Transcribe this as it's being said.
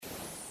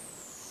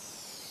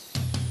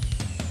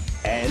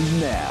And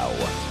now,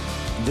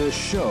 the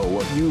show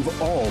you've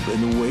all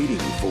been waiting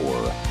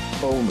for.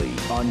 Only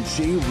on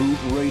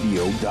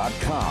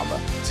JRootRadio.com.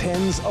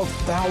 Tens of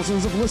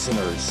thousands of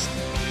listeners.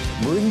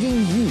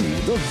 Bringing you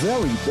the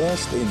very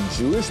best in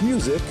Jewish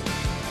music.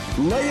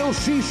 Leil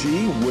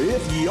Shishi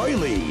with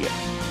Yoely.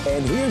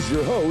 And here's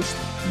your host,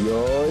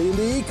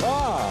 Yoely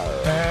Carr.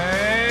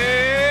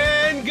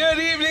 And good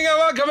evening and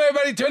welcome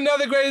everybody to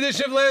another great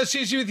edition of Leil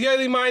Shishi with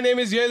Yoely. My name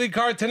is Yoely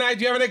Carr. Tonight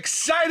we have an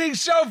exciting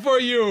show for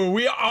you.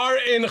 We are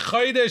in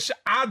Chodesh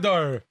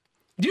Adar.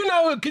 Do you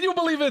know, can you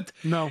believe it?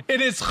 No.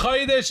 It is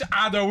Chodesh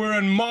Adar. We're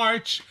in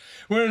March.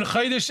 We're in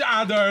Chodesh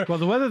Adar. Well,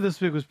 the weather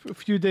this week was a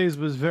few days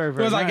was very,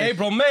 very It was like nice.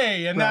 April,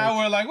 May, and now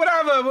we're like,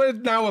 whatever.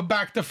 Now we're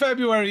back to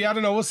February. I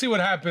don't know. We'll see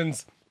what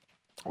happens.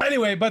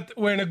 Anyway, but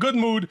we're in a good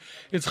mood.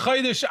 It's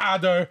Chodesh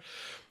Adar.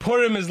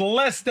 Purim is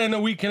less than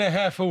a week and a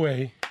half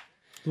away.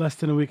 Less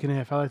than a week and a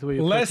half. I like the way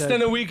you Less put that.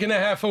 than a week and a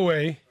half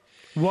away.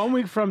 1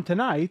 week from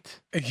tonight.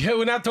 Yeah,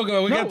 we're not talking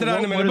about. We'll get to that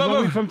in a minute. What is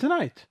 1 week from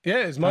tonight?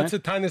 Yeah, it's Matzah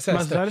Tainus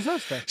Esther. Matzah Tainus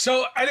Esther.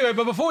 So anyway,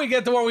 but before we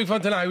get to 1 week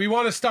from tonight, we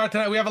want to start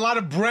tonight. We have a lot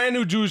of brand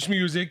new Jewish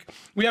music.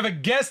 We have a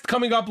guest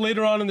coming up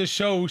later on in the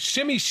show,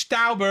 Shimmy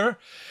Shtauber,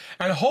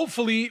 and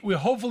hopefully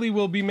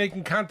we'll be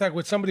making contact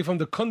with somebody from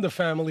the Kunda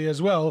family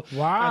as well.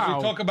 Wow. As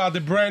we talk about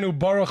the brand new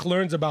Baruch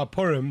Learns About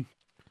Purim,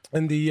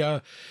 and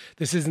the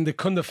this is in the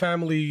Kunda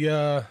family.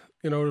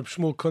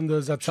 Shmuel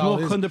Kunda's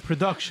Shmuel Kunda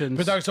Productions.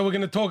 So we're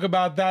going to talk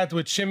about that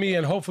with Shimmy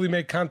and hopefully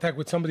make contact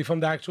with somebody from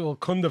the actual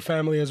Kunda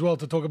family as well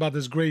to talk about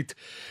this great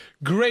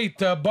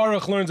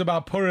Baruch Learns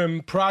About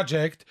Purim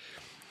project.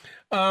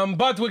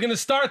 But we're going to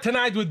start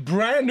tonight with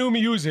brand new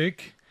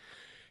music.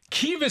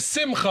 Kiva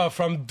Simcha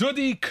from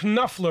Dudi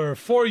Knufler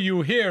for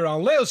you here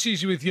on Leil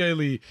Shishi with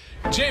Yoely,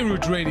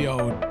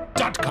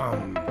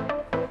 JRootRadio.com.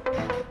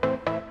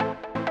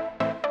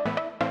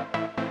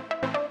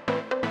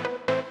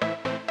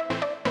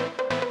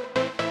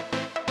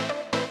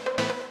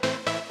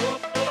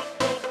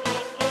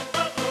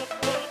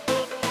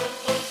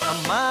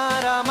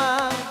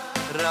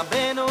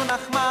 רבנו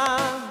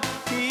נחמן,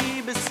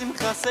 כי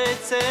בשמחה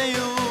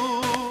תצאו,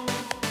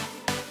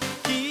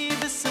 כי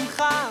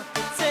בשמחה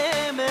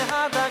תצא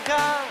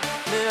מהדגה,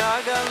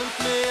 מהגלות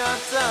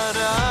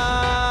מהצרה.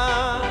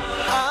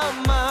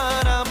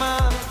 אמר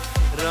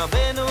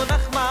רבנו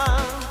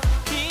נחמן,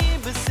 כי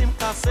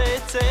בשמחה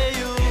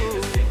תצאו,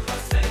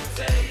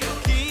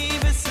 כי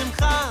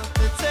בשמחה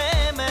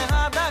תצא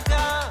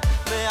מהדגה,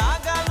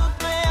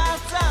 מהגלות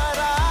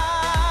מהצרה.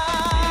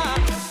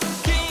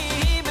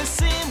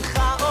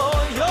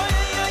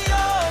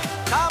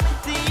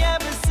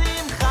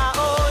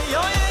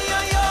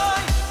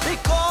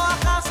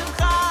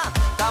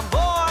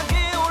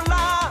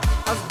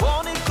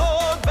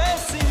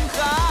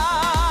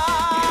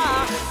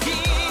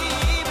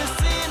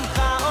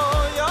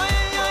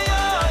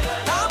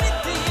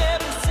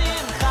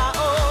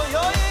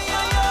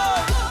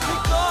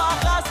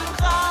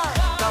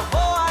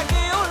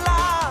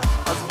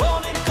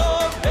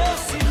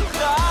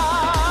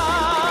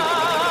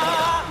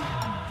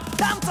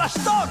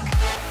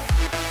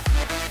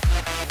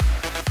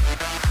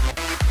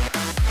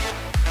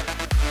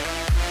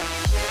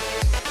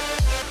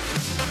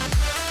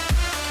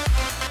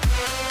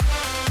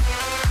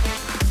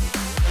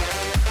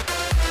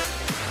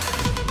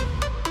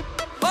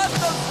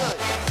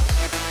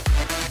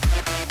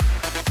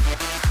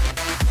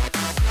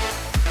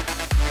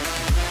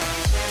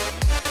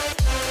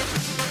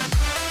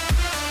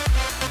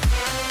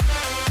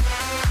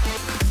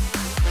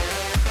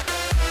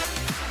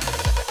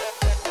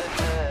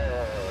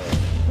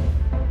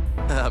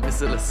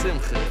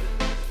 לשמחה.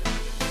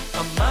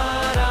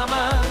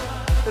 אמר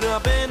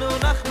רבנו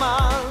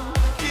נחמן,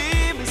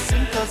 כי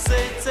בשמחה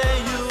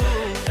תצאו,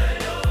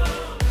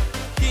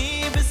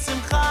 כי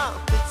בשמחה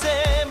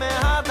תצא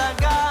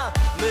מהדגה,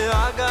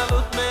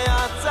 מהגלות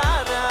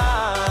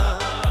מהצרה.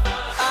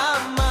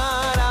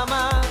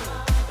 אמר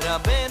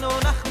רבנו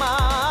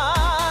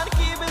נחמן,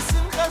 כי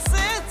בשמחה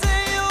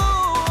תצאו,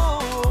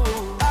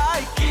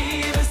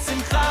 כי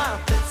בשמחה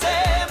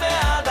תצא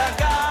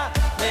מהדגה,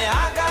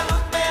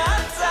 מהגלות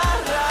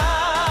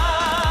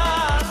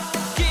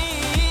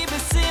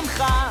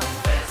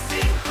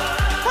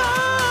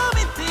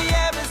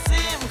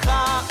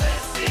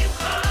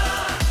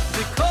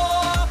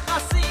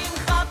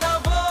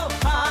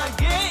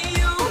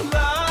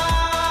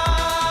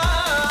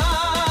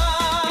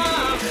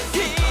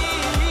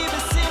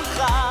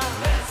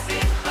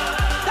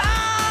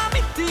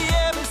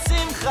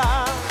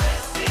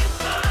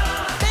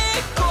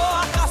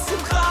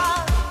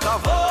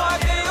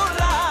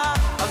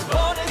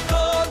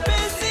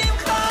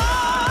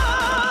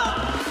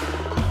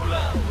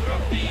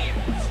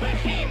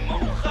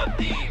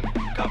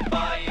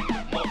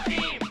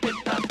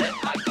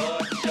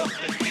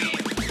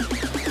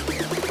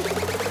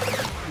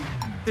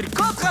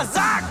תרקוד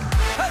חזק!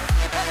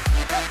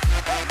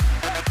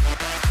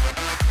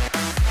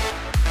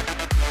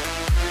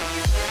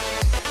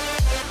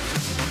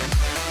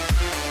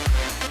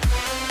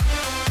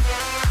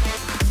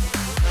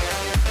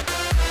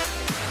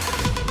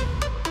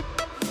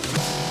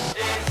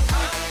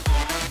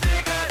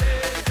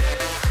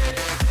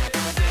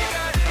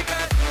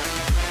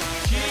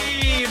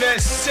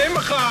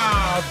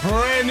 Simcha,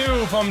 brand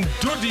new from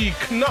Dudi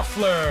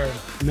Knopfler.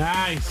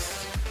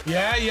 Nice.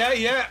 Yeah.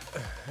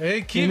 Hey,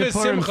 In keep the it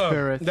Purim Simcha.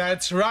 spirit.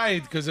 That's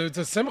right, because it's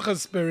a Simcha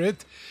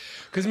spirit.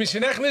 Because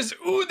Mishnechnes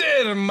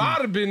Uder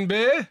Marbin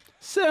be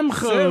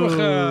Simcha.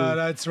 Simcha.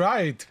 That's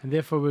right. And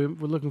therefore, we're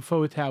looking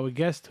forward to our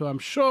guest, who I'm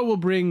sure will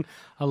bring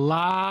a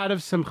lot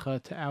of simcha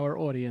to our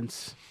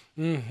audience.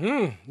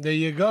 There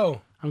you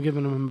go. I'm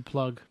giving him a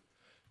plug.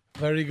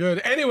 Very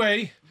good.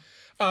 Anyway,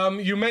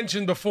 you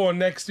mentioned before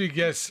next week.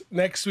 Yes,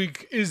 next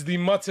week is the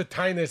Matzah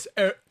Tainus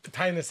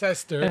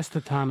Esther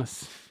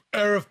Estetanis.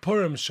 Erev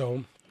Purim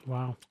show.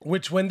 Wow.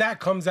 Which, when that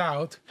comes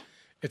out,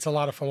 it's a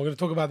lot of fun. We're going to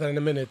talk about that in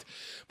a minute.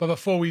 But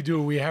before we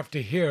do, we have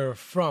to hear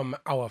from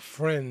our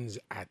friends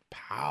at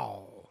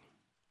POW.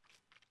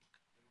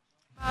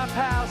 My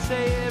pal,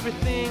 say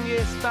everything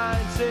is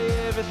fine, say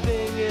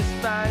everything is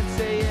fine,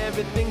 say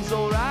everything's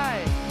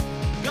alright.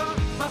 Got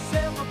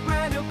myself a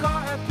brand new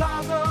car at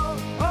Plaza,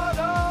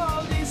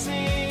 all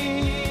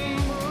leasing.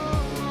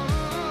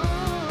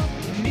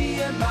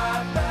 Me and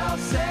my pal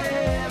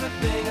say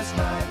everything is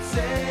fine,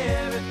 say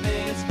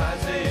everything is fine,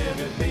 say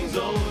everything's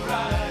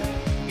alright.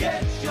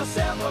 Get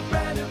yourself a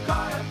brand new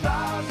car at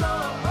Plaza,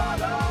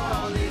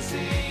 all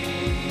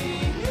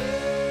leasing.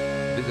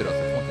 Visit us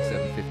at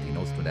 2750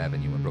 Nostrand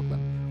Avenue in Brooklyn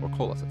or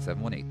call us at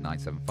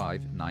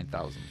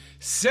 718-975-9000.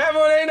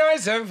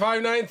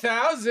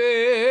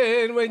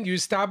 718-975-9000. When you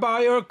stop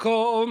by or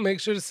call, make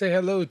sure to say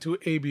hello to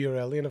A.B. or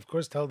Ellie. And, of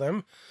course, tell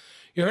them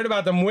you heard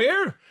about them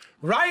where?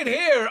 Right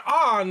here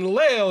on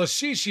Leil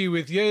Shishi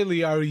with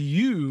Yoely. Are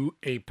you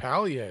a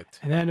pal yet?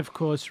 And then, of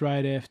course,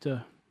 right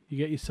after you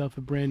get yourself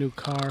a brand new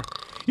car,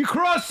 you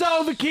cross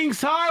over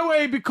King's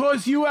Highway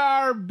because you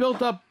are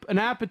built up an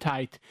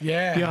appetite.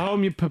 Yeah. You're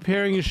home, you're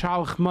preparing your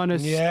shalach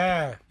manas.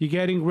 Yeah. You're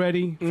getting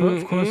ready.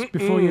 Of course,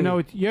 before you know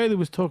it, Yoely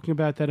was talking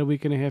about that a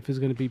week and a half is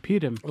going to be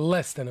Purim.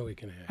 Less than a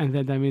week and a half. And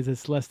then that means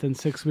it's less than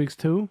 6 weeks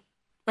too.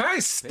 Hey,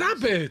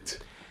 stop it.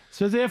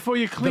 So therefore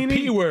you're The cleaning...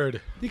 P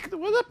word.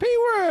 Well, the P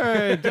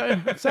word.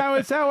 it's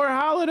our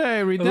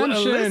holiday,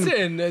 redemption.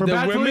 Listen, We're the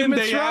about to leave women,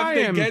 they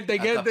Mitzrayim. get the...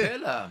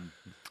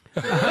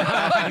 No,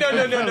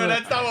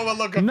 that's not what we're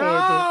looking for.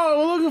 No,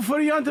 we're looking for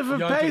the Yontif of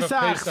Yontif of Pesach.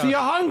 Pesach. So you're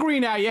hungry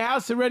now. Your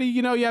house already,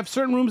 you have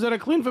certain rooms that are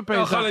clean for Oh,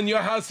 Pesach. Colin,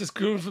 your house is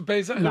groomed for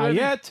Pesach? Not already?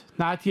 yet.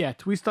 Not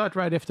yet. We start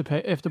right after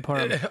Purim.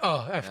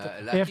 Oh, after.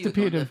 After you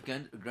Peter.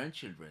 don't have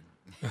grandchildren.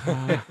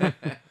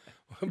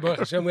 Baruch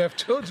Hashem, we have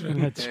children.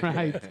 That's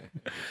right.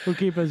 Who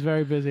keep us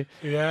very busy.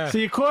 Yeah. So,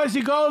 of course,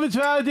 you go over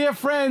to our dear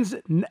friends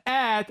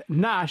at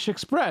Nash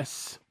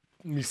Express.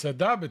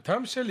 Misada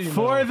betam sheli.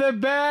 For the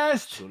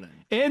best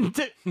in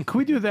can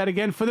we do that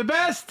again? For the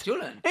best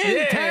Shulen.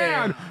 in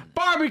town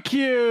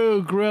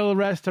barbecue grill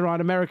restaurant,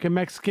 American,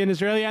 Mexican,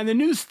 Israeli, and the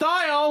new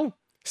style.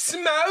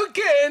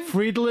 Smoking.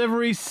 Free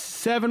delivery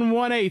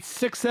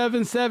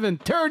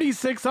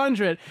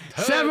 718-677-3600.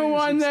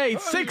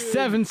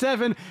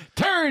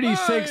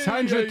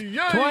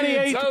 718-677-3600.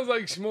 28 Sounds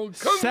like Shmuel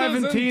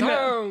 17.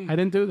 town. I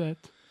didn't do that.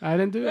 I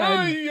didn't do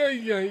that.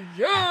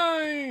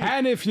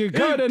 And if you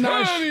go to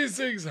Nash,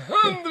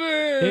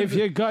 3600. if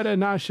you go to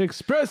Nash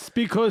Express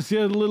because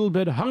you're a little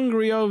bit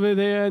hungry over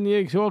there and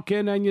you walk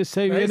in and you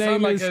say your They sound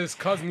name like is his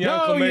cousin no,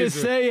 Yaakov you Mazer.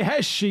 say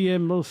Heshi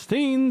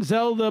Immelstein,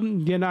 Zelda.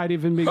 You're not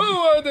even Who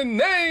are the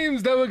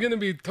names that we're going to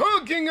be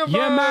talking about?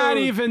 you might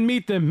even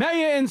meet the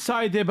mayor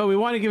inside there, but we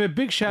want to give a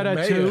big shout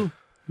out to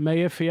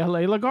Mayor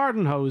Fiala La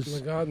Garden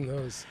Hose. The Garden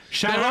Hose.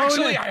 Sharon-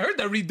 Actually, I heard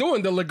they're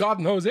redoing the Le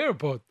Garden Hose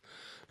Airport.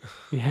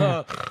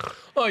 Yeah. That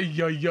was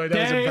a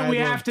bad we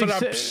one. have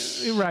to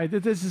say, right.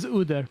 This is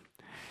Uder.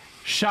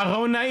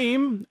 Sharon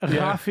Naim,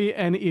 Rafi,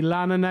 and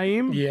Ilana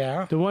Naim.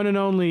 Yeah. The one and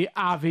only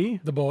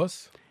Avi, The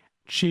boss.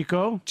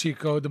 Chico,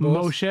 Chico, the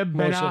boss. Moshe,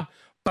 Bena,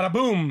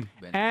 Bada-boom.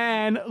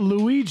 and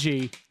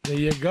Luigi. There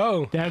you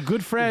go. They're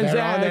good friends.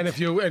 They're on, at, and if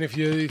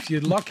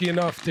you're lucky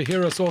enough to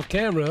hear us off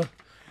camera,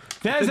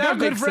 there's that our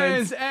good makes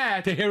friends sense.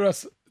 at. to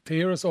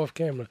hear us off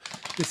camera,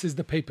 this is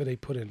the paper they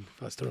put in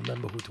for us to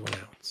remember who to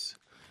announce.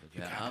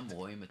 והעם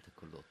רואים את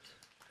הקולות.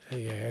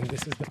 Yeah, and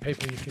this is the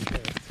paper you can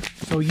hear.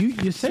 So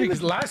you say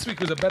Because this. last week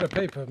was a better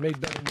paper, made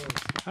better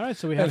noise. All right,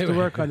 so we have to Anyway.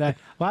 work on that.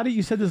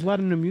 You said there's a lot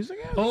of new music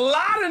out? A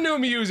lot of new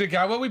music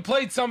out. Well, we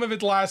played some of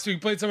it last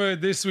week, played some of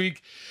it this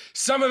week.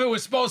 Some of it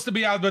was supposed to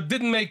be out, but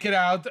didn't make it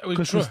out.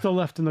 Because we're still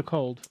left in the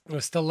cold.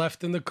 We're still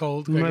left in the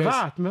cold. I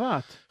guess.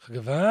 Mevat.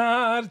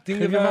 Gewart.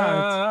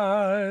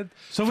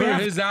 So for we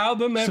have his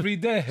album every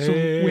day. So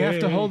we have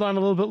to hold on a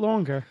little bit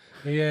longer.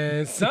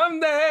 Yeah,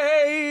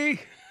 someday.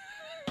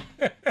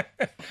 You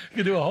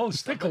can do a whole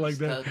sticker like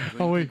that. Start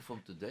Oh, wait.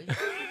 drinking from today.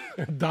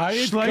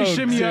 Diet Coke.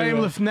 Shleishim Zero. Yom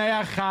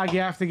Lefnei Chag. You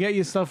have to get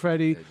yourself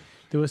ready.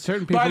 There were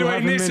certain people By the who way,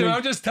 have a Nissim, minute.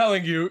 I'm just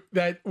telling you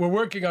that we're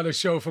working on a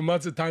show for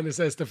Matzah Tainus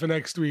Esther for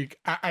next week.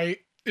 I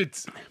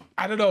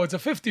don't know, it's a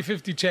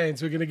 50-50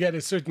 chance we're going to get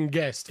a certain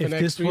guest for If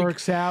next this week.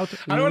 works out,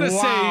 I don't want to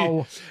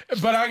wow. say,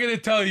 but I'm going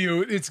to tell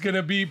you, it's going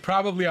to be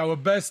probably our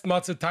best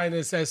Matzah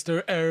Tainus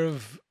Esther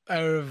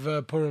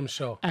Erev Purim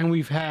show. And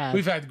we've had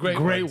We've had great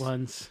great ones.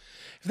 ones.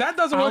 If that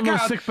doesn't work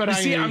Almost out, sick, but you I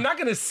see, need- I'm not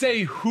going to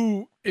say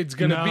who it's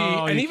going to No,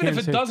 be. And you even if can't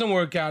it say. doesn't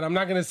work out, I'm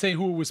not going to say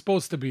who it was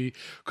supposed to be.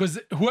 Because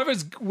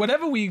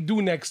whatever we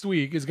do next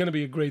week is going to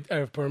be a great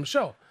Erev Purim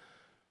show.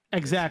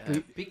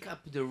 Exactly. Pick up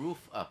the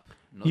roof up.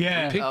 Not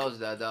Yeah. bring house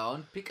that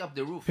down. Pick up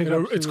the roof. Pick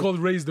up It's the called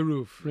Raise the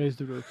Roof. Raise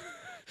the roof.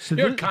 So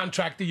You're a this,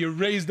 contractor, you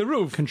raise the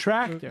roof.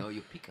 contractor. No,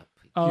 you pick up.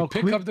 Oh, You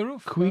pick can we- up the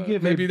roof. Can we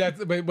give maybe a,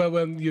 that's well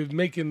when you're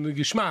making the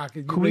geschmack.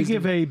 Can we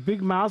give a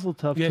big mazel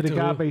tov Yeah, to the to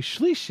Gabe who?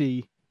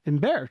 Shlishi in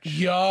Birch?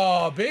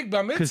 Yo, big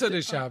bar mitzvah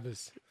this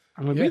Shabbos.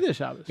 I'm gonna Yeah. be there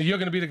Shabbos. You're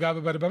gonna be the guy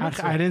by the bar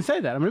mitzvah. I didn't say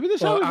that. I'm gonna be there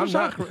Well, Shabbos.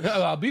 I'm for not,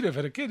 Shachar. I'll be there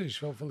for the kiddush,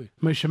 hopefully.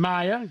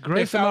 Meshemaya,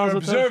 great If our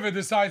mazel tov. observer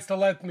decides to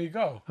let me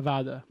go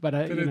Avada. But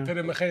to you the know. to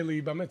the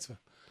Mecheli bar mitzvah.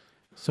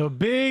 So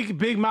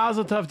big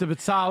mazel tov to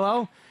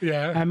Betzalel.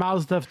 Yeah. And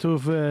mazel tov to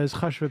his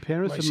chashva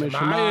parents, to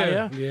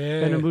Meshemaya. Meshemaya,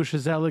 Yeah. and Moshe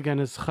Zelig and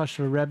his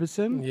chashva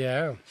Rebbetzin,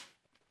 Yeah.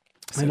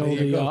 So and all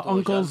there you the go.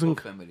 uncles and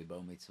family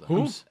bar mitzvah.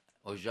 Who?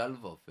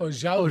 Ozhalvo. Oh, oh,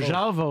 Jalvo.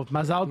 Jalvo,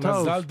 Mazal Mazal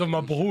Tov, tov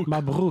mabruk.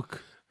 Mabruk,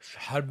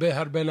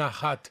 Harbe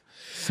nachat.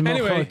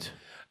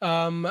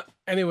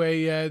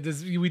 Anyway,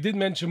 Simchot. we did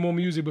mention more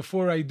music.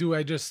 Before I do,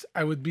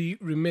 I would be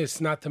remiss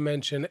not to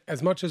mention,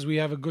 as much as we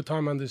have a good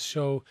time on this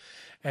show,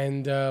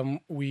 and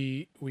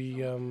we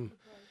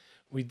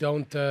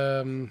don't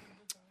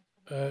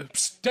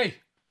stay.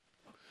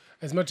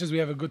 As much as we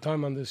have a good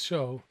time on this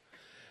show,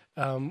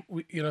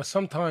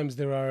 sometimes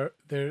there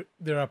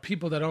are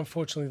people that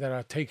unfortunately that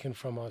are taken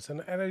from us,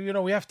 and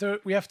we have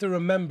to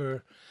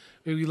remember.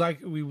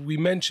 We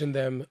mentioned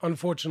them.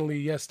 Unfortunately,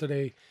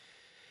 yesterday,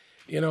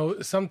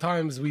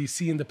 sometimes we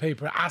see in the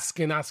paper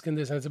asking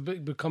this, and it's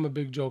become a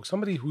big joke.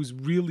 Somebody who's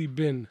really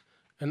been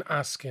an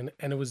asking,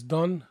 and it was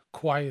done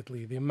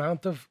quietly. The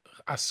amount of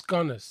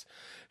askanas,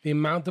 the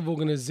amount of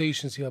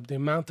organizations he helped, the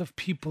amount of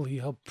people he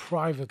helped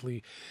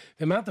privately,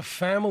 the amount of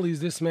families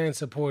this man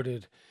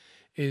supported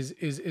is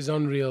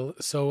unreal.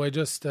 So I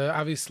just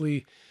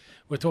obviously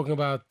we're talking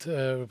about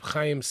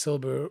Chaim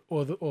Silber,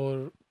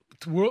 or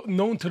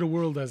known to the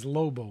world as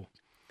Lobo.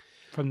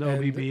 From the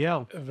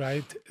OBBL.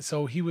 Right.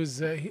 So he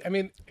was,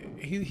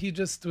 he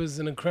just was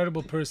an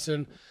incredible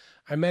person.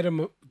 I met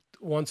him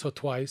once or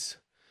twice,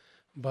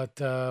 but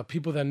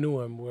people that knew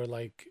him were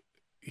like,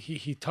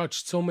 he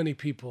touched so many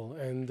people.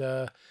 And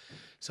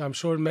so I'm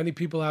sure many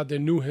people out there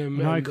knew him.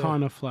 An and,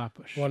 icon of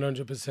Flatbush.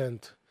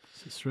 100%.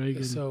 Sis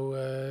Reagan.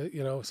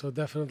 So, so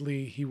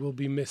definitely he will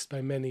be missed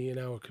by many in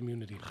our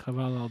community.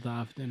 Chaval al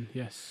Davdin,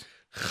 yes.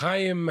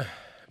 Chaim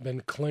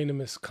ben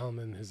Kleinimus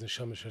Kalman, his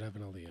neshama should have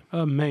an aliyah.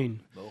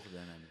 Amen.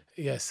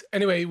 Yes.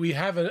 Anyway, we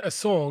have a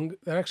song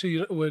that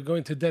actually we're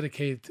going to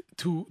dedicate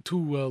to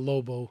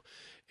Lobo.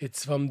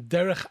 It's from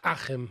Derech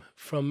Achim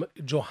from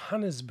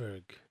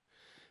Johannesburg.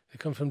 They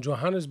come from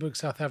Johannesburg,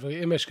 South Africa.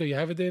 Imeshka, you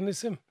have it there,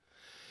 Nissim?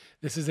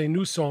 This is a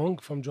new song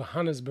from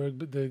Johannesburg,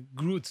 but the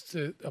group, it's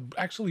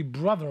actually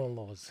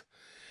brother-in-laws.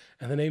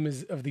 And the name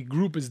of the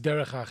group is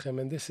Derech Achim,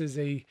 and this is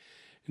a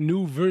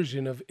new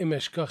version of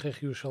Imeshkachech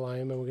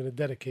Yerushalayim, and we're going to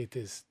dedicate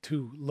this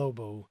to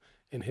Lobo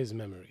in his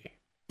memory.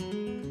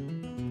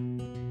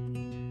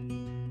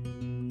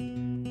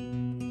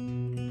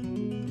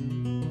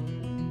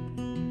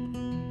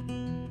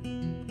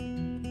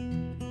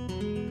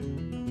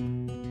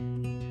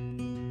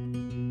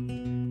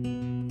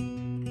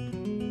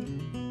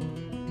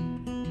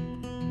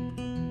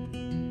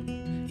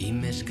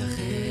 אם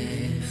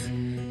אשכחך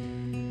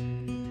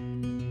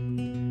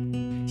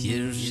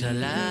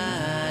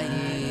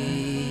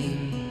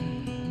ירושלים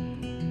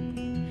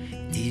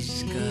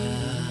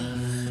תשכח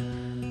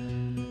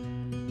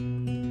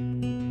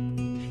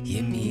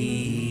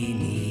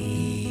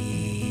ימיני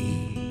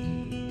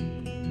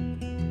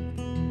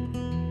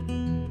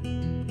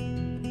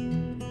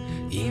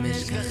אם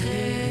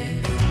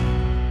אשכחך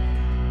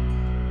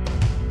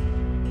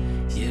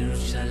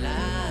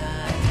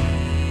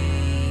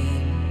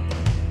ירושלים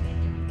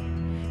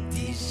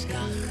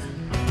תשכח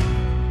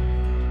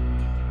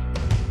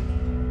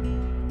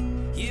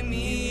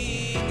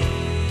ימיני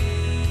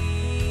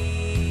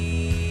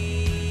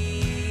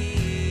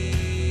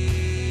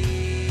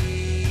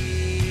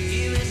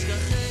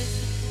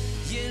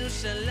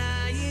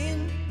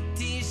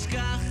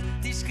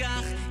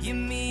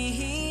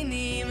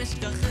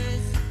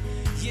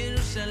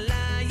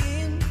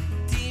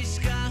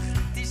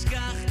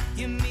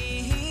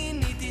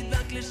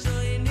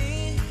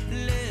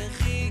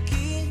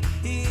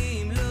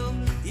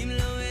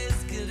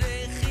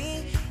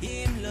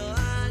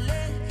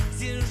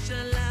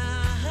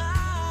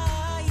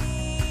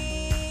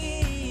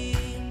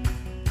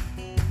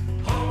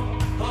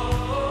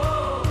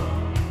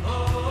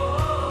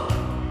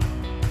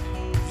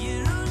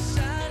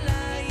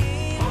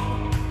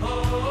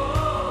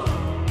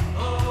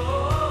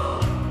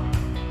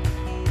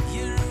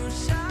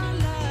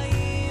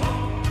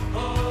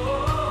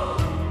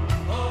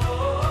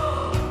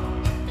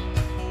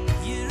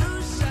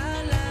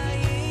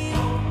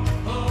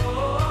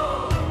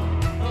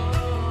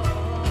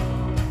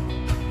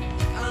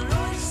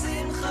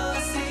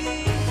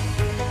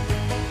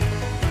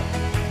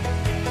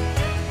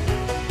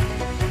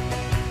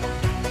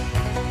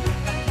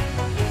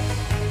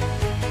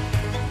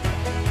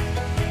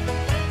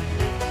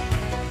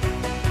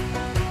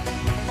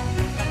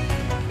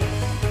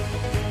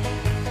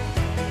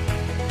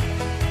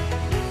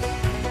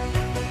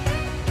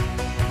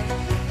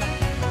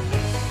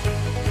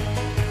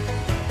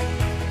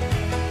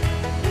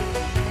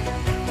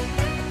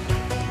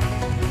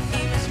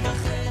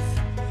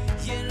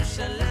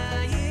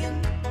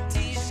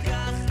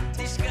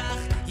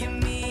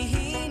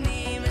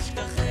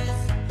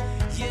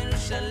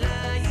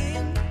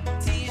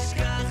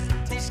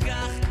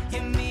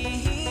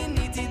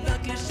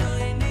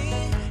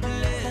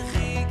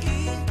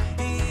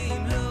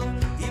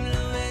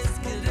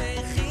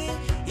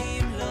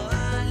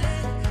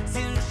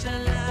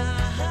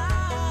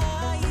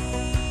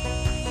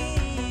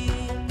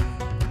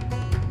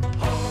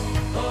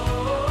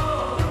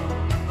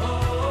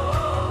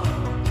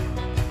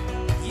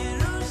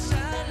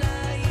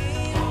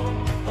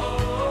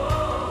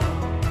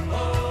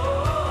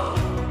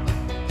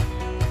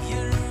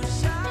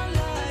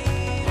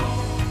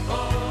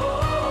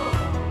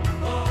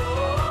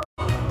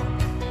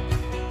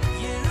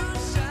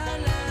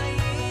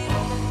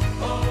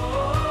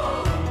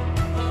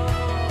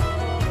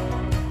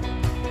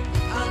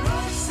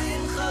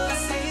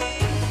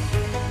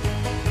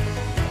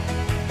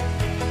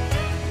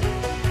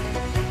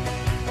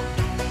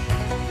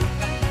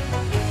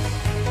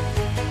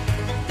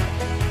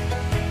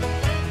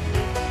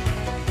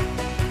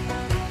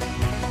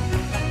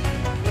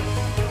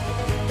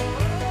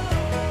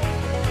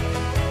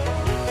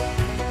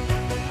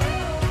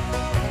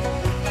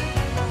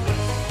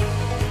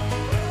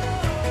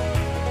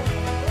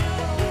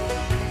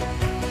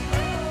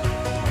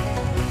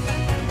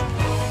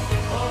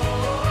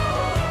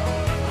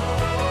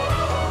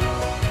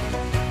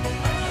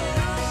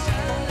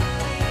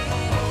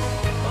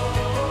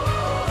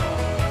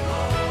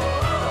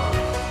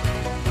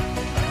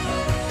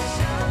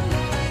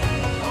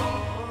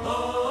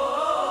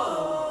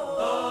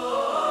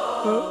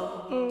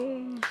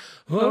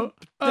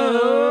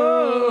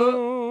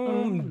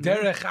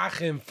Derek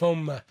Achim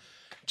from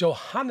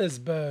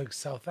Johannesburg,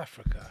 South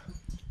Africa.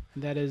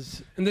 That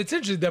is And it's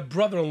interesting, their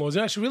brother-in-laws.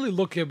 I should really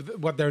look at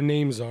what their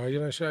names are. You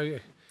know,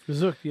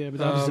 Zook, yeah, but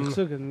that was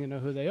Zook, and you know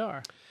who they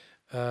are.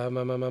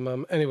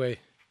 Anyway,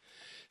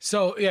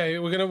 so yeah,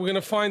 we're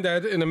gonna find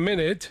that in a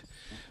minute.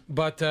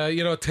 But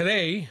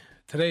today,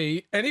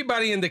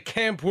 anybody in the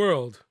camp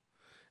world,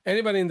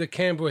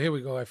 here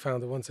we go. I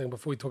found it. One second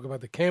before we talk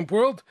about the camp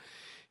world.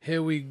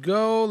 Here we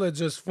go. Let's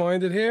just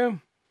find it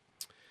here.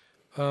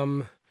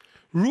 Reuven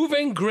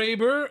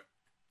Graber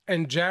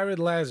and Jared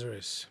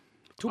Lazarus.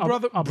 Two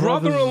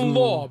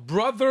brother-in-law.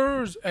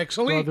 Brothers,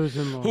 actually.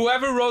 Brothers-in-law.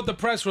 Whoever wrote the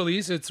press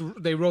release,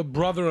 they wrote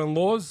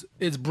brother-in-laws.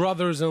 It's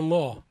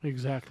brothers-in-law.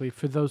 Exactly.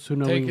 For those who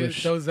know Take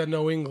English. it, those that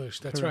know English.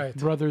 That's Correct.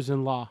 right.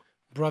 Brothers-in-law.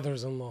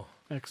 Brothers-in-law.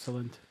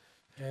 Excellent.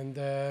 And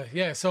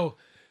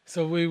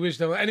so we wish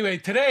them. Anyway,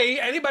 today,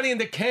 anybody in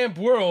the camp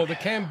world, the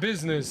camp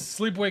business,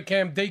 sleepaway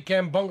camp, day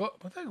camp, bungalow.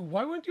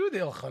 Why weren't you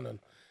there, Elchanan?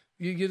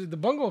 You get the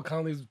bungalow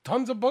colonies.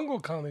 Tons of bungalow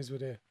colonies were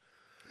there.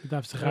 We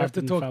have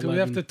to talk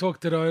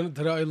to the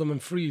Olam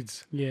and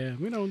Freeds. Yeah,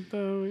 we don't.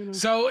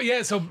 So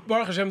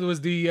Baruch Hashem, there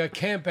was the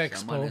camp Someone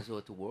expo. has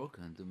to work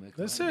and to make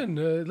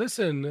money.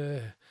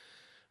 Listen.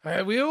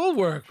 We all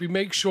work. We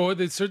make sure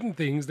that certain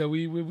things that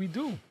we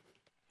do.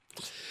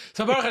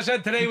 So Baruch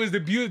Hashem, today was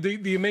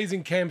the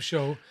amazing camp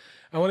show.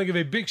 I want to give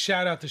a big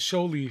shout out to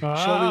Yoely.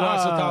 Yoely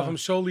Wassertal from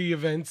Yoely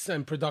Events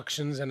and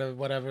Productions and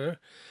whatever,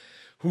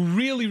 who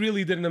really,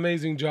 really did an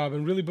amazing job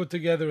and really put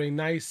together a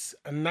nice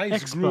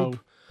Expo.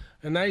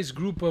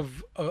 group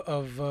of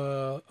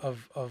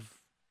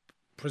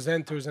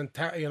presenters and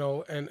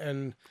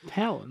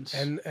Talents.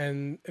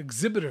 and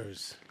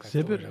exhibitors.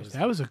 Exhibitors.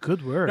 That was a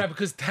good word. Right,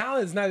 because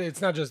talent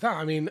it's not just that.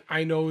 I mean,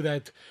 I know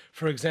that,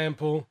 for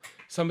example,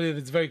 somebody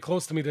that's very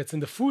close to me that's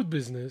in the food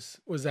business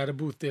was at a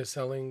booth there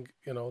selling,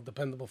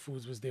 dependable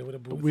foods, was there with a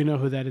booth. We know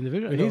who that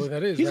individual is. We know who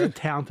that is, He's a right?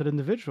 talented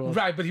individual.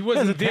 Right, but he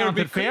wasn't a there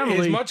talented because family.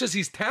 as much as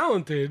he's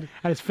talented,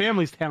 And his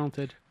family's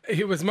talented.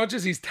 as much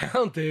as he's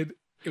talented,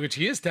 which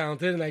he is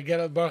talented, and I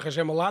get, Baruch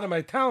Hashem, a lot of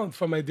my talent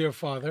from my dear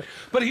father,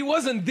 but he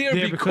wasn't there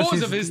Yeah,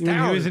 because of his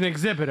talent. He was an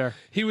exhibitor.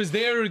 He was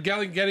there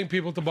getting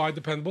people to buy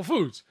dependable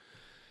foods.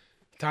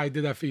 Ty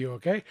did that for you,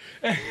 okay?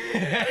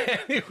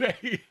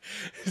 Anyway,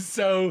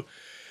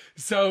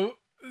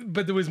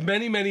 but there was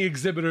many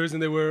exhibitors,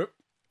 and they were,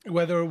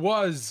 whether it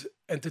was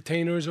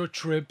entertainers or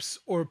trips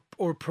or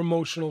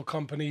promotional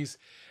companies,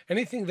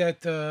 anything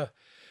that it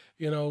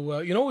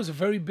was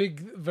very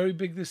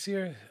big this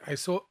year. I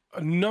saw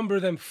a number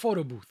of them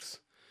photo booths.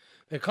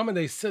 They come and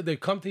they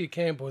come to your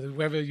camp or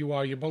wherever you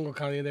are, your bungalow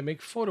colony, and they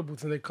make photo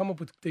booths and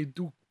they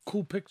do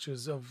cool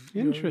pictures of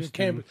your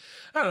camp.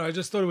 I don't know. I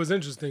just thought it was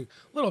interesting.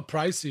 A little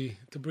pricey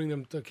to bring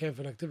them to camp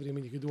for an activity. I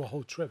mean, you could do a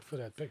whole trip for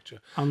that picture.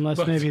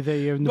 Unless maybe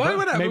they're in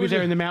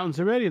the mountains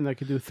already and they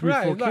could do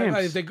 3-4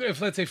 camps.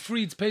 If let's say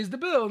Freeds pays the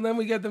bill, and then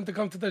we get them to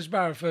come to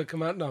Tashbar for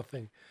come out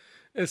nothing.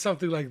 It's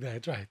something like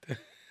that, right?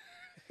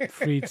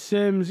 Freed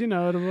Sims, a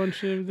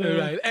bunch of the...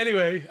 Right.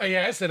 Anyway,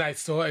 yes, and I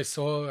saw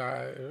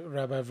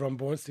Rabbi Avram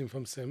Bornstein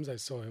from Sims. I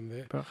saw him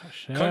there.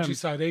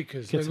 Countryside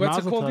Acres. What's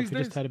it called these days?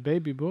 He just had a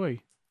baby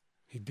boy.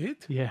 He did?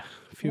 Yeah,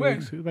 a few When?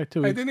 weeks, like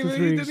 2 weeks. He 3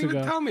 didn't weeks even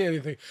ago. tell me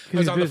anything. I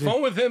was on the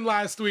phone with him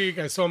last week.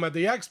 I saw him at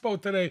the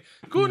expo today.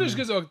 Gunish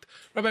gesagt,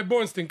 Rabbi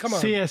Bornstein, come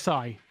on.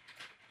 CSI.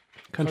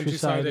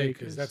 Countryside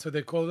Acres. That's what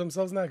they call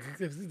themselves now.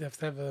 They have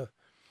to have a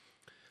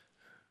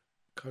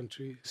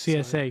country.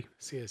 CSA.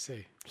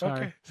 CSA. Sorry,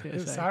 Okay.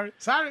 CSA.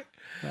 Sorry.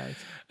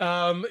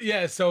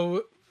 Right.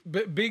 So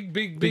big.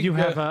 Did you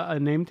have a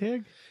name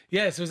tag?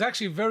 Yes, it was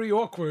actually very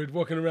awkward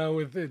walking around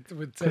with it.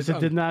 Because it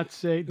did not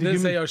say... It didn't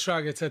say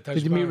Oshrag, it said Tashbar.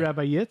 Did you meet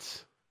Rabbi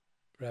Yitz?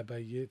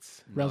 Rabbi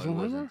Yitz. No, he Rosenheimer?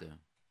 wasn't there.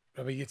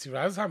 Rabbi Yitzi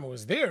Rasheimer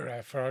was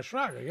there for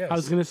Oshrag, yes. I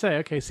was going to say,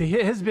 okay, see,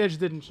 his badge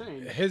didn't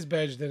change. His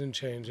badge didn't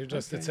change.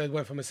 It said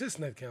went from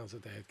assistant head counsel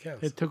to head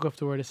counsel. It took off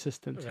the word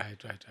assistant.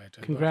 Right.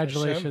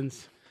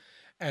 Congratulations.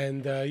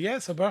 And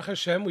so Baruch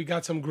Hashem, we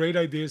got some great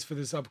ideas for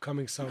this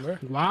upcoming summer.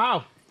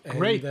 Wow.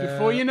 Great. And,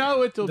 before you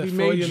know it, it'll be before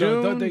May, you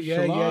know, June,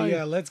 July.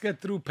 Yeah. Let's get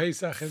through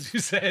Pesach, as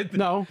you said.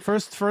 No,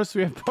 first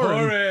we have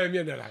Purim.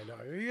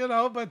 I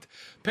know. But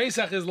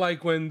Pesach is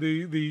like when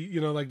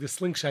the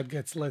slingshot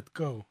gets let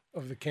go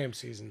of the camp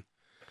season.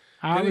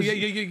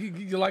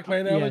 You like my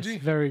analogy?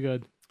 Yes, very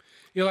good.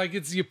 You're like,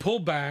 you pull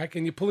back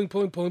and you're pulling,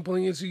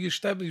 and so you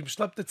step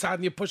the side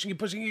and you're pushing,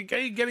 you're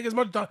getting as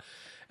much done.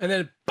 And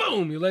then,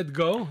 boom, you let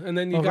go. And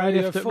then you got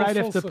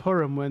after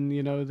Purim, when,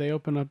 they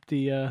open up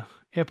the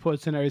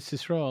airports in Eretz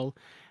Yisrael,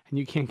 and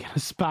you can't get a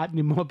spot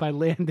anymore by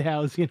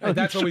Landau's, And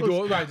that's what we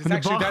do. Right. It's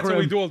actually, that's when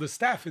we do all the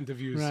staff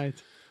interviews. Right.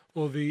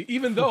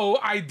 Even though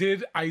I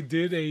did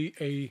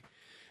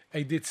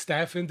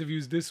staff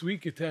interviews this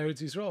week at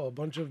Eretz Yisrael. A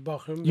bunch of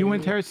Bachrim. You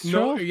went to Eretz Yisrael?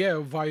 No, yeah,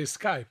 via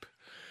Skype.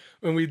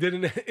 When we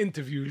did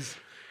interviews.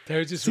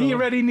 See,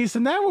 already, Nisa,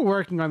 now we're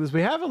working on this.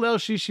 We have a Leil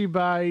Shishi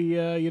by,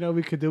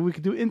 we could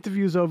do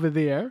interviews over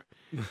there.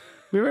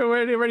 We're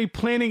already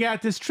planning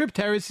out this trip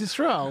to Eretz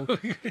Yisrael.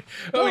 We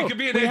could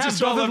be in Eretz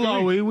Yisrael David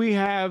every week. Lowy, we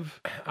have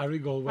Ari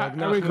Goldwag,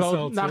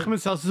 Nachman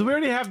Seltzer. So we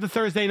already have the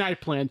Thursday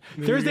night planned.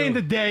 Thursday in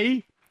the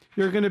day,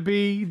 you're going to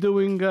be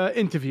doing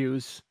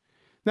interviews.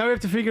 Now we have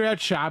to figure out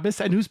Shabbos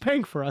and who's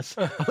paying for us.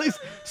 At least,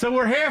 so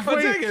we're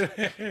halfway.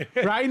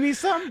 Right,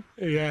 Nisam?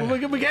 Yeah.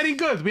 Well, we're getting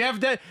good. We have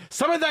that.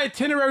 Some of the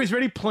itineraries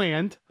already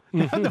planned.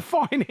 Now the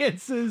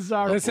finances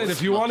are. Listen,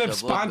 if you want to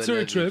sponsor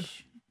a trip,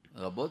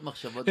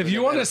 if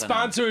you want to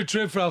sponsor a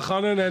trip for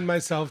Elchanan and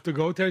myself to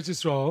go to Eretz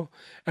Yisrael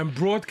and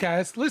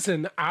broadcast,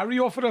 listen, Ari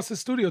offered us a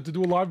studio to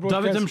do a live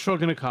broadcast. David, I'm sure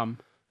going to come.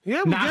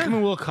 Yeah, we Nachman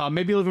did. will come.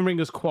 Maybe he'll even bring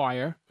his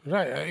choir.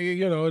 Right,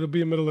 it'll be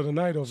the middle of the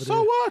night over there.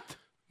 So what?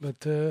 But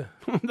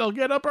They'll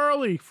get up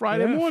early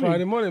Friday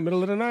morning.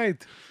 middle of the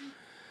night.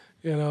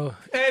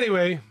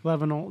 Anyway,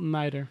 11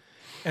 all-nighter.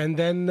 and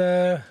then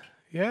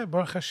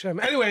Baruch Hashem.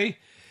 Anyway,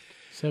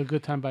 So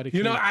good time by the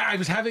kids. I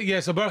was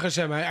having so Baruch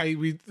Hashem.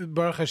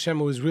 Baruch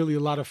Hashem, it was really a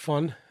lot of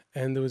fun,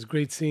 and it was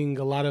great seeing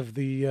a lot of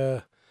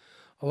the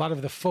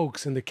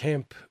folks in the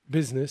camp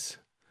business.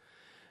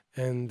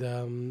 And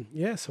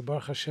so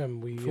Baruch Hashem,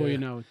 Before you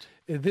know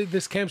it.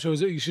 This camp show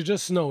you should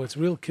just know it's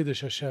real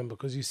Kiddush Hashem,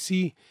 because you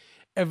see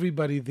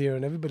everybody there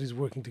and everybody's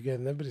working together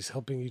and everybody's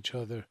helping each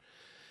other,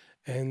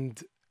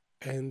 and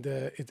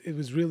it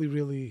was really,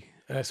 really.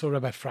 And I saw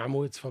Rabbi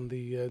Framowitz from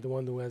the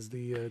one who has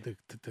the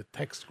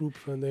text group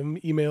and the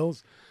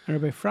emails.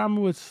 And Rabbi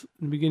Framowitz,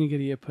 in the beginning of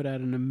the year, put out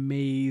an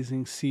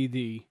amazing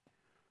CD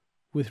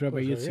with Rabbi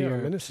Yeah, Yitzhak.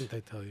 I'm innocent, I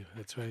tell you.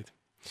 That's right.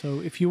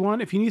 So if you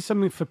need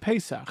something for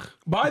Pesach,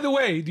 By the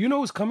way, do you know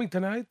who's coming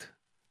tonight?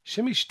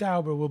 Shimmy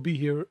Shtauber will be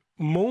here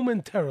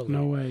momentarily.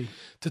 no way.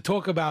 To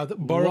talk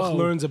about Baruch Whoa.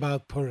 learns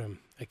about Purim.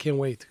 I can't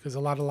wait, because a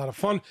lot of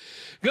fun.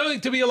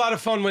 Going to be a lot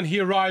of fun when he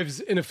arrives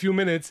in a few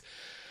minutes.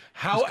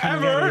 Coming out of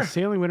However, the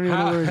ceiling, we don't even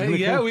know where he's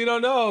gonna come. we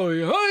don't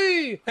know.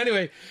 Hoi!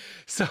 Anyway,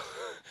 so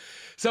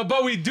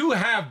but we do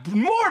have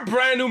more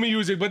brand new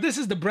music, but this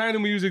is the brand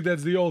new music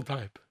that's the old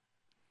type.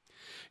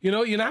 You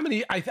know how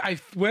many? I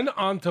went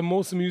on to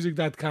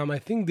mostmusic.com. I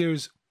think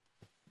there's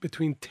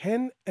between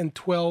 10 and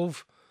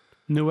 12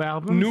 New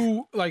albums?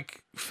 new,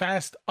 like,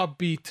 fast,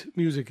 upbeat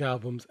music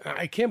albums.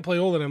 I can't play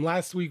all of them.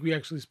 Last week we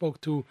actually spoke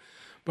to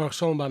Baruch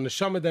Shalom about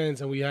Neshama Dance,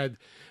 and we had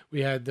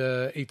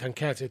Eitan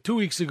Katz 2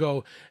 weeks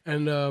ago,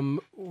 and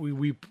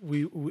we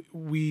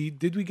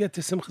get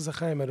to Simcha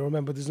Zachayim? I don't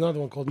remember. There's another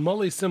one called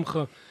Malay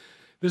Simcha.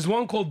 There's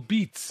one called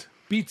Beats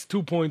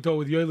 2.0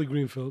 with Yoely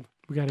Greenfield.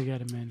 We got to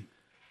get him in.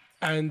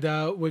 And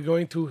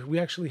we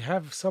actually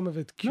have some of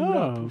it queued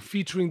up,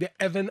 featuring the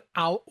Evan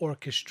Al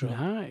Orchestra.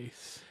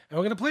 Nice. And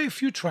we're going to play a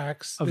few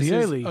tracks Of This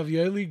Yoely. is of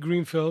Yoely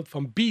Greenfield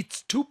from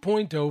Beats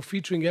 2.0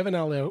 featuring Evan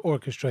Al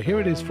Orchestra. Here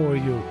it is for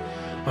you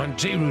on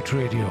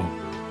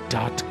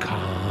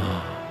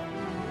JRootRadio.com.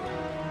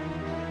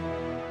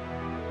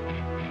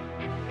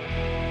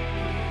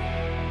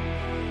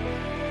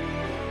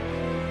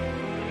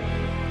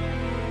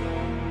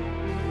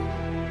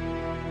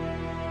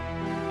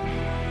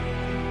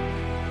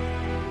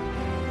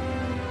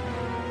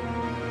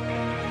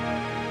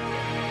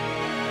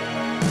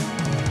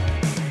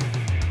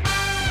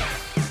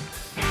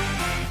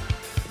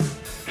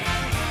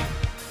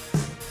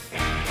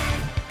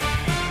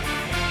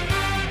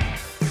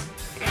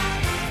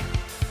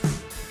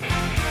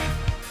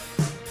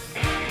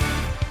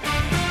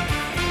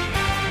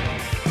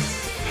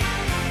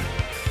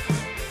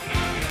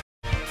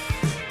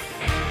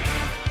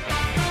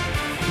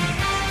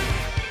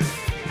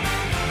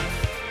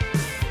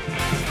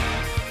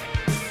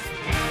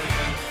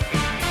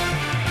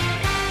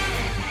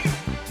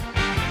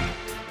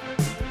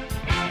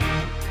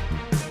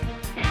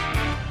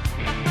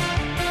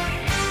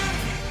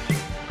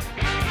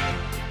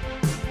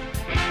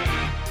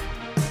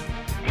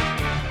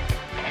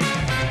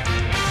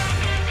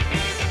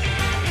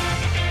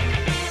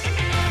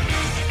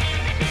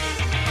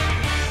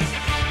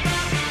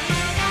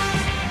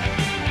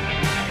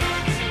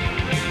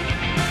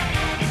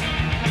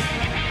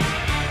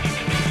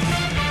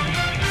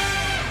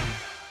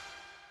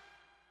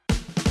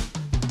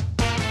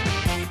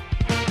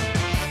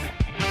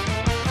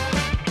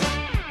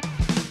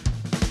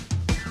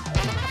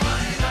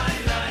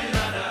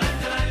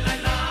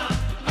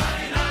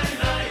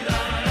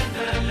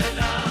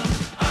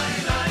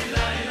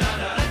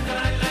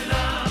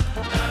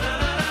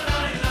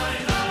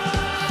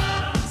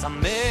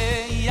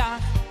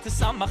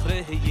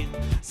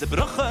 זה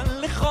ברוכן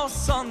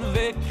לחוסון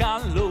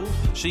וקלו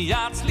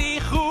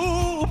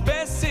שיצליחו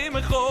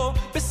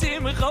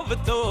בשמחו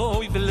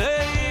וטוי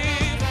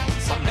ולב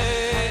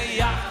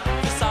שמח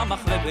ושמח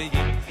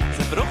לביים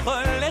זה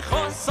ברוכן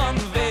לחוסון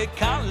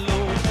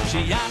וקלו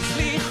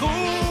שיצליחו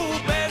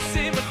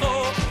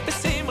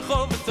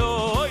בשמחו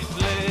וטוי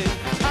ולב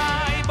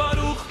היי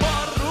ברוך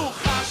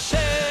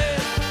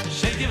השם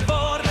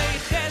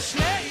שיבורך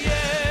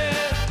שנייה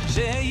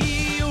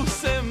שיהיו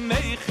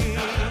שמחים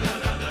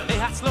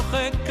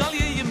להצלחת כל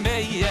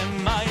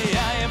ימיהם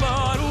היי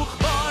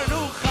ברוך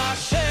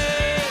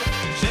השם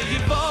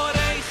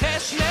שיבורך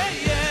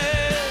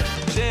שנייה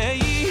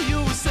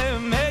שיהיו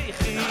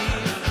שמחים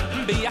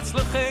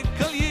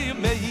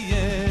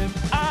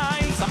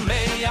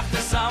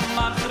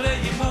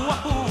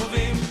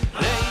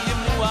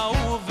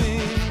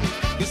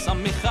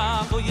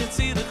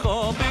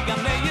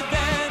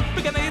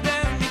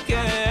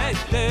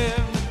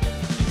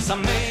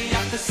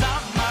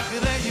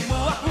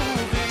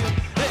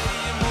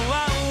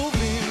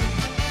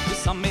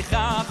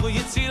Samecha khu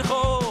yitzir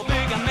kho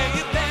began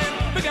eden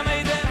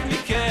mikete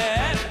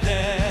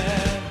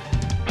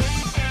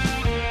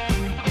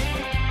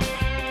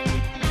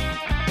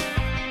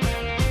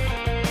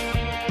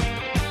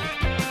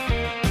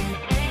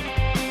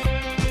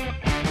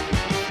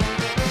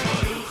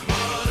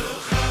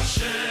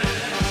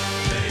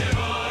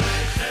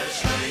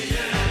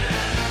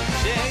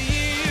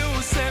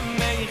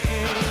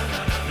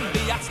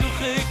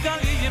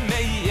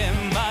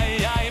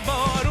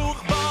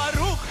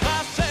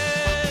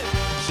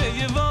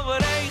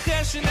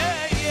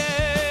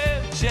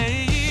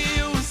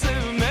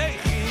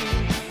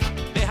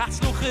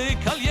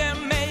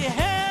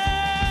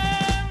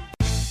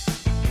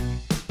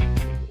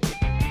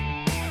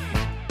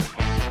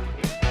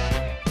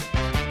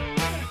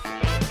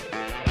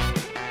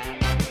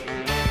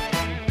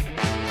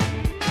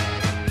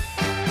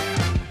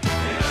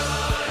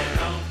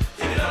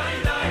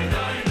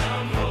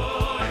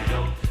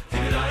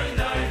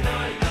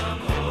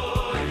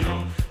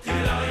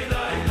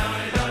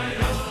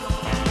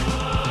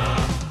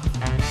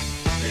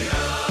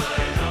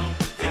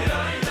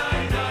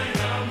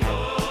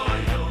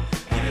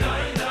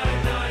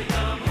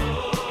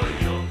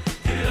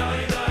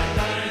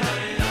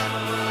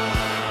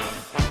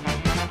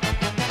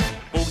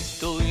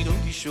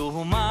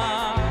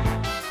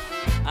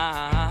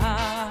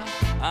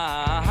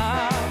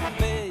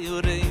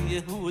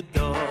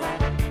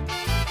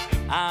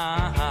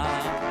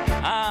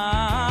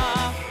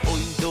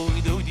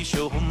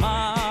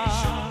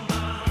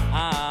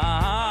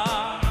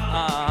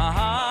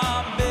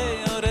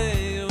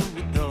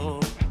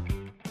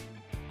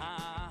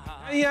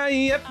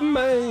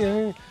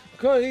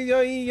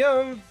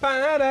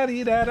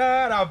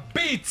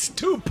Beats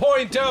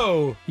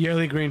 2.0.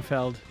 Yoely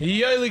Greenfeld.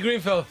 Yoely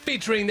Greenfeld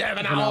featuring the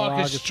Evan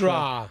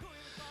Orchestra.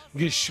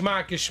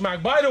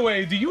 Geschmack. By the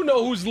way, do you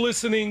know who's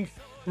listening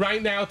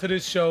right now to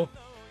this show?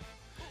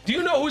 Do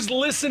you know who's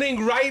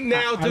listening right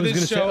now to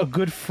this show? Say a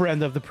good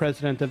friend of the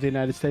President of the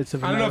United States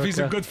of America. I don't know if he's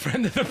a good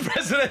friend of the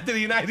President of the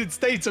United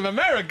States of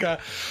America,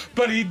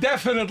 but he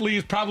definitely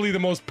is probably the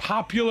most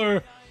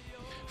popular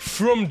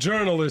from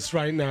journalist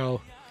right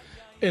now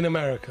in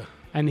America.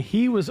 And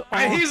he was on...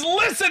 And he's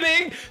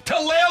listening to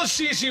Leil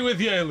Shishi with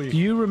Yoely. Do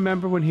you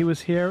remember when he was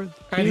here?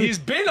 And he's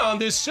been on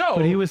this show.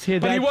 But he was here.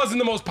 But he wasn't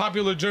the most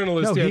popular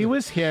journalist yet. He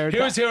was here.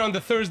 He was here on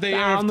the Thursday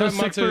air on the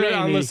Sick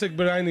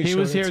Berani show. He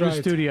was here in the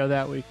studio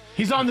that week.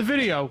 He's on the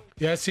video.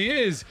 Yes, he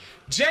is.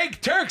 Jake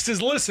Turks is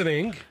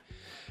listening.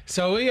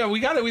 So yeah,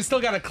 we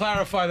still got to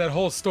clarify that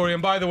whole story.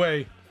 And by the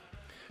way,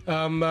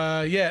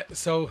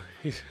 so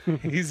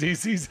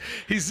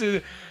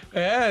listen,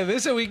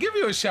 we give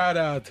you a shout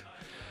out.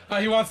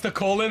 He wants to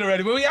call in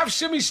already, but we have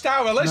Shimmy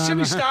Shtauber.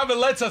 Shimmy Shtauber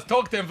lets us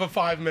talk to him for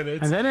 5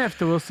 minutes. And then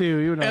after, we'll see who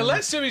you know. And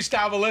Shimmy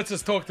Shtauber lets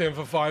us talk to him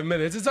for 5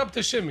 minutes. It's up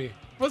to Shimmy.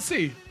 We'll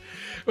see.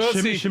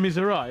 Shimmy's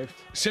arrived.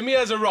 Shimmy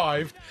has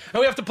arrived.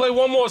 And we have to play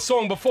one more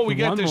song before we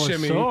get to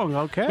Shimmy. One more song,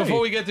 okay. Before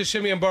we get to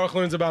Shimmy and Baruch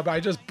learns about it. I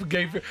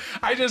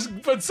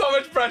just put so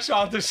much pressure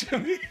onto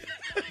Shimmy.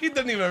 He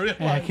didn't even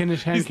realize.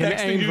 He's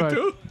texting you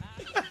too?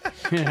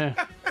 Yeah.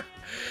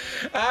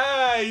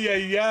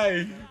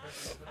 Ay.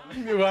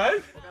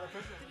 What?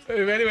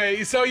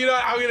 Anyway, so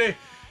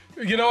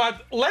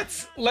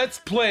let's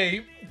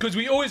play, because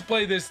we always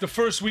play this the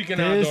first week in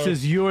Adar. This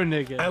is your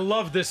nigga. I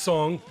love this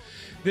song.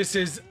 This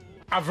is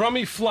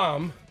Avrami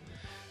Flam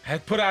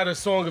had put out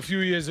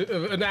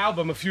an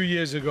album a few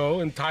years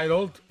ago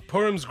entitled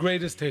Purim's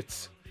Greatest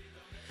Hits.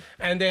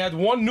 And they had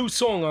one new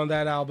song on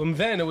that album.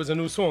 Then it was a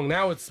new song.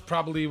 Now it's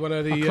probably one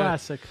of the... A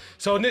classic.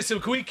 So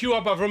Nissim, can we cue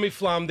up Avrami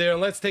Flam there,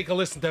 and let's take a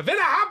listen to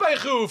Vina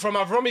Habaychu from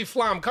Avrami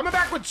Flam. Coming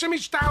back with Shimmy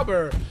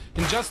Shtauber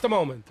in just a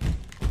moment.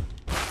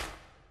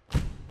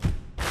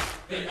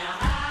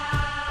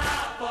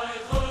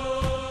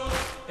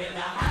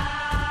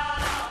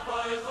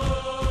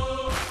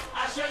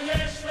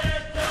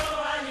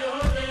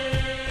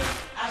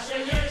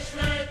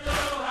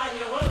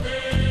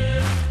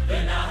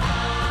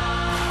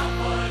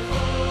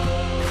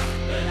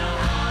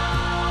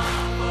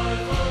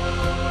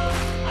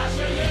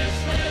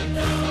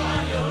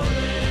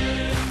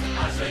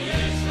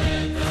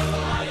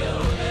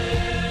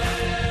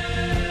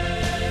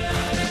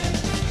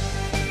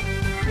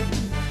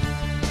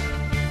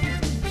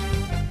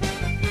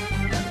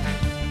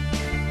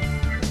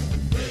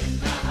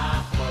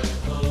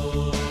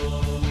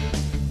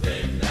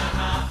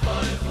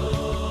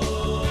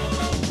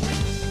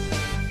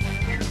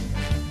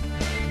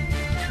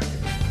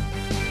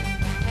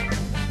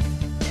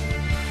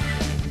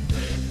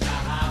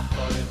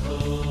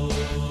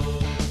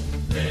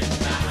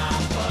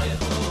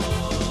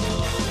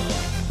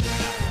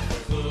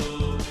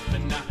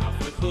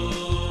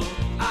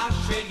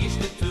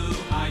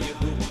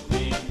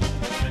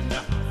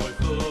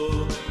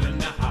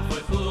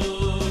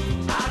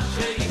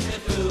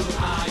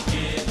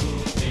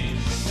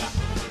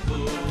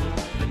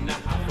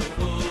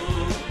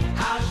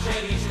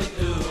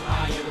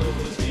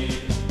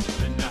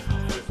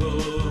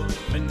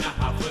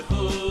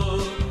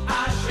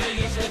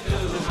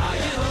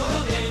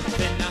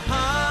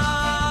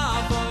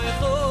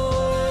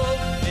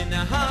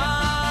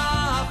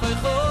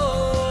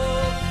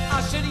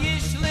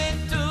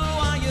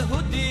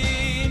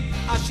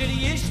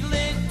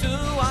 yishlitu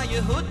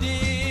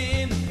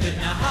haYehudim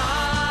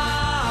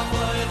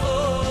v'nahavoichu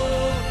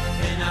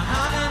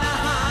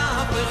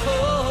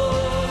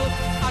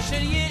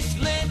asher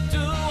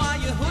yishlitu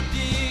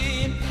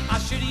haYehudim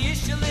asher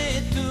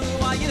yishlitu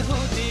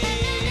haYehudim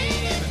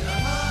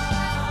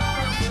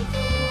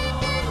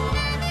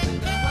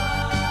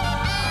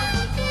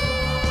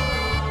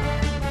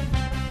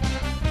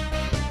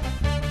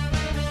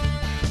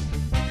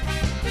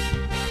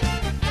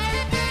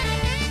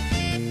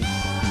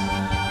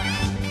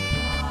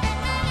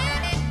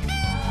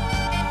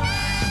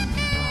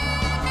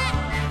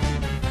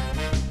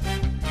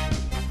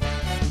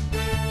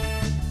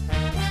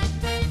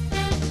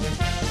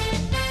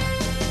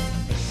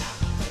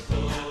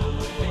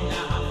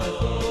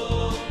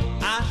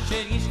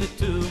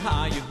to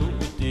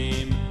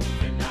haYehudim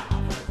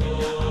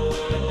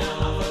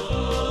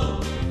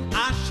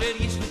asher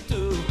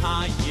yishlitu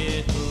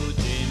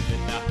haYehudim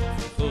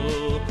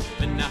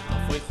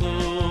v'nahavoichu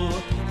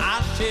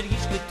asher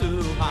yishlitu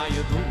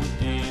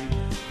haYehudim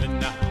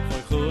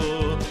v'nahavoichu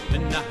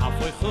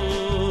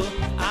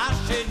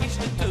asher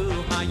yishlitu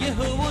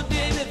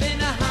haYehudim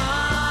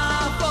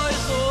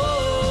v'nahavoichu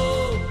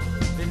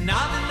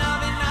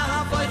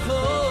v'nahavoichu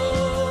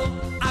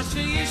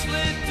asher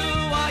yishlitu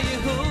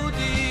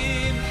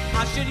haYehudim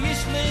asher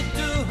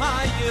yishlitu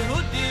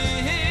haYehudim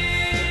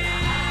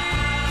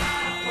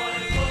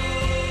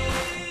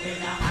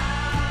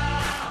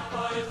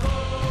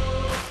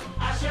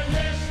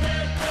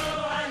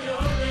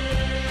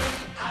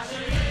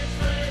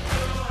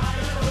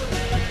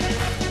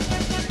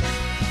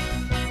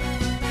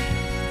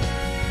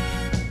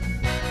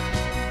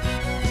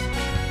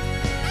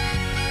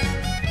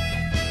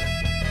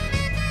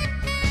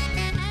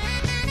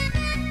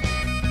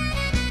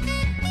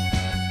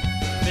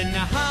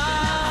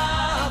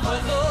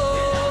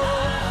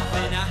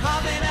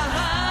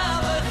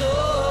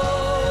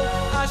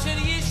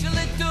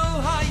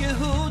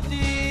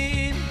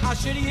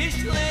asher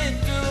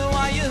yishlitu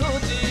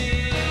haYehudim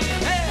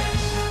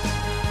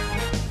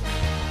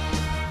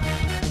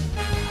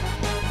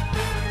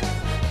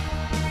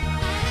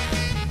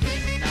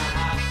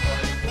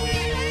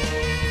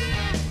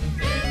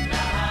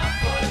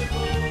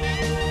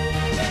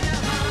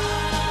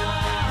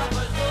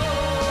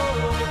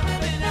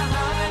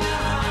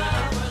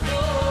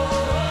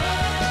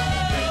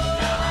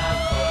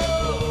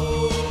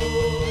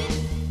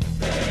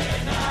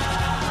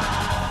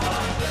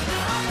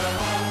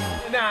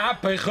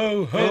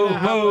Ho ho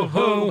ho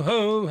ho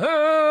ho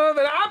ho.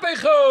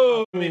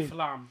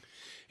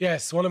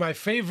 Yes, one of my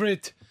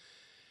favorite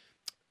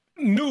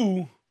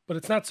new, but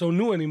it's not so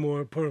new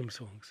anymore, Purim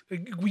songs.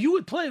 You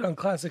would play it on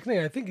Classic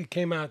Niggin. I think it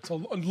came out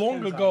so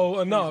long ago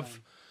enough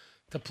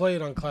to play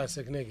it on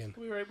Classic Niggin.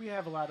 We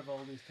have a lot of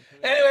oldies to play.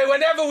 Anyway,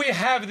 whenever we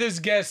have this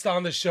guest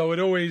on the show, it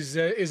always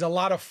is a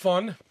lot of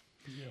fun.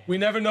 Yeah. We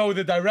never know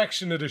the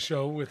direction of the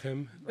show with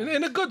him.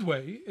 In a good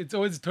way. It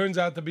always turns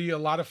out to be a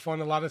lot of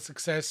fun, a lot of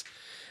success.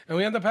 And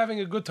we end up having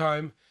a good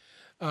time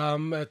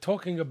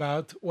talking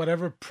about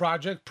whatever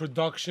project,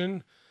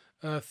 production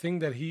thing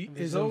that he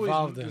is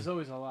involved in. There's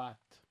always a lot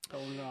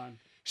going on.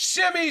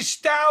 Shimmy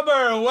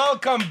Shtauber,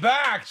 welcome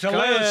back to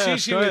Leil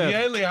Shishi with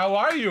Yoely. How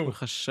are you?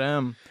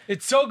 Hashem.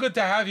 It's so good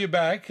to have you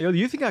back. Yo, do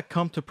you think I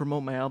come to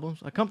promote my albums?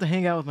 I come to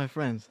hang out with my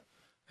friends.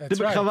 That's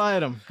right.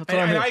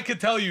 And I could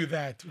tell you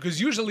that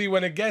because usually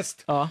when a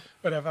guest,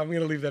 whatever, I'm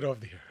going to leave that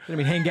off here. I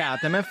mean, hang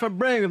out. I'm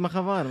verbringt with my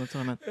chavarim. That's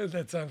what I meant.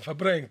 That's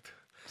verbringt.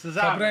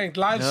 Verbringt.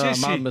 Leil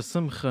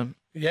Shishi.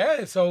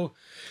 Yeah, so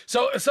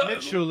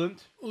Mitschulend.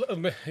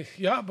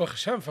 Yeah, but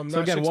Hashem from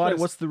So again,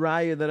 what's the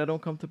raya that I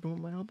don't come to promote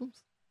my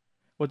albums?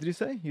 What did you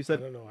say? You said,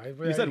 I don't know.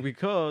 You said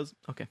because.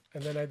 Okay.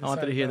 And then I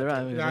wanted to hear the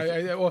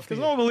raya. Because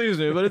no one believes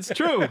me, but it's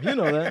true. You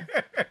know that.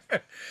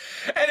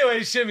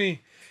 Anyway,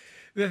 Shimmy,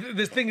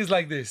 this thing is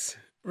like this.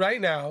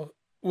 Right now,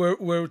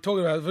 we're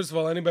talking about, first of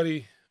all,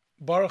 anybody,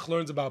 Baruch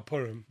learns about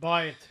Purim.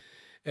 Buy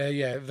it.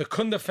 Yeah, the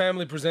Kunda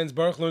family presents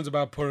Baruch learns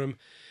about Purim.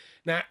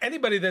 Now,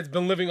 anybody that's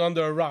been living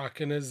under a rock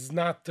and has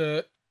not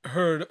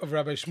heard of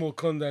Rabbi Shmuel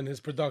Kunda and his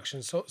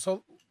production,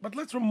 but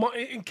let's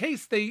in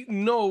case they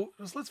know,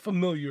 let's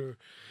familiarize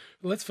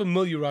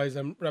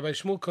them. Rabbi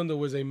Shmuel Kunda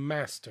was a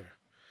master.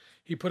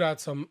 He put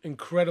out some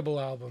incredible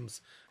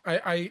albums.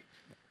 I'm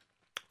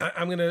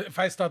gonna, if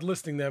I start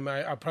listing them,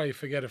 I'll probably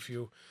forget a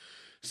few.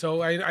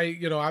 So I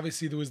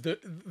obviously there was the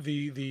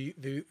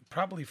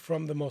probably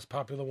from the most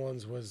popular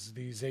ones was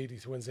the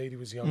Zadie, when Zadie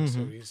was young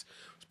series.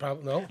 It's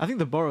probably no. I think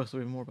the Baruchs were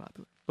even more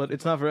popular, but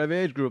it's not for every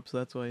age group, so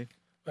that's why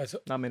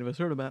not many of us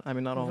heard about it. I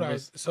mean, not all of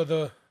us. So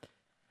the.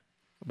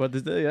 But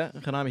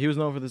Hanami, he was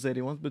known for the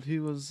Zadie ones, but he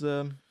was.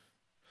 Right.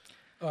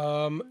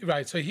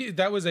 So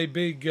that was a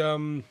big.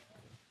 1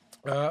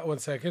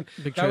 second.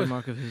 Big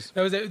trademark of his.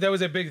 That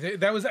was a big thing.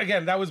 That was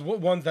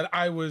one that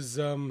I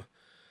knew.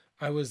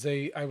 And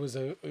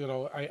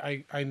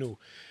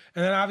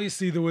then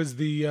obviously there was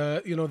the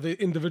the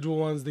individual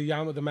ones, the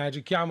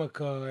magic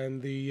yarmulke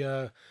and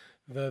the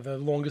the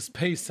longest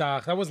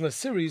Pesach. That wasn't a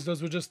series;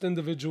 those were just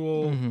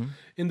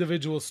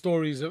individual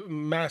stories,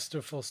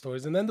 masterful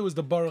stories. And then there was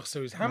the Baruch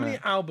series. How many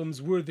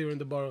albums were there in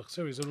the Baruch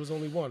series? Or there was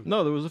only one.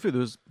 No, there was a few.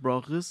 There was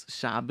Brachas,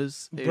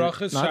 Shabbos,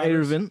 Brachas, not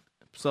Shabbos. Eruvin,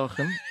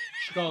 Psachim,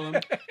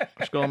 Shkolem.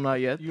 Shkolem not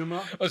yet.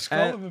 Yuma. Oh,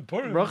 Shkolem and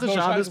Purim. Brachas, No,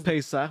 Shabbos, Shabbos.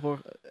 Pesach,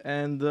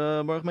 and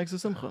Baruch makes a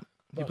Simcha.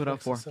 He put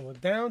out 4.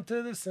 Down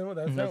to the simmer.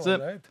 That's it.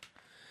 one, right?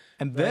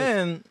 And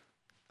then,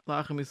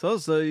 Lachem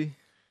Isosai,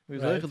 we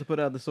was able to put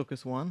out the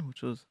Sukkot one,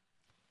 which was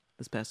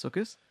this past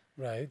Sukkot.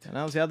 Right. And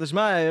now, Yad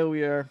Shmaya,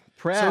 we are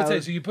proud.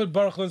 So you put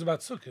Baruch learns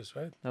about Sukkot,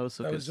 right? That was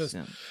Sukkot. That was just.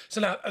 Yeah. So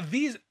now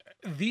these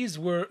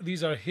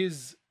are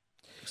his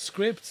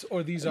scripts,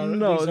 or these are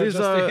these just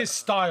are his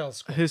style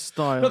scripts. His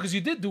style. No, because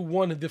you did do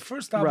one. The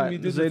first album you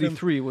did with him,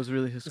 Z83 was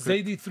really his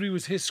script. Z83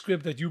 was his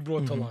script that you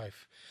brought to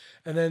life,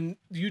 and then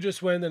you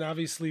just went and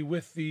obviously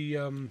with the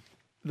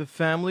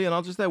family, and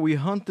not just that, we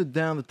hunted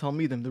down the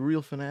Talmidim, the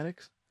real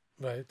fanatics.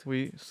 right.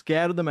 We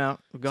scattered them out.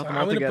 We got So them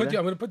all together. I'm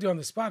going to put you on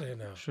the spot here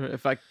now, Sure,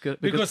 if I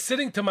could. because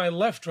sitting to my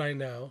left right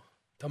now,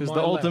 it's the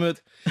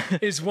ultimate.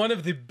 is one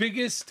of the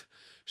biggest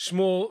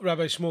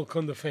Rabbi Shmuel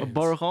Kunda fans.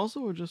 Baruch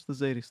also, or just the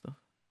Zaydi stuff?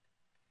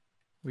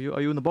 Are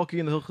you in the Baki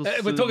and the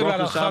Hilchos? We're talking about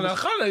Brachos, Alchana.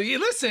 Shabbos?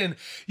 Listen,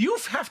 you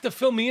have to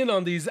fill me in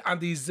on these.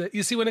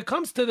 You see, when it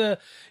comes to the,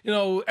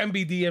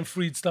 MBD and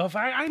Freed stuff,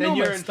 I know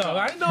you're my in stuff.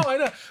 charge. I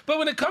know. But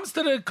when it comes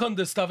to the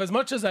Kunda stuff, as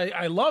much as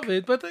I love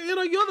it, but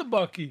you're the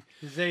Bucky.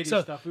 The Zadie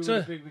So, stuff. We so,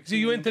 were big so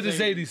you into the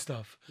Zadie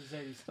stuff. The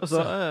Zadie stuff.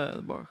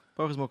 Also,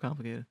 Baruch is more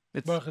complicated.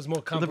 It's Baruch is more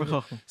a different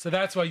complicated. chachma. So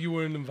that's why you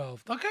weren't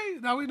involved. Okay,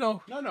 now we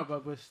know. No,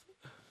 but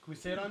can we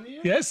say it on the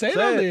air? Yeah, say it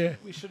Say on it. the air.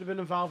 We should have been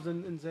involved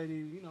in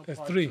Zadie, That's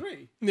part 3.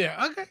 3.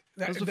 Yeah, okay.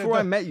 That was before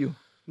I met you.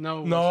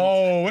 No.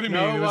 No, what do you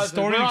mean? No, It it was wasn't.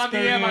 story We're on the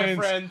air, my experience.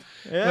 friend.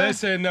 Yeah.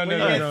 Listen, no.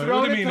 Get What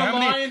thrown do you mean? into the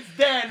lion's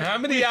den. How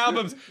many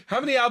albums? How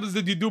many albums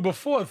did you do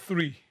before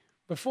 3?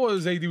 Before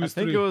Zadie I was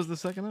think 3. it was the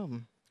second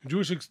album.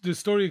 The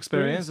story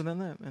experience. And then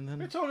that. And We're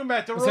then talking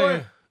about the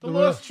Say,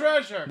 lost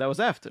treasure. that was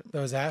after.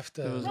 That was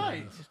after. It was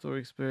Right. Story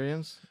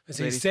experience.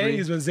 So he's 83. saying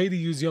is when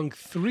Zadie was young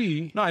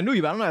 3. No, I knew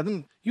you, but I don't know. I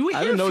didn't. You were I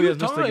here didn't know a you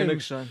few as Mr. times.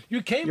 Genugstein.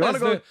 You came You wanna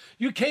as go-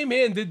 you came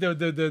in, did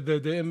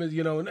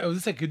the I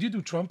was like, could you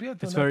do Trump yet?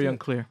 It's very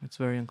unclear. It's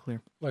very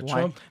unclear. What, Why?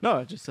 Trump? No,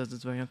 it just says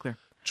it's very unclear.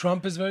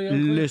 Trump is very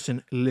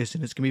unclear.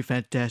 Listen, it's gonna be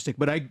fantastic.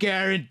 But I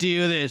guarantee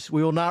you this: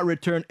 we will not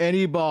return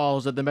any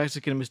balls that the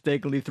Mexican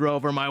mistakenly threw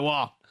over my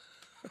wall.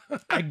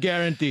 I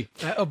guarantee.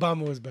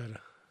 Obama was better.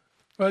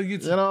 Well, You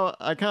know,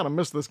 I kind of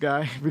miss this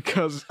guy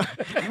because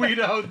We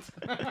don't.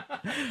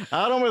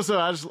 I don't miss him.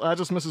 I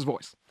just miss his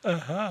voice.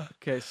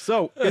 Okay,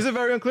 so is it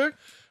very unclear?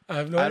 I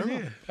have no I don't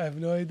idea. know. I have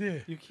no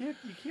idea. You can't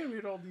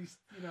read all these,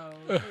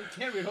 you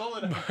can't read all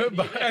of them.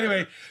 But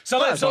anyway, so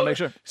I let's just wanna make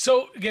sure.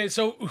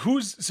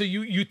 so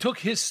you took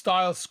his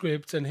style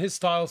scripts and his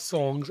style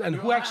songs, and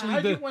who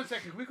actually did? 1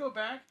 second. Can we go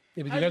back?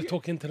 Yeah, but How you got to did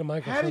talk into the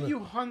microphone. How did you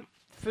hunt?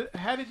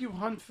 How did you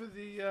hunt for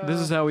the? This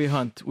is how we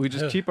hunt. We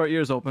just keep our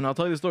ears open. I'll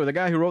tell you the story. The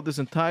guy who wrote this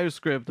entire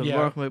script of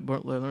Yeah.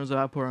 Baruch Learns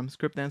About Purim,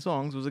 script and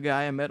songs, was a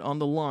guy I met on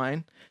the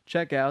line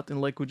checkout in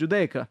Lakewood,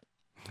 Judaica.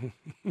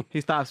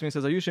 He stops me and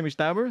says, "Are you Shimmy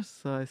Shtauber?"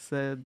 So I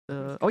said,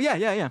 "Oh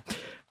yeah."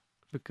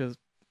 Because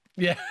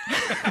Yeah.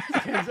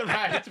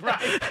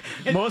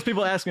 right. most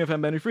people ask me if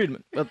I'm Benny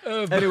Friedman. But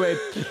anyway,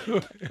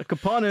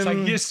 Kapanim. It's like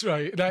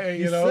Yisrael.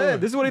 He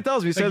said, this is what he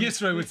tells me. He It's like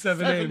said, Yisrael with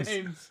 7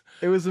 names.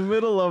 it was the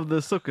middle of the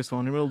Sukkot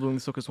one, in the middle of doing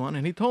the Sukkot one,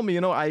 and he told me,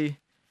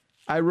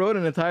 I wrote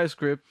an entire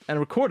script and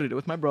recorded it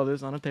with my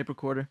brothers on a tape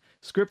recorder.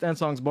 Script and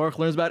songs Baruch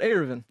Learns About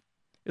Eruvin.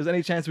 Is there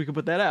any chance we could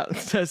put that out?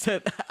 So I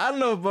said, I don't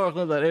know if Baruch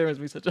Learns About Eruvin is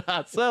be such a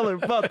hot seller,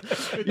 but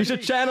you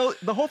should channel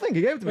the whole thing.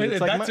 He gave it to me.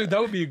 It's like That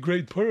would be a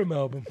great Purim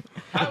album.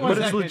 but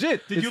it's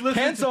legit. Did you It's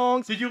listen 10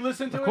 songs. Did you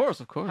listen to Of it?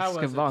 course. How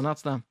was Gewalt, it? not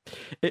stam.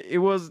 It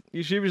was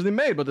yeshivishly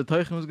made, but the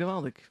teichen was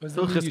gewaldig. Was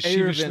it really Hilchos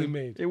yeshivishly Eruvin,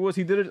 made? It was.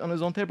 He did it on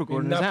his own tape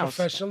recorder in his Not house.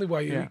 professionally.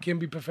 Why you Yeah. can't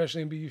be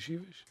professionally and be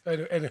yeshivish?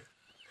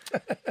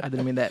 I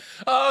didn't mean that.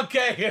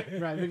 Okay.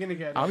 Right, we're gonna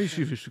get. I'm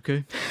yeshivish,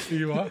 okay?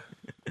 You are.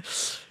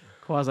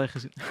 Quasi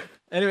gezien.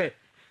 Anyway,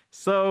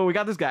 so we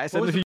got this guy. Said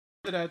What was if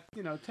the that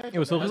tape? it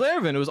was Hilchos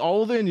Eruvin. It was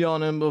all the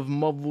inyanim of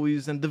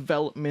mavlis and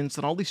developments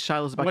and all these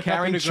shilas about What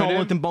carrying happened to Godim?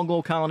 cholent and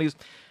bungalow colonies.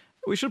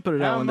 We should put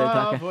it out one day,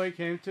 How Taka. boy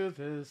came to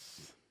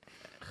this.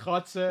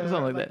 Chotzer,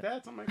 Something like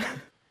that. Something like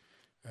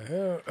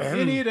that.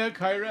 You need a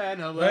kaira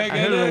and a Like I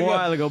leg. heard it a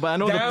while ago, but I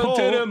know the Down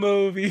to the poll.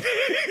 movie.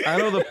 I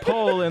know the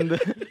poll and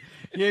the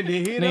You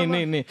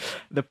need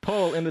the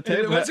poll in the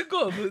tape. What's it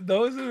called? That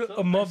was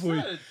a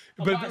mavoi.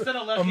 But I said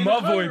a a leg in a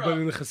mavoi, kaira. but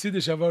in the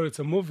Hasidic Avar, it's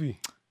a movie.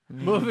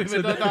 Movie with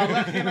the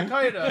leg in a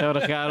kaira. Ja,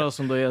 dat gaat als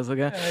een doos,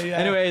 okay? yeah.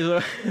 Anyway, so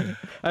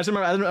I just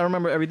remember. I don't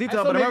remember every I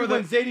detail, thought but I maybe remember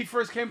when that Zadie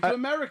first came to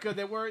America,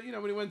 they were,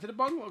 when he went to the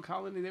bungalow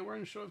colony, they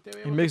weren't sure if they were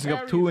able he to mixing up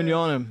carry two the- in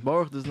Yonim.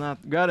 Baruch does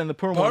not. God in the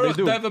Purim one Baruch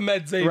they do. never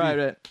met Zadie.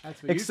 Right.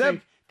 That's what Except- you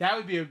think. That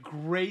would be a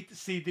great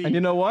CD. And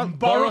you know what?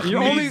 Baruch you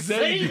meets only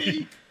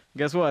Zadie.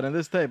 Guess what? In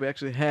this tape, we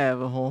actually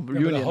have a whole but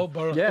reunion. the whole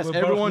Baruch- yes, Baruch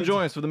everyone Learns-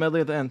 joins for the medley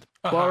at the end.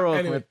 Baruch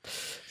anyway. with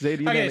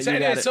Zadie. Okay, so,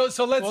 anyway,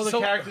 so let's. All the so,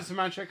 characters from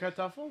Anshe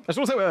Kartoffel?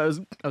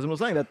 I was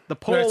saying that the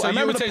Pole. Right, so I you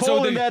remember would the say- so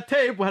Pole in the- that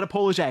tape had a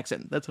Polish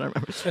accent. That's what I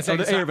remember. Let's So say,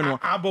 the Erevin one.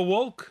 Abba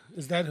Wolk,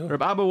 is that who?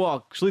 Reb Abba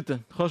Walk,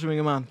 Shlita,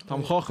 Choshim man,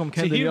 Tom Chochem,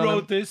 So Kendin he Yonim,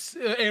 wrote this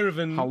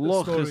Erevin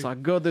Halachas, story.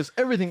 Agodas,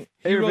 everything.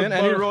 He wrote Erevin, and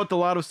he Baruch- wrote a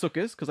lot of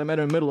sukkahs because I met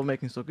him in the middle of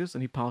making sukkahs,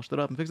 and he polished it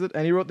up and fixed it.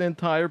 And he wrote the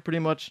entire, pretty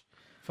much,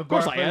 Of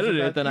course I edited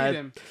it,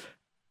 then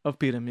of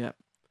Peter, yeah,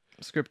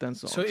 script and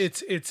songs. So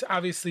it's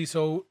obviously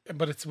so,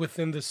 but it's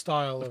within the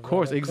style. Of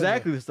course,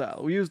 exactly the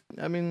style we used.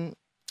 I mean,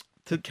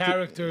 The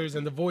characters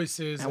and the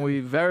voices. and we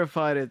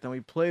verified it and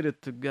we played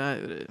it to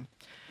guide.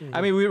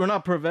 I mean, we were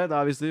not Pravet,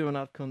 obviously, we're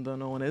not Kunda,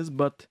 no one is,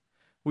 but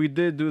we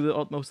did do the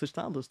utmost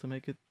standards to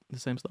make it the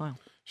same style.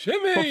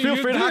 Shimmy, But feel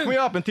you free to hack did- me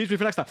up and teach me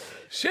for next time.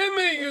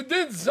 Shimmy, you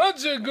did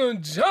such a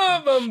good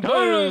job on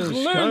Baruch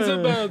Learns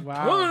About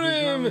Wow,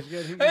 Purim. his mom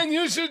is good. And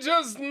you should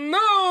just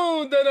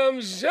know that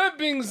I'm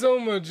shipping so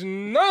much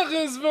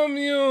nachas from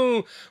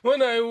you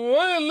when I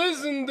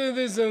listen to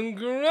this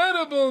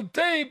incredible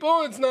tape.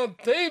 Oh, it's not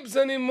tapes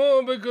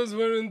anymore because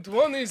we're in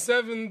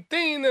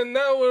 2017 and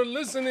now we're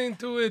listening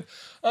to it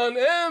on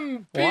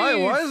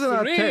MP3. Why is it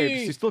not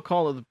tapes? You still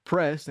call it the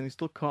press and you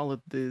still call it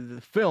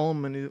the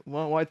film, and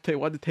why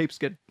the tapes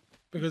get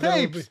Because that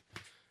would be, tapes?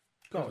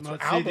 no, it's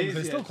Not albums. CDs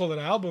They still yet. call it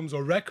albums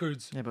or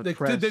records. Yeah, but they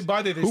press. they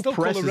Who still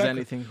call it presses records.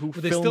 anything? Who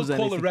But they still films call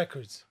it anything?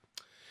 records.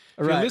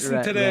 If you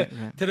listen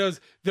to to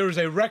those, there was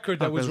a record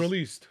that was because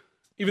released,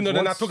 even though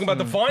they're not once- talking about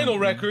the vinyl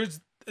records,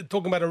 they're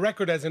talking about a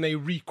record as in a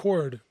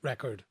record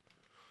record.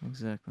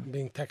 Exactly.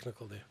 Being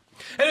technical there.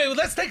 Anyway,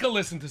 let's take a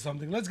listen to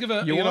something. Let's give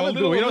a You know, a want to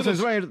little. do? You know, a little-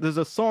 since right, there's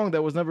a song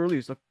that was never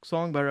released, a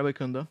song by Rabbi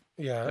Kunda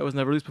yeah. that was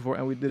never released before,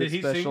 and we did, Did it he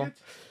special. sing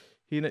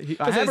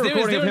it? I have Is a there- recording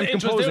of is there him an intro?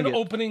 Is there composing an it.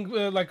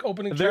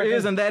 opening There track?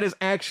 is, and that is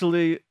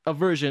actually a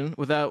version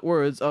without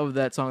words of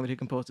that song that he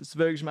composed. It's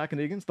very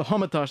Schmackenigan. It's the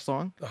Humatash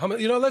song.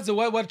 You know, let's do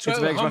what It's track?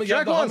 very Schmack.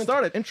 Track one,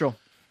 start it. Intro.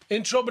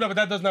 Intro, but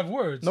that doesn't have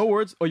words. No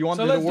words. Oh, you want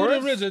So the let's words? do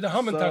the original, the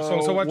Hamantash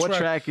song. So what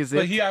track is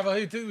But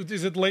it?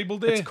 is it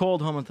labeled there? It's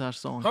called Humatash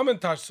song.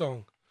 Hamantash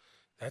song.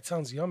 That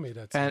sounds yummy.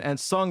 That's And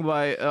sung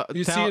by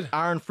You see it?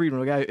 Aaron Friedman,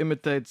 the guy who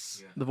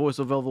imitates the voice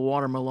of Velvet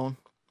Watermelon.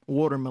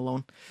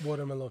 watermelon.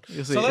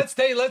 You see, So let's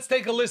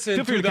take a listen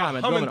Feel free to to the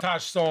comment, let me know.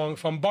 Hamantash song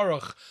from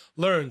Baruch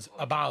Learns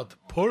About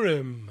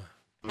Purim.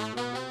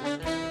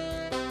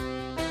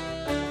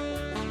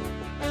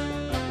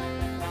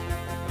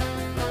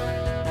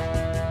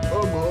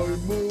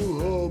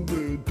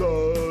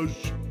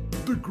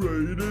 The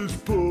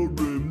greatest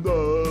Purim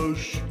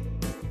Nash.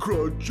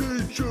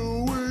 Crunchy,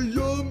 chewy,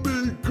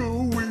 yummy,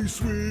 gooey,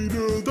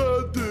 sweeter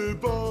than the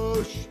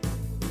Bosch.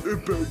 In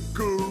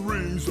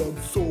bakeries I'm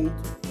sold.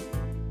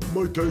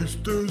 My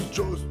taste is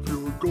just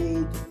pure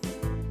gold.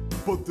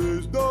 But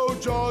there's no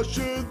Josh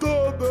in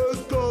the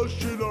best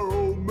Dosh in our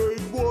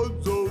homemade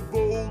ones of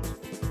old.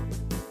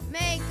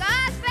 Make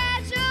a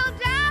special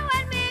dough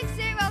and mix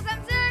it, roll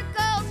some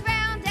circles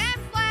round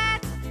and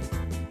flat.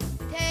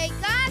 Take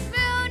a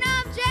spoon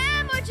of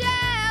jam or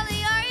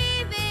jelly or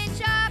even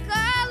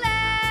chocolate.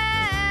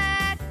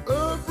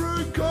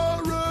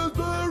 Apricot,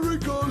 raspberry,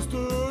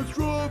 custard,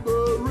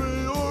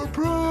 strawberry, or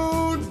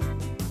prune.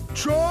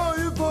 Try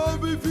it,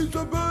 Bobby, feast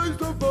the base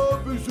of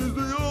Bobby, says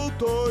the old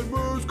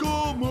timers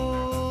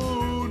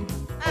common.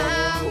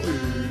 I'll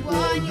eat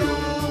one,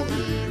 you'll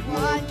eat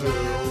one,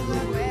 till the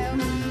will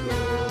be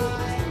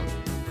done.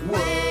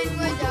 When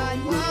we're done,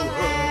 we'll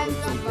have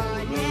some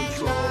fun and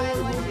try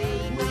what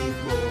made me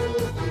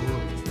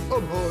cool.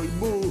 I'm High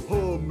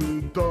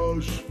Mohammed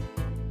Dash,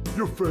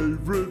 your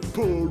favorite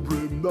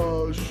Purim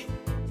Nash.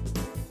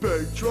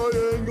 Big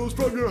triangles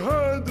from your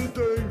hand it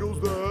dangles,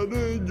 then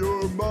in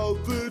your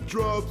mouth it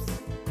drops.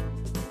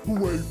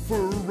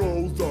 Wafer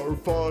rolls are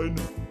fine,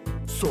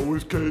 so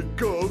is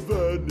cake of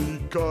any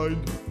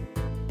kind.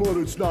 But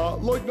it's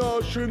not like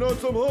noshin' on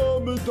some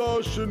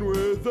Hamadashin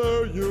with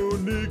their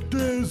unique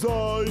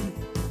design.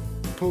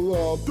 Pull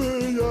off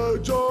the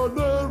edge on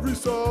every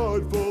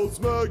side, fall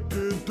smack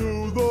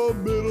into the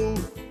middle.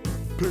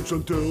 Pinch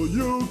until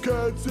you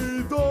can't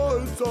see the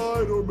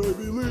inside, or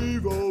maybe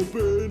leave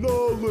open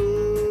a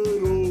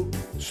little.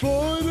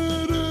 Slide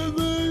it in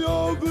the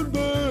oven,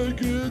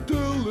 bake it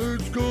till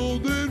it's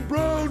golden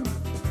brown.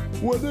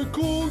 When it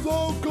cools,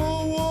 I'll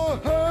go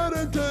ahead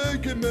and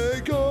take it,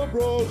 make a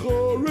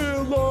bracha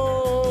real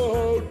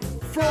loud.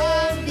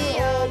 From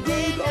the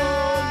oven,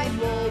 I'm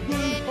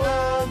loving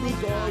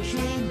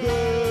Hamidashin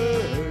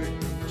Day.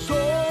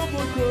 Some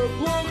like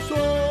creplock,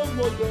 some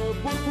like that,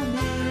 but for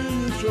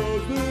me it's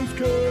just this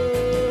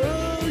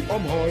cake.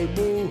 I'm High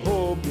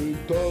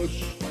Mohammed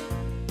Dash,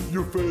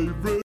 your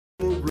favorite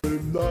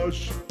Purim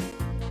Nash.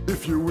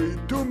 If you eat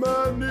too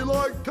many,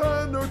 like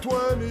 10 or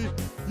 20,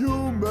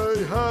 you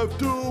may have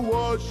to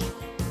wash.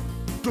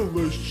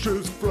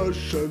 Delicious,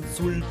 fresh and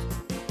sweet.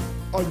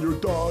 On your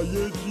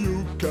diet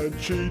you can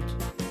cheat.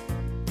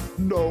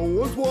 No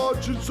one's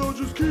watching, so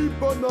just keep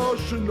on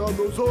noshing on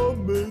those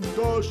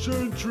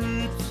Hamantashin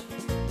treats.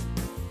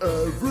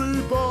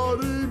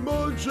 Everybody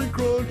munch and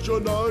crunch a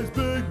nice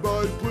big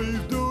bite, please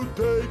do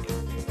take.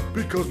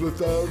 Because with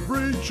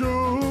every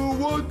chew,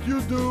 what you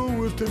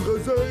do is Timcha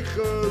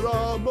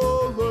Zecher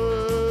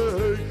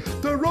Amalek.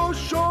 The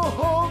Rosh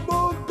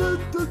Hashanah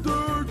bit the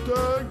dirt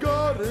and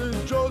got his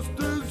just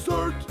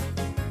dessert.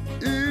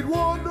 Eat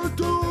one or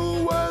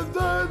two and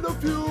then a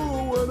few,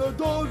 and a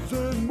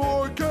dozen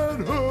more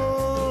can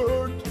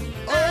hurt.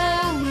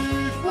 I'll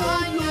eat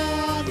one,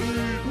 you'll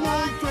eat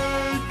one,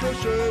 take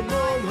Hashem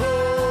on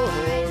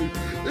high.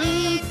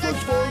 It's such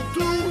fun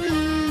to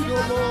eat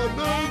them on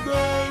and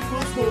then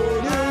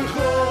before they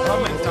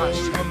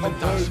Hamantash,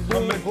 Hamantash,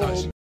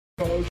 Hamantash.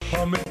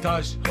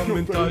 Hamantash,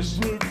 Hamantash.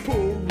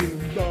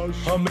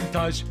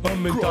 Hamantash,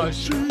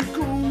 Hamantash.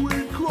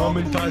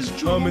 Hamantash,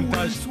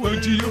 Hamantash.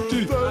 Uchi,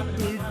 uchi.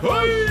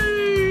 Hey!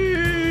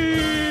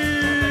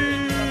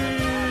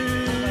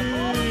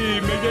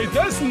 Megay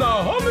Desna,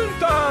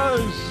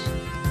 Hamantash.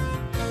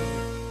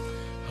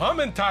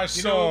 Hamantash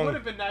You know, it song. would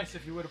have been nice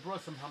if you would have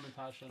brought some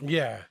Hamantash in.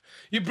 Yeah.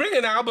 You bring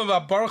an album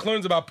about Baruch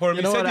learns about Purim.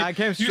 You know what? I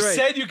came You straight.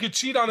 said you could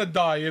cheat on a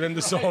diet in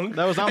the song.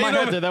 That was on And my you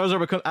know- head. That was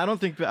because I don't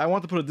think I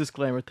want to put a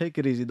disclaimer. Take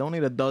it easy. Don't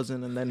eat a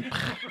dozen and then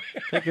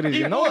take it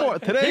easy. No more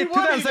today. He would eat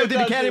a 2017,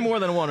 you can't eat dozen. more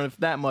than one, if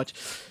that much.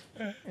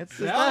 It's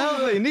not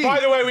healthy. Neat. By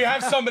the way, we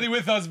have somebody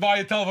with us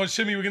via telephone,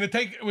 Shimmy. We're going to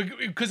take,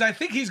 because I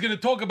think he's going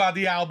to talk about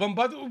the album,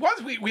 but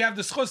once we have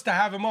the schus to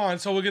have him on,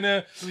 so we're going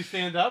to... Should we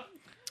stand up?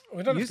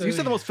 You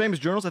said the most famous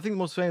journals. I think the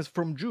most famous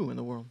from Jew in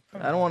the world.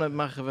 I don't want to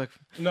machen weg.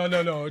 No.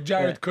 JRoot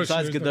Yeah, Kushner.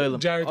 besides Gedolim.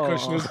 JRoot Oh.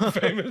 Kushner is the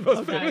famous,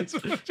 most famous.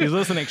 He's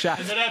listening.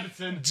 Shots. Is it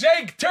Edmonton?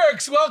 Jake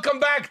Turks,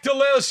 welcome back to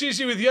Leil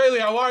Shishi with Yoely.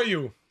 How are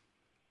you?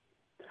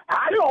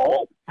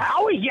 Hello,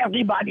 how is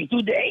everybody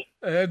today?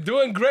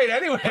 Doing great.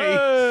 Anyway,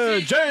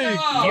 Jake.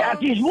 That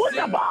is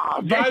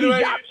wunderbar. By That the is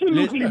way,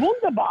 absolutely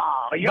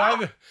wunderbar.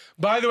 Yeah.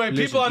 by the way,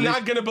 people are listen.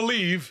 not going to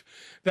believe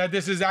that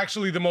this is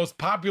actually the most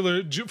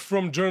popular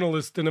from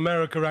journalist in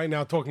America right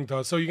now talking to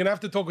us. So you're going to have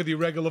to talk with your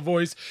regular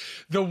voice.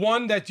 The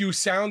one that you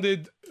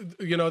sounded,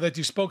 that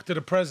you spoke to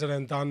the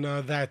president on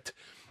that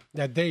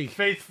day.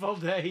 Faithful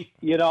day.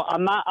 You know,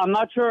 I'm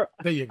not sure.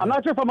 There you go. I'm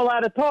not sure if I'm allowed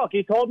to talk.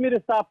 He told me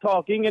to stop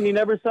talking, and he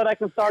never said I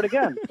can start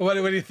again. What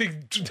do you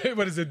think?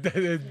 What is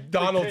it?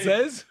 Donald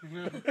says?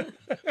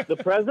 The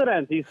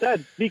president, he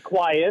said, be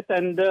quiet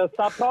and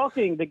stop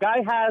talking. The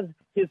guy has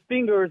his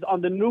fingers on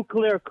the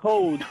nuclear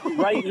code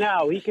right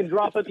now. He can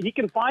drop it. He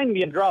can find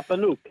me and drop a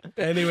nuke.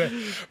 Anyway,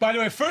 by the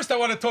way, first I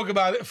want to talk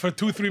about it for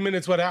 2-3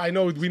 minutes. What I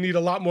know we need a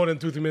lot more than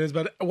 2-3 minutes,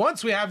 but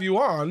once we have you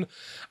on,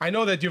 I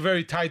know that you're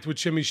very tight with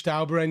Shimmy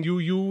Shtauber, and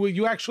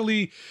you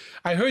actually,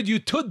 I heard you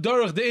took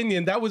Derech the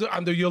Indian. That was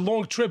under your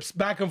long trips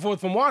back and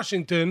forth from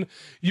Washington.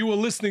 You were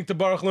listening to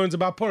Baruch Learns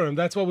About Purim.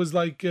 That's what was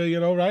like,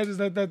 right? Is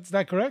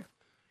that correct?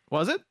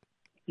 Was it?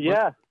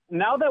 Yeah.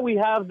 Now that we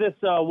have this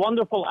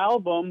wonderful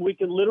album, we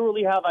can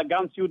literally have a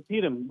Gans Yud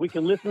Pirim. We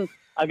can listen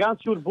a Gans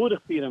Yud Buddhich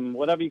Pirim,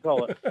 whatever you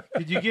call it.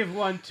 Did you give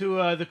one to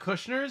the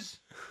Kushners?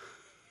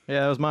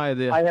 Yeah, that was my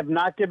idea. I have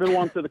not given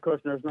one to the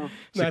Kushners, no.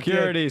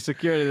 Security.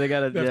 They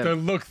got it. They have to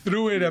look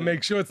through it and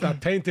make sure it's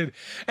not tainted.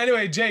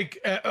 Anyway, Jake,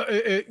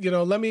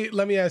 let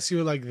me ask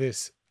you like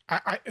this.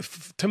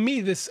 To me,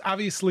 this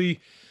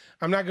obviously,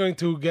 I'm not going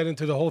to get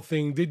into the whole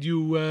thing. Did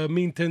you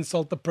mean to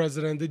insult the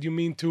president? Did you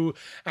mean to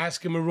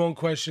ask him a wrong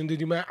question?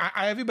 Did you?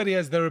 Everybody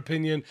has their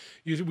opinion.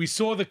 We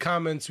saw the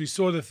comments. We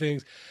saw the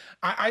things.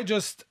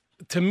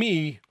 To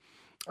me,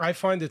 I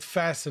find it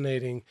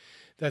fascinating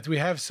that we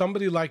have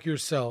somebody like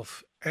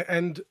yourself,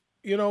 and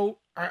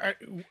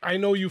I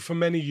know you for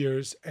many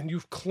years, and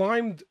you've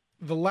climbed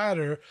the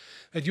ladder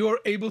that you are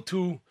able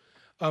to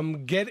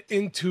get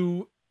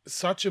into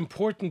such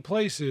important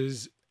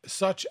places,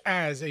 such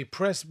as a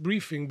press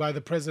briefing by the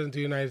President of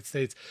the United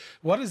States.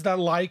 What is that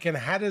like, and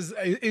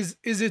is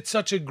it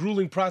such a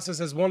grueling process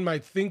as one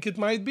might think it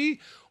might be,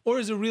 or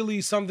is it really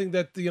something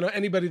that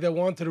anybody that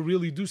wanted to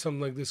really do something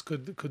like this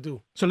could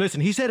do? So listen,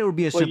 he said it would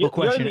be a simple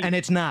question, and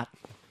it's not.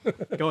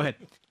 Go ahead.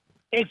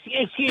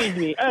 Excuse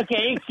me.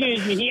 Okay,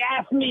 excuse me. He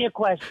asked me a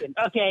question.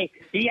 Okay,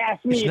 he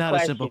asked me It's a not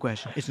question. a simple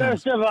question. It's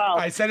First not. of all,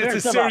 I said it's a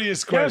first of all,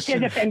 serious Dirk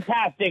question. is a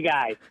fantastic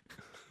guy.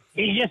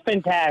 He's just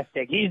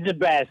fantastic. He's the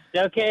best,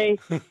 okay?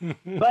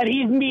 But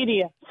he's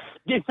media.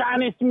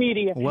 Dishonest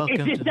media. Welcome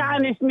to It's the-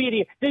 dishonest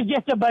media. They're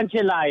just a bunch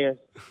of liars.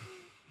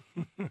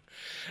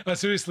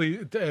 Seriously,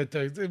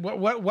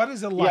 what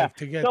is it like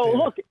to get so there?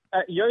 look,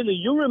 Yoely,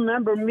 you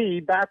remember me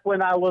back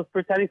when I was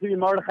pretending to be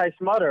Mordechai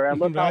Schmutter, and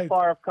look how Right.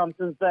 far I've come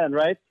since then,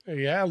 right?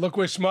 Yeah, look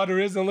where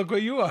Schmutter is and look where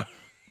you are.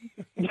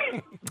 Yeah,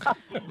 as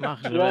No,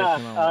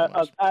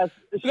 I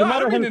Schmutter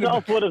don't mean it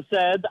himself would have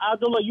said,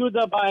 Adela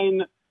Yuda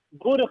bein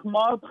Burich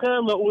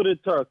Mordche leure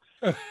Turks.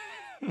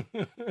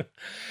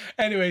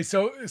 Anyway,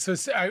 so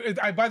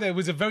I by the way, it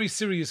was a very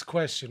serious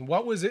question.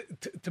 What was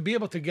it to be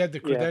able to get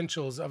the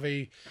credentials of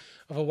a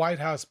White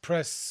House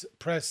press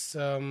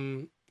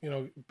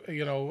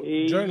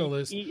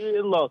journalist?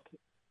 Look,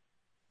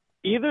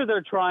 either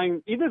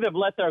they've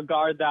let their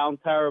guard down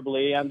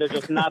terribly and they're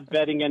just not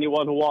vetting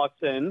anyone who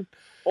walks in,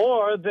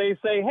 or they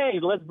say, hey,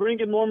 let's bring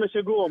in more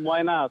Mishagulim,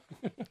 why not?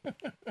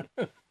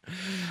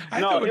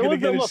 No, it was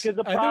look. It's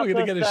a I thought we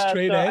were gonna process get a that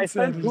straight I answer.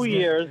 spent 2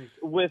 years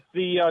with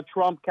the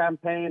Trump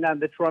campaign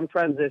and the Trump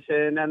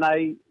transition, and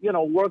I,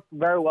 worked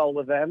very well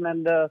with them.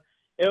 And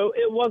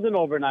it wasn't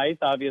overnight,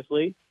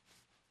 obviously.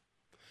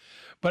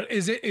 But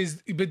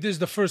but this is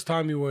the first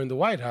time you were in the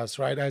White House,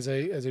 right? As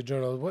a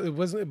journalist, it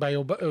wasn't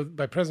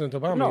by President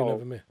Obama. No. You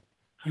never met.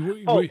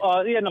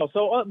 No.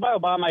 So by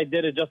Obama, I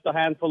did it just a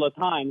handful of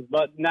times,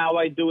 but now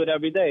I do it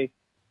every day.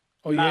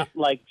 Oh, Not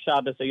like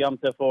Shabbos or Yom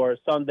Tov or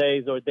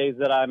Sundays or days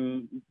that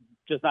I'm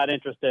just not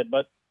interested,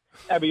 but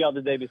every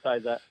other day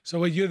besides that.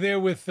 So you're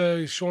there with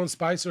Sean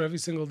Spicer every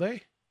single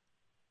day?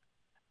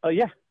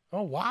 Yeah.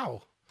 Oh,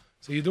 wow.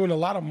 So you're doing a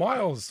lot of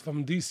miles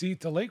from D.C.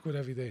 to Lakewood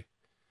every day.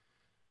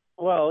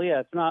 Well,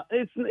 yeah,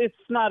 it's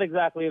not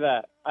exactly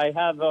that. I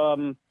have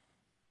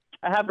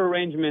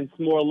arrangements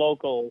more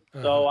local,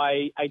 so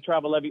I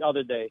travel every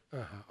other day.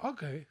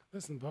 Okay,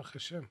 listen, Baruch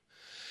Hashem.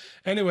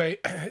 Anyway,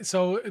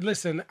 so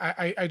listen,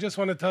 I just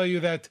want to tell you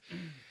that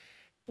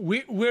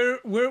we're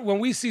when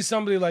we see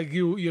somebody like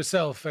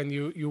yourself and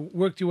you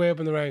worked your way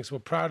up in the ranks, we're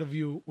proud of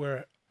you.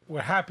 We're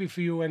happy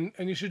for you, and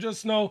you should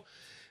just know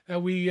that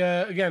we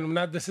again,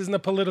 this isn't a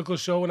political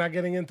show. We're not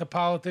getting into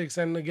politics.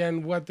 And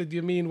again, what did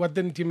you mean? What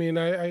didn't you mean?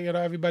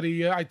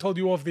 Everybody. I told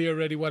you off the air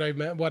already what I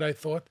meant, what I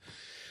thought.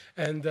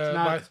 And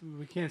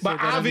we can't say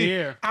that on the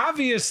air.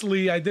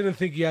 Obviously, I didn't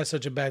think he asked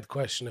such a bad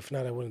question. If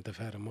not, I wouldn't have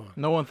had him on.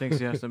 No one thinks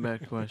he asked a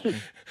bad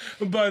question.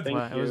 But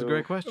it was a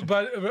great question.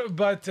 But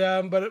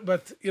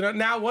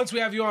now once we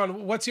have you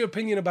on, what's your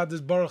opinion about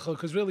this Baruch?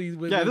 Because really,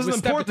 this is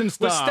important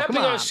stuff. We're stepping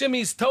on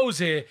Shimmy's toes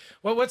here.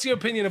 What's your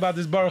opinion about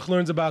this Baruch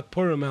Learns About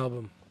Purim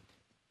album?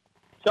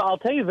 So I'll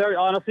tell you very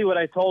honestly what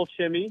I told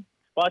Shimmy.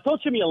 Well, I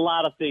told Shimmy a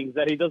lot of things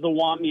that he doesn't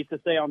want me to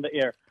say on the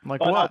air. Like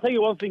but what? I'll tell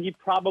you one thing he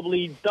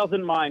probably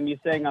doesn't mind me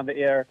saying on the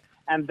air,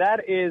 and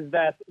that is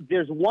that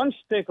there's one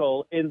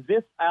shtickle in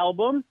this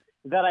album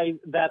that I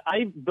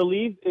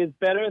believe is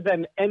better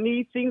than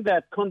anything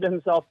that Kunda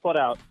himself put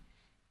out.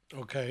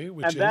 Okay,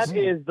 that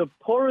is the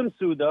Purim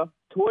Suda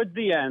towards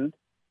the end,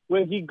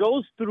 where he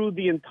goes through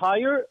the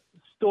entire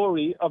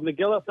story of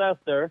Megillas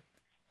Esther,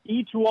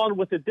 each one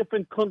with a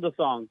different Kunda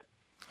song.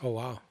 Oh,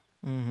 wow.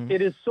 Mm-hmm.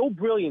 It is so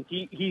brilliant.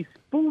 He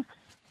spoofs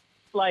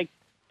like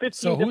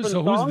 15 different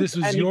songs. This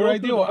was your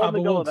idea or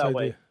Abba Wolf's idea?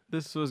 Way.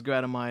 This was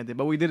Grad and my idea,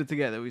 but we did it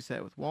together. We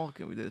sat with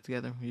Walker, we did it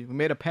together. We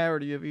made a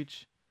parody of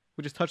each.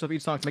 We just touched up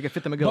each song to make it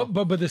fit the Megillah.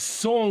 But the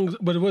songs,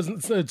 but it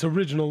wasn't its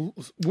original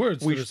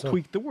words. We just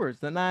tweaked the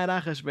words. The night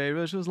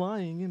Achashverosh was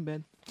lying in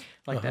bed,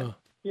 like that.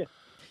 Yeah.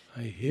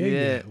 I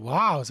hear you.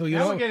 Wow. So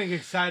we're getting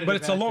excited. But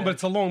it's a long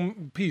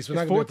piece.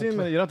 We're it's 14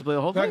 minutes. You don't have to play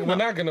the whole thing. We're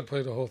not going to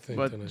play the whole thing.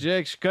 But tonight.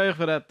 Jake, shkoyach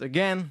for that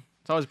again.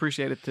 It's always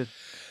appreciated.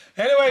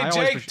 Anyway,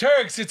 Jake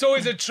Turks, it's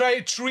always a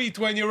treat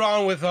when you're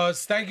on with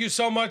us. Thank you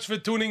so much for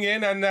tuning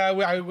in, and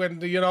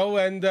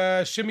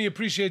Shimmy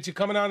appreciates you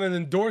coming on and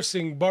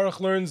endorsing Baruch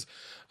Learns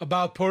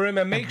About Purim,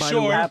 and make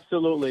sure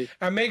absolutely,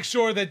 and make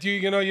sure that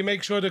you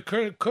make sure the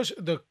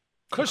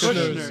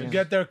Kushners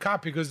get their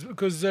copy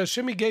because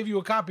Shimmy gave you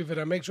a copy of it.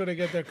 And make sure they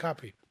get their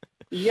copy.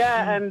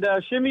 Yeah, and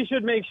Shimmy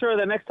should make sure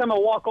that next time I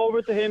walk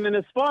over to him in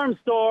his farm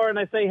store and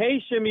I say,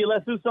 "Hey, Shimmy,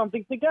 let's do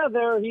something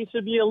together," he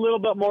should be a little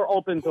bit more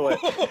open to it.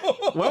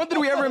 When did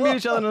we ever meet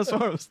each other in his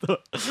farm store?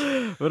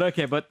 But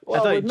okay, but I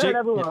thought we met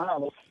everywhere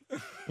else.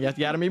 You had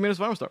to meet me in his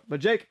farm store. But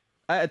Jake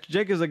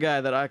is a guy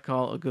that I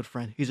call a good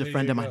friend. He's a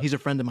friend of mine. He's a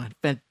friend of mine.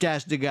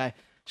 Fantastic guy.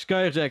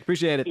 Shkoyach, Jake.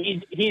 Appreciate it.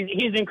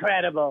 He's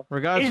incredible.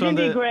 Regards Isn't from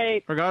he the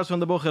great? Regards from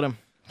the Bucherim.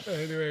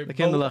 Anyway, the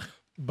Kinderlach.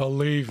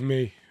 Believe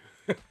me.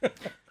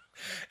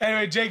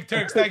 Anyway, Jake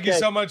Turks, thank you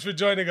so much for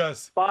joining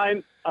us.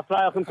 Fine.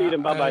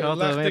 Bye-bye.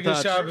 Political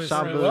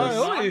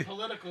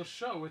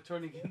show we're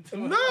turning into.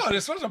 No,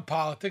 this wasn't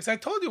politics. I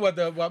told you what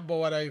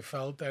I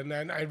felt,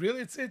 and I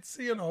really it's It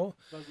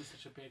wasn't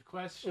such a bad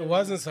question. It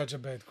wasn't such a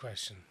bad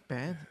question.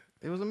 Bad?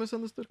 It was a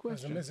misunderstood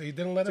question. He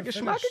didn't let him finish.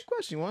 finish. It's a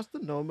question. He wants to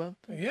know about.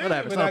 Yeah,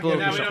 whatever. We're not getting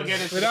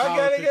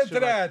into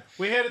that.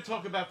 We're here to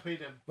talk about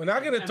Purim. We're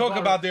not going to talk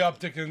about the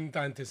uptick in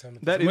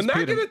anti-Semitism. We're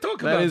not going to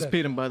talk about that. That is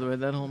Purim, by the way.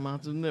 That whole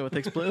mountain there. What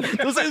takes place?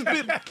 This is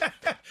Purim.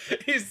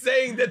 He's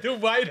saying that the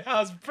White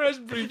House press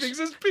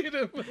briefings is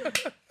Purim.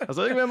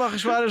 Also, ik ben maar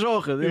zware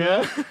zorgen.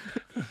 Yeah.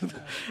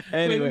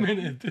 Anyway. Wait a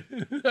minute.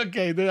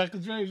 Okay, the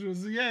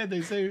accusations. Yeah,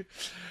 they say.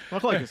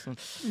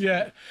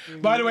 Yeah.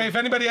 By the way, if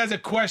anybody has a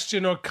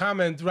question or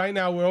comment, right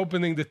now we're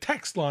opening the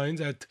text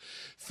lines at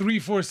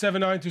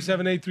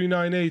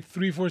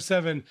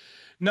 347-927-8398,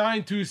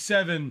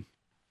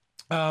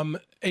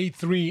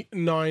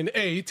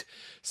 347-927-8398.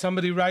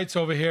 Somebody writes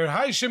over here,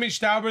 "Hi, Shimmy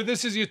Shtauber,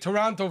 this is your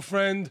Toronto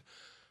friend."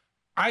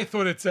 I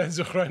thought it said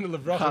Zochrein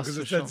Levracha because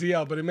it said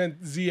ZL, but it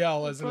meant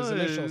ZL as in his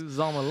initials.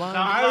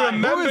 I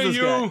remember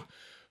you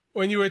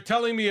when you were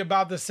telling me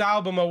about this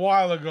album a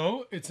while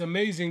ago. It's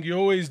amazing. You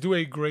always do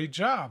a great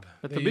job.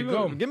 But give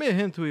me a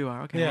hint who you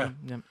are. Okay. Yeah.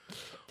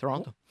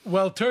 Toronto.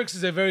 Well, Turks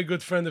is a very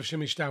good friend of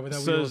Shimmy Shtauber.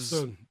 That we all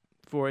soon.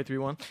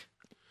 4831.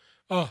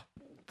 Oh,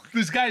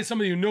 this guy is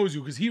somebody who knows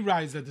you because he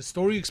writes that the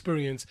Story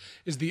Experience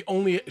is the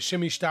only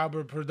Shimmy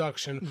Shtauber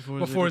production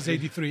before his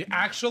 83.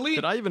 Actually,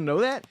 did I even know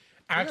that?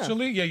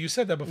 Actually, yeah, you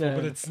said that before, Yeah.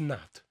 but it's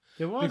not.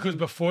 It wasn't. Because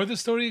before the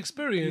story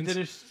experience,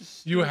 did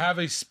a you have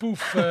a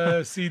spoof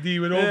CD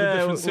with all the Yeah,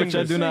 different which I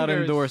singers. do not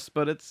Singers. endorse,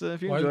 but it's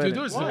if you Why enjoy did you it.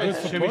 do it? It's Why? good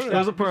for Shimmy porn. It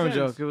was a perm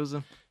Presents. joke. It was a.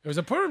 It was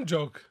a perm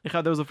joke.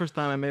 That was the first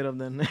time I made up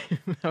then.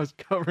 I was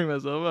covering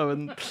myself up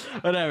and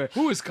whatever.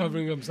 Who is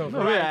covering himself?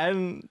 Oh, yeah,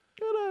 and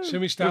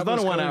Shimmy it was done in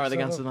Shtauber's 1 hour. covering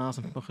The himself ganze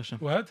awesome. Baruch Hashem.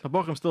 What?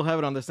 Baruch Hashem still have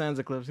it on the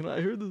Sansa clips. You know, I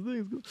heard this thing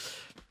is good.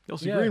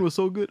 Yossi Yeah. Green was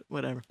so good.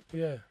 Whatever.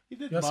 Yeah. You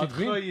did Yossi Matcha,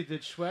 Green. you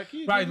did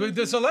Shweki. Right, but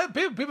there's a lot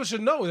people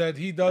should know that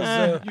he does.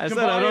 I can said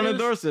buy I don't it as-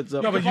 endorse it.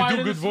 So. No, but buy you it do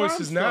in good the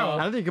voices Swarm now. store.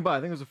 I don't think you could buy.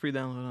 I think it was a free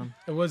download on.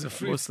 It was a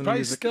free. Most It's of the probably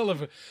music. still a.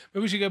 Maybe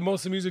we should get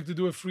most of the music to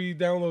do a free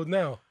download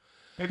now.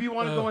 Maybe you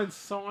want to go and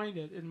sign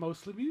it in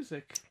Mostly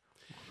Music.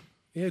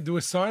 Yeah, do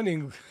a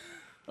signing.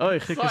 Oh,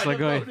 ik is Sign like the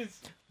guy.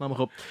 bonus. Laat me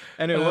op.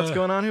 Anyway, what's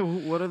going on here?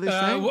 What are they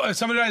saying?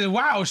 Somebody writes,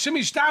 "Wow,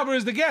 Shimmy Shtauber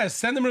is the guest.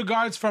 Send him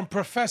regards from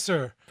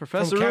Professor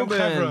Professor from Camp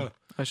Ruben. Chevra."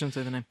 I shouldn't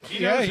say the name.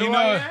 Yeah, who you I know.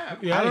 am.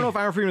 Yeah, I don't know if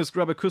Aaron Friedman is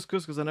Rabbi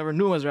Couscous because I never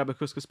knew him as Rabbi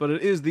Couscous, but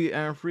it is the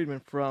Aaron Friedman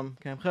from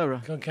Camp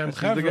Chevra. From Camp He's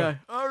the Chevra. guy.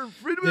 Aaron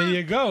There Friedman.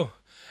 you go.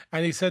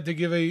 And he said to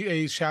give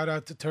a shout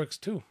out to Turks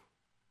 2.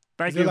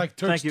 Thank Is it like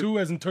Turks Thank you. 2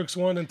 as in Turks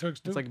 1 and Turks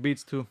 2? It's like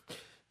Beats 2.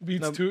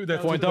 Beats No, 2.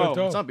 That's 2.0.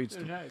 2.0. It's not Beats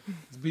 2. Right.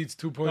 It's Beats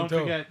 2.0. Don't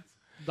forget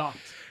Dot.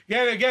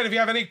 Yeah, and again, if you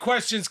have any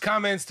questions,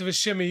 comments to the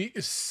Shimmy,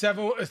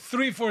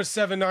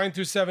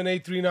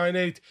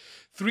 347-927-8398,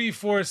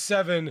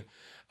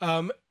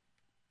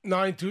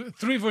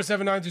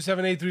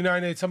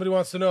 347-927-8398. Somebody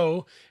wants to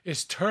know,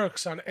 is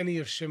Turks on any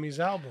of Shimmy's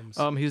albums?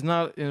 He's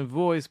not in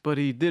voice, but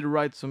he did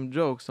write some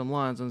jokes, some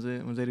lines on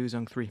They Was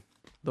Young 3.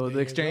 Though There the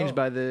you exchange go.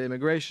 by the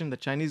immigration, the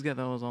Chinese guy,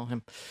 that was all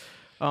him.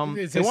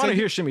 Is They they want to said-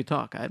 hear Shimmy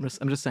talk. I'm just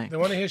saying. They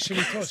want to hear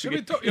Shimmy talk.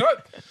 Shimmy talk. You know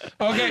what?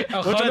 Okay.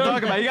 What should I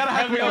talk about? You gotta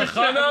hack me up.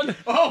 Elchanan.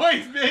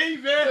 Always me,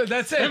 man.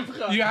 That's it.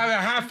 You have a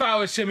half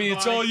hour, Shimmy.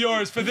 It's all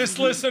yours for this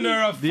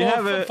listener of Do you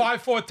have a-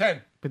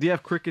 5-4-10. But do you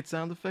have cricket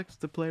sound effects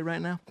to play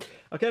right now?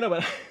 Okay, no,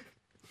 but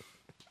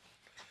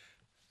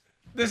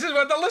This is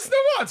what the listener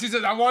wants. He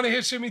says, I want to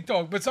hear Shimmy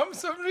talk. But some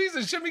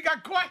reason, Shimmy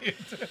got quiet.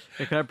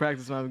 Hey, can I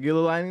practice my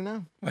Megillah lining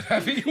now?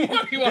 Whatever you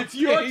want. He wants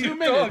It's your to hear 2 you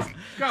minutes. talk.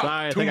 Go.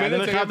 Sorry, I 2 think I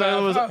minutes. didn't have I that.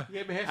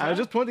 I was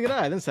just pointing it out.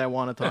 I didn't say I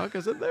want to talk. I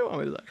said they want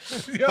me to talk.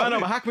 Yeah. No,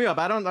 but hack me up.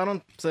 I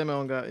don't say my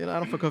own guy. You know, I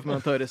don't fuck off my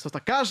own toy. It's just a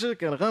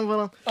kashik and a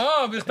ram.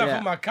 Oh, this stuff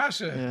Yeah. from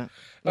Makasha. Yeah.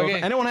 Okay.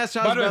 If anyone has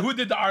By Shabbos the way, bad- who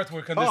did the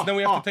artwork on this? Oh, Then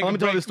we have to take let a me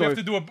tell break.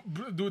 you the We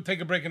have to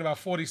take a break in about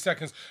 40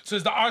 seconds. So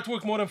is the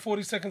artwork more than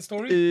 40-second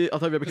story? I'll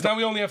tell you, Because now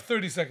we only have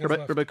 30 seconds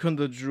left. Rabbi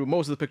Kunda drew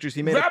most of the pictures.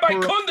 He made Rabbi a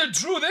Kunda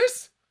drew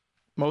this?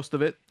 most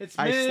of it. It's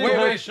I me. still-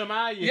 wait.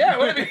 Shemaya. Yeah,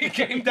 wait a minute. He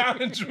came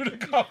down and drew the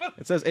cover.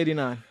 It says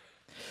 89.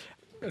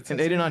 It's In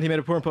 89, he made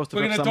a Purim poster.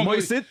 We're for going to some talk,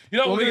 moisit. you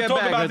know, When we're we going to get talk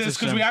back, about that's this a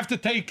because we shame. have to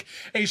take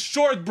a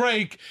short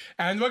break,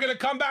 and we're going to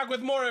come back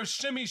with more of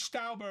Shimmy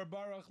Shtauber.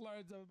 Baruch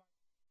learns of...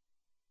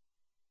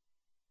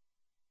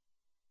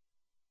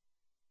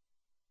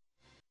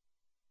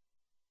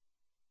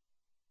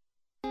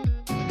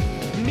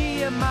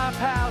 Me and my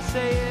pal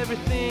say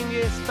everything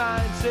is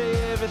fine, say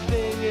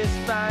everything is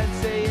fine,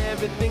 say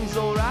everything's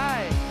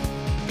alright.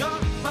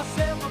 Got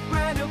myself a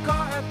brand new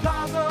car at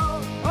Plaza,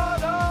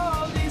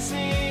 auto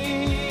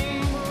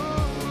leasing.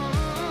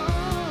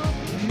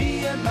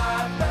 Me and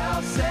my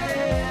pal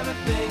say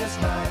everything is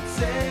fine,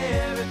 say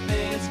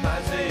everything is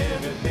fine, say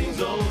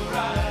everything's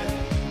alright.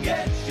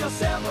 Get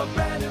yourself a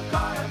brand new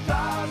car at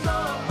Plaza,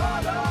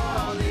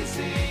 auto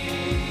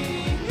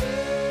leasing.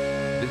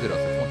 Visit us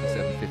at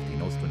 2750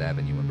 Nostrand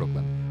Avenue in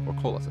Brooklyn or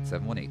call us at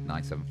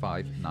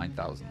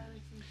 718-975-9000.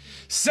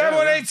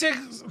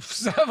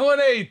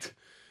 718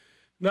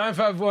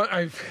 951.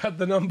 I've got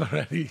the number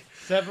ready.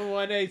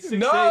 718-68.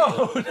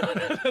 No,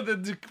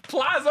 the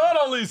Plaza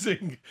Auto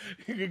Leasing.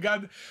 You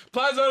got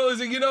Plaza Auto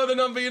Leasing. You know the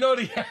number. You know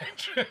the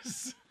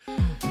address. Me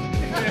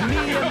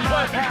and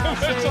my pal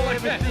say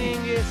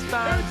everything is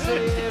fine,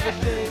 say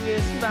everything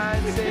is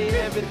fine, say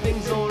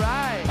everything's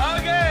alright.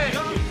 Okay.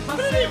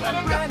 Myself a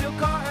brand new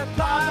car at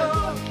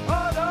Plaza,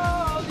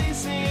 auto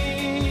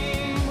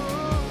leasing.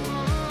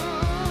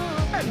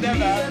 I never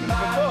happened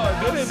before,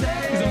 did it?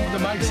 The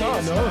mic's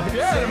on, no?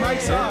 Yeah, the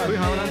mic's on.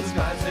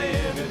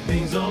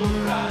 Everything's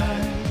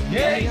alright.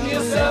 Get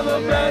yourself a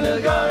brand new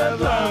car at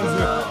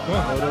Plaza.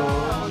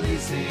 Auto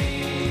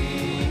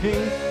leasing.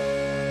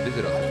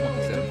 Visit us at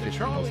 2750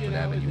 Nostrand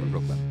Avenue in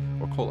Brooklyn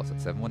or call us at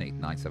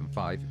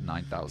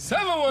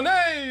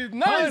 718-975-9000.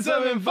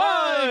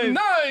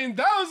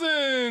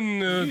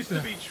 718-975-9000. Used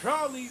to be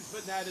trolleys,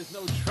 but now there's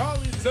no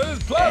trolleys. So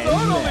this Plaza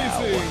Auto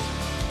Leasing.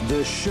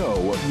 The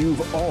show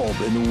you've all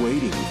been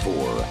waiting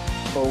for.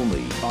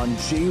 Only on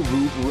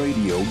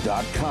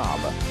JRootRadio.com.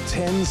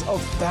 Tens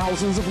of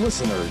thousands of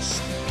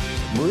listeners.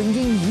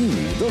 Bringing you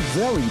the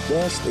very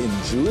best in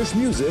Jewish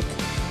music.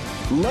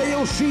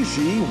 Lael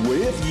Shishi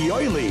with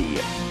Yoely.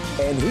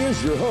 And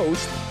here's your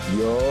host,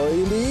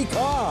 Yoely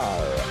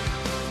Carr.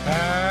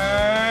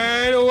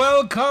 And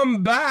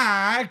welcome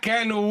back,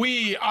 and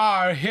we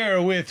are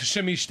here with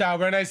Shimmy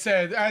Shtauber. And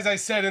as I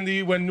said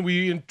when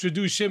we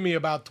introduced Shimmy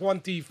about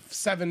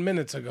 27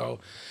 minutes ago,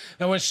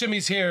 that when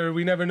Shimmy's here,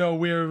 we never know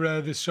where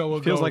this show will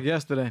go. Feels like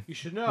yesterday. You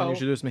should When know. you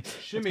introduced me.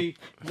 Shimmy,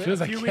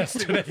 Feels a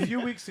like few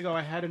weeks ago,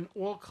 I had an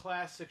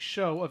all-classic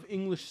show of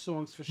English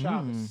songs for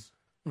Shabbos.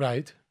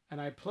 Right.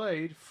 And I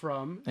played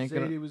from Ain't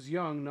gonna- Zadie Was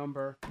Young,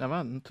 number...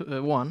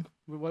 One.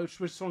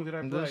 Which song did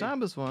I The play?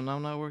 Shabbos one.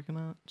 I'm not working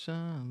on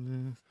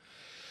Shabbos.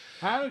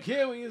 I don't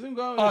care where you're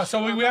going. Oh,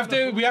 so we have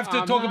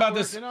to talk about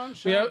this.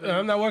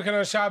 I'm not working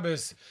on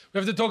Shabbos. We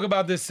have to talk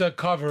about this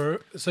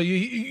cover. So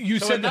you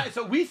said that.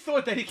 So we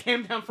thought that he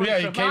came down from he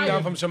came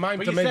down from Shemayim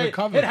but to you make a said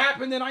cover. It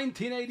happened in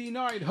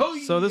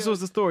 1989. So this was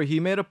the story. He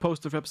made a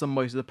poster for episode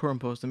Moise, the Purim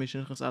poster,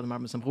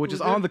 which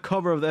is on the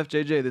cover of the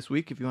FJJ this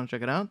week. If you want to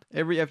check it out,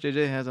 every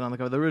FJJ has it on the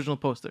cover. The original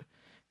poster.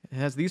 It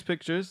has these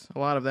pictures, a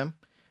lot of them,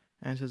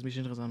 and it says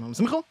Mishin Chazan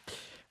Simcha.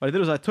 What I did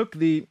was I took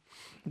the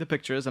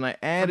pictures and I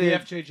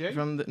added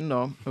From the FJJ?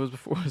 No, it was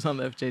before it was on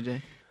the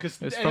FJJ. Because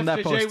It was the from that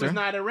FJJ poster. was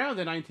not around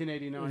in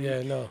 1989.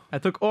 Yeah, no. I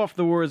took off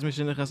the words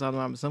Mishin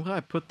Chazan Simcha.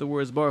 I put the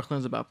words Baruch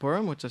learns about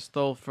Purim, which I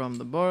stole from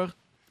the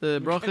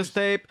Baruch's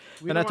tape.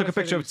 Then I don't took a wanna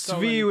say picture that of we stole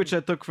Tzvi, anything. which I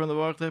took from the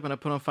Baruch tape, and I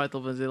put on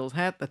Feitel Van Ziedel's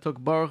hat. I took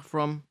Baruch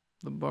from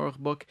the Baruch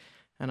book,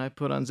 and I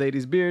put on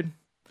Zadie's beard.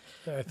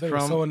 I thought it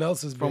was someone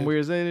else's From beard.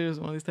 Weird Zadie,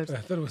 one of these types. I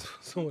thought it was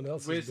someone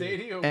else's Where's beard.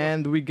 Zadie? Or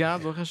And we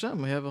got Baruch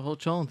Hashem. We have a whole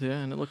challenge here,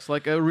 and it looks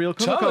like a real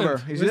Kunda Cholent? cover. You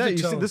Where's see the that? You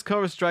see cholent? this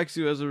cover strikes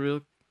you as a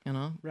real,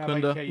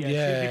 Rabbi Kunda. K, yeah,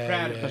 should be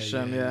proud of it.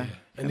 Hashem, yeah.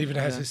 And even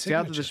has his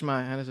Siyata signature.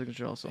 D'Shmai, and his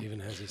signature also. Even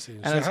has his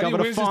signature. And it's How do got you-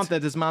 a where's font it-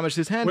 that is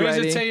Mamish's Where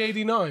handwriting. does it say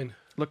 89?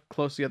 Look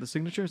closely at the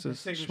signature. It says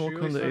Signature, Shmuel he always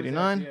Kunda signs it at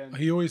 89. the end.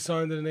 He always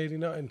signed it in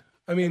 89.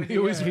 I mean, he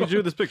always He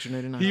drew this picture in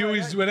 89. He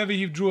always, whenever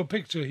he drew a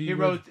picture, He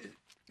wrote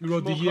the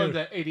Shmuel year.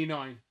 Kunda,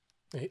 89.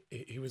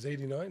 He was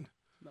 89.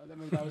 No,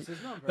 that was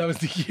his number. That was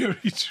the year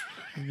he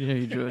drew. Yeah,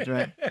 he drew it,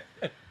 right.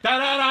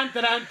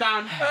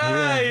 Dun-dun-dun-dun-dun.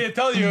 I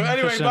tell you.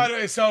 Anyway, Hashem. by the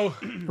way, so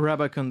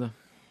Rabbi Kunda.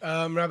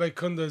 Rabbi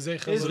Kunda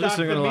Zeichel. Is Well, this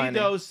Dr. is gonna line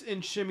Midos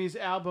in Shimmy's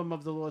album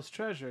of the Lost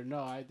Treasure?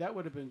 No, that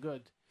would have been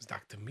good. It's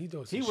Dr.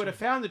 Midos. He would have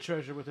found the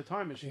treasure with the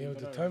time machine. Yeah,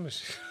 with but the all time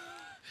machine.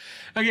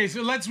 Okay,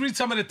 so let's read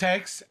some of the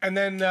texts, and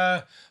then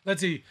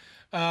let's see.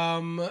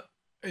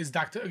 Is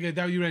Dr. Okay,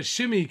 now you read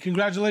Shimmy.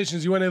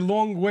 Congratulations, you went a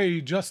long way,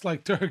 just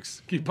like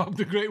Turks. Keep up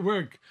the great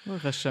work.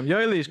 Baruch Hashem.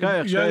 Yoely,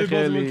 shkayach, Yoely shkayach,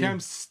 Bozeman Yoely.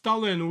 Camp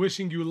Stalin,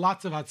 wishing you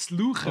lots of Oh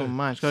hatzlucha.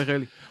 man, shkayach,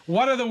 Yoely.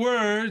 What are the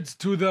words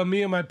to the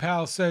me and my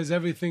pal says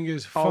everything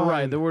is fine? All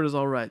right, the word is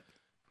all right.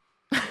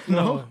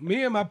 No,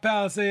 me and my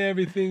pal say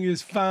everything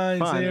is fine.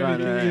 Fine, say right,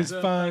 everything right. is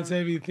fine. Say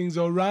everything's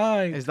all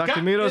right. Is Dr.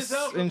 Cut Midos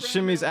yourself in a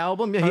Shimmy's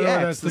album? Yeah, I he don't know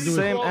what acts. that has The to do with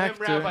same Call him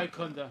Rabbi actor.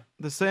 Kunda.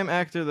 The same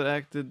actor that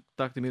acted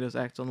Dr. Midos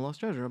acts on The Lost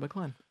Treasure, Rabbi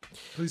Klein.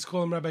 Please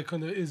call him Rabbi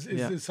Kunda. Is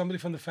Yeah. somebody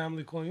from the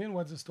family calling in?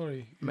 What's the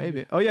story?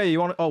 Maybe. Oh yeah, you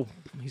want to? Oh,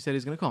 he said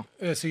he's gonna call.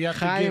 Yeah, so you have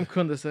Chaim to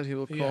Kunda said he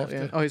will You call have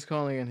in. to- Oh, he's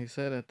calling in. He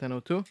said at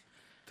 10:02. give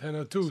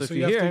 10:02. So if So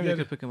you you hear have him, to you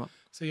get. can pick him up.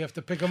 So you have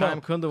to pick him Chaim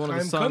up. Kunda, one of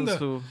the Chaim sons Kunda.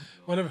 who.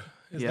 One of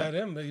is Yeah. that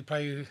him? He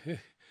probably.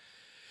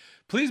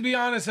 Please be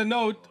honest and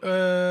note.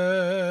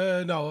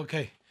 No,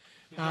 okay.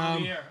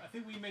 I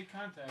think we made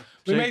contact.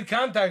 We made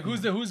contact.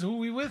 Who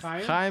we with?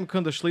 Chaim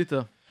Kunda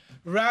Shlita.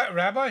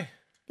 Rabbi.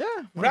 Yeah.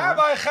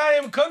 Rabbi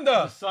Chaim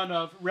Kunda, Son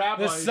of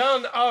Rabbi. the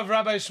son of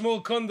Rabbi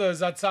Shmuel Kunda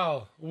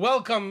Zatzal.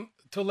 Welcome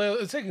to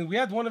Leil. Second, we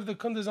had one of the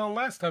Kundas on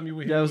last time you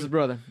were here. Yeah, it was his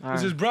brother. It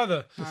was his Alright.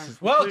 brother.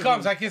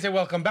 Welcome. So I can't say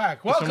welcome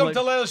back. Welcome like- to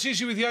Leil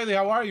Shishi with Yoely.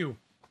 How are you?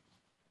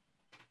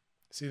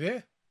 See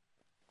there?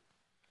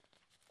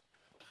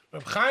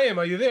 Reb Chaim,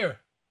 are you there?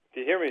 Do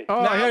you hear me?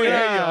 Oh, Now I hear we you. hear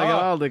you. I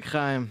got Oh. all the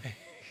Chaim.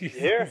 You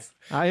hear?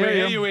 I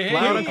hear you. we hear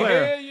Loud you. and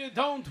clear. Hey, you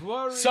don't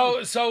worry. So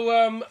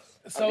I'm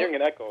hearing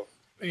an echo.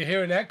 you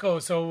hear an echo.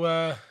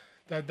 So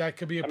that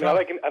could be a I mean, I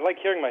problem. like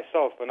hearing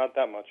myself, but not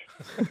that much.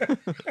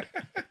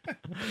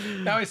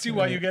 Now I see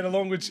why you get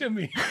along with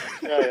Shimmy.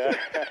 Yeah.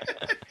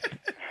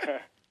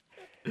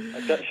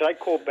 Should I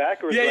call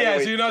back or? Yeah.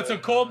 So you know it's a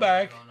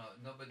callback.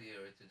 No, nobody here.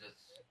 It's just.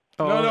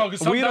 No,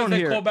 because we sometimes don't they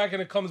hear. call back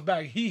and it comes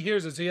back. He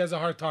hears it, so he has a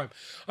hard time.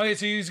 Okay,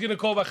 so he's gonna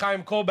call back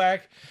Chaim, call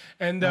back,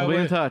 and We'll be in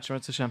we're- touch.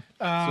 Right, Hashem.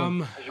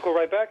 I should call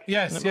right back.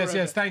 yes.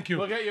 Thank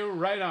we'll you. get you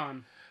right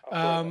on.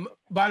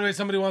 By the way,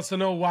 somebody wants to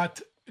know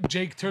what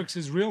Jake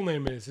Turks' real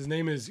name is. His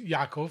name is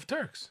Yaakov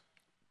Turks.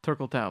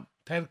 Turkle Taub.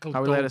 Turkel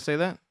Are we allowed to Turks. say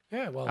that?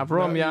 Yeah, well,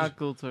 Avram no, you-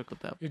 Yaakov Turkle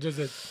Taub. You just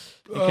did.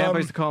 In camp, I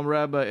used to call him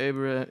Rabbi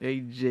Abra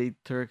AJ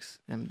Turks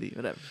MD,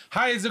 whatever.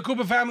 Hi, it's the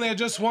Cooper family. I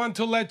just want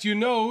to let you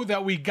know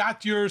that we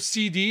got your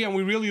CD and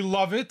we really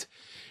love it.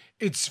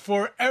 It's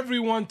for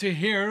everyone to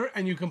hear,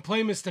 and you can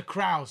play Mr.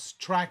 Krause,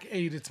 track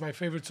 8. It's my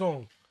favorite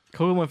song.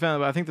 Cool my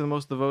family, but I think they're the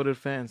most devoted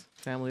fans,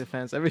 family of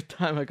fans. Every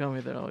time I come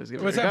here, they always give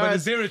me What's that? But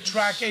regards. is there a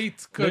track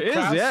 8? There is,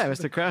 Krause? yeah.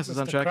 Mr. Krause is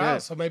on Mr. track Krause,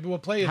 8. So maybe we'll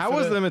play it. How for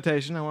was the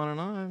imitation? I want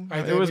to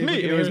know. It was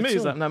me. It was me.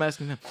 Soon. No, I'm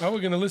asking him. Oh, we're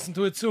going to listen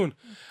to it soon.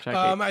 Track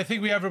 8. I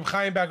think we have Reb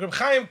Chaim back. Reb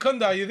Chaim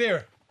Kunda, are you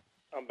there?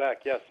 I'm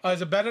back. Yes.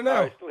 Is it better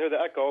now? I still hear the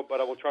echo,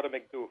 but I will try to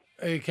make do.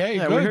 Okay,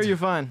 Yeah, good. we hear you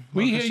fine.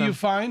 We Baruch hear you Hashem.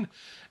 fine.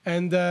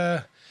 And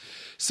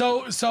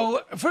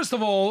So first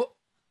of all,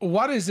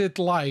 what is it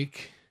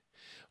like?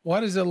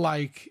 What is it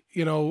like?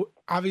 You know,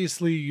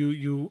 obviously,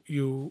 your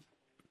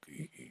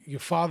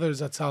father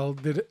Zatzal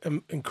did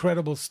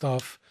incredible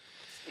stuff,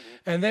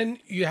 and then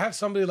you have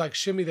somebody like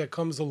Shimmy that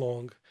comes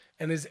along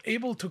and is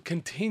able to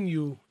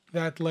continue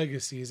that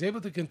legacy. Is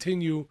able to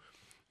continue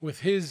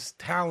with his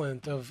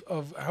talent of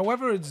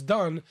however it's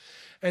done,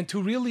 and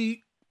to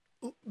really,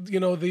 you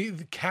know,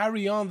 the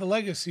carry on the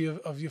legacy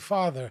of your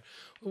father.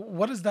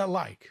 What is that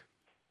like?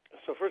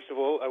 So first of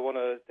all, I want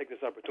to take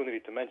this opportunity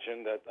to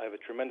mention that I have a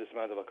tremendous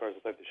amount of Akar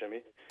Zatzal to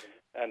Shimmy,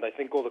 and I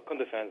think all the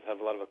Kunda fans have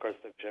a lot of Akar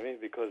Zatzal to Shimmy,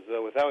 because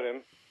without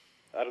him,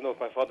 I don't know if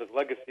my father's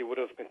legacy would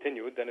have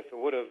continued, and if it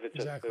would have, it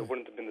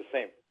wouldn't have been the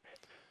same.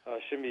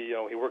 Shimmy, you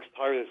know, he works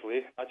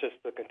tirelessly, not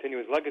just to continue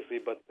his legacy,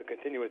 but to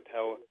continue it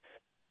how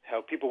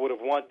people would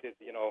have wanted,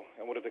 you know,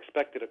 and would have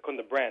expected a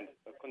Kunda brand,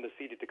 a Kunda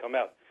CD to come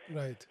out.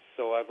 Right.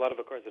 So I have a lot of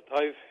Akar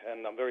Zatzal,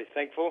 and I'm very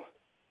thankful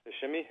to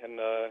Shimmy, and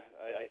I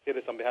say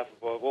this on behalf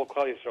of all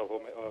Klal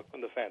Yisrael,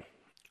 Kunda fans.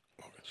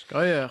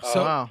 Oh yeah.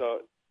 Wow.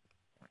 So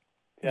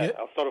yeah,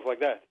 I'll start off like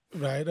that.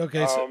 Right.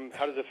 Okay. So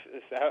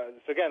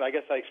again, I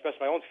guess I express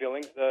my own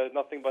feelings.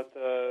 Nothing but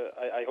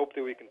I hope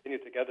that we continue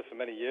together for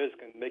many years,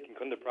 making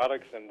Kunda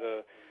products and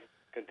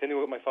continue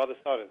what my father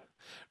started.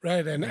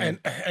 Right.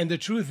 And the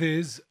truth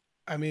is,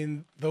 I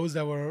mean, those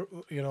that were,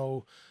 you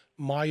know,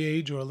 my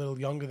age or a little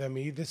younger than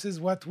me, this is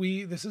what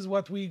we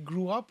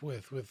grew up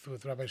with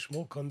Rabbi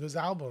Shmuel Kunda's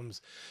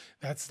albums.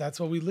 That's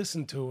what we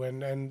listened to,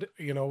 and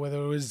you know, whether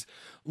it was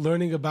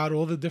learning about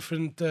all the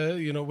different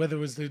you know, whether it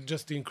was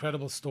just the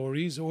incredible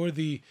stories or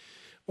the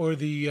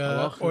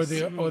Baruch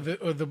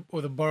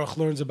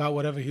learns about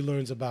whatever he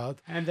learns about.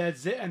 And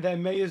that's it. And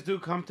then mayors do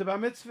come to bar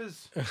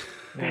mitzvahs.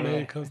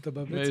 Mayor comes to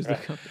bar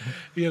mitzvah.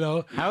 You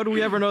know, how do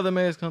we ever know the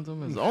mayors come to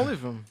him? It's only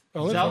from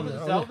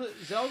Zelda.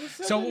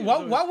 So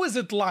what was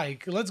it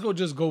like? Let's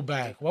just go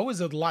back. What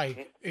was it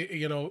like?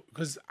 You know,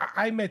 because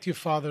I met your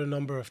father a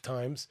number of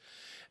times,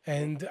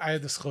 and I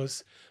had the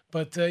schus.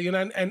 But you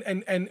know,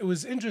 and it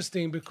was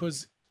interesting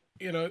because,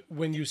 you know,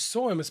 when you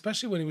saw him,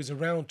 especially when he was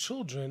around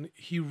children,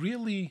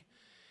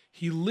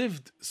 he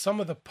lived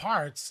some of the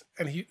parts,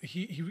 and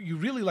you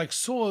really like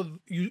saw,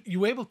 you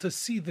were able to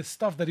see the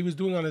stuff that he was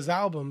doing on his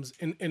albums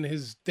in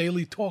his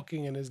daily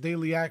talking and his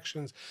daily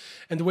actions,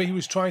 and the way he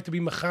was trying to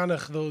be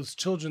mechanech those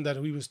children that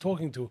he was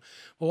talking to.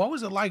 Well, what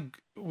was it like?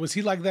 Was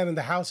he like that in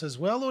the house as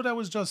well, or that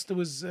was just, it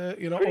was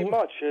you know? Pretty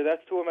much.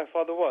 That's who my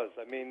father was.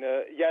 I mean,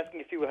 you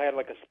asking if he had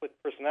like a split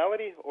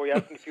personality, or you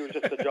asking if he was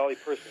just a jolly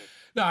person?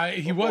 No,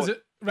 he wasn't.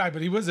 Right,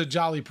 but he was a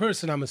jolly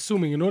person, I'm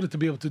assuming. In order to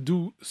be able to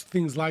do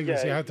things like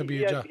this, he had to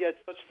be a jolly. He had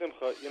such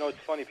simcha. You know, it's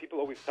funny. People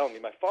always tell me,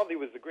 my father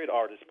was a great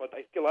artist, but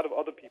I see a lot of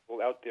other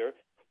people out there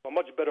who are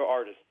much better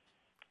artists,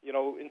 you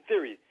know, in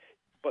theory.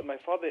 But my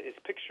father, his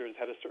pictures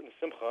had a certain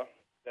simcha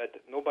that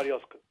nobody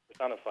else could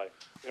personify.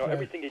 You know,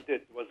 everything he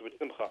did was with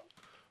simcha.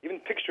 Even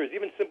pictures,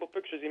 even simple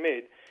pictures he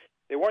made,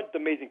 they weren't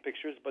amazing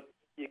pictures, but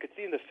you could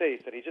see in the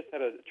face that he just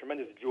had a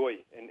tremendous joy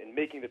in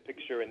making the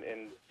picture and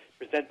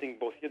presenting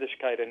both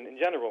Yiddishkeit and in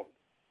general.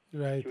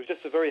 Right. He was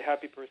just a very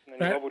happy person,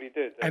 and he loved what he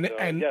did. And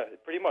yeah,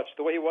 pretty much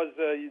the way he was,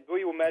 the way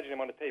you imagine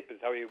him on the tape is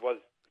how he was,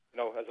 you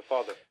know, as a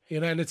father. You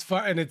know, and it's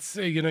fun, and it's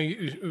you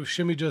know,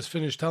 Shimmy just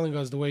finished telling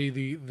us the way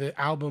the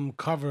album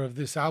cover of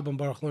this album,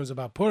 Baruch Learns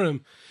About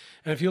Purim,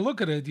 and if you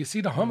look at it, you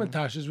see the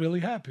Hamantash is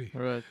really happy.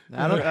 Right.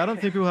 I don't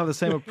think people have the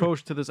same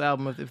approach to this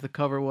album if the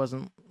cover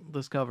wasn't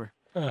this cover.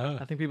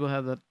 I think people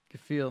have that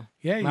feel.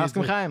 Yeah, I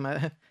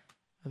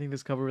think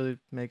this cover really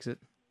makes it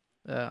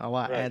a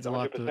lot, adds a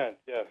lot to it.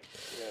 Yeah,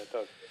 it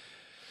does.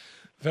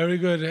 Very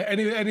good.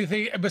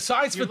 Anything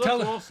besides for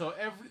telling? Also,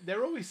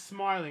 they're always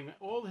smiling.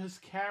 All his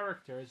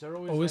characters are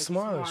always like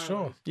smiling.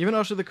 Sure. Even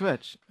Osher the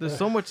Kvetch. There's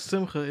so much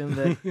simcha in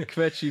that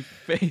Kvetchy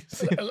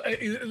face.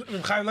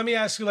 Chaim, let me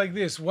ask you like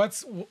this: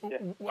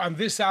 on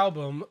this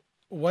album?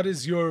 What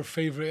is your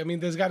favorite? I mean,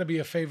 there's got to be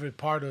a favorite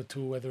part or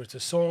two, whether it's a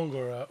song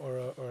or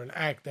an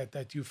act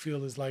that you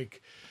feel is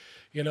like,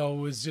 you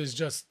know, it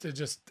just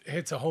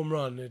hits a home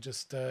run. It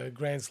just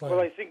grand slam. Well,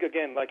 I think,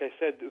 again, like I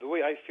said, the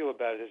way I feel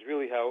about it is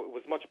really how it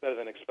was much better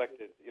than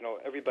expected. You know,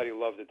 everybody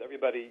loved it.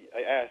 Everybody,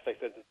 I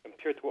said,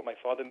 compared to what my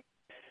father,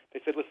 they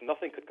said, listen,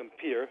 nothing could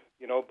compare,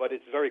 you know, but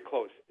it's very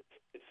close.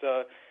 It's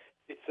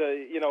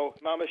you know,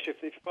 mamash,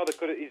 if your father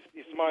could,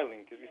 he's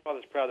smiling because his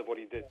father's proud of what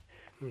he did.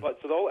 But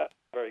so the whole album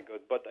is very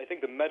good. But I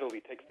think the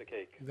medley takes the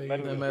cake. The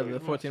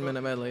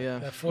 14-minute medley,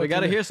 yeah. We got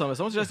to hear some.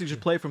 Someone suggested you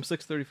should play from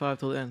 6:35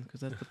 till the end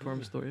because that's the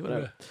Purim story.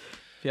 Whatever.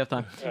 If you have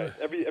time. Right.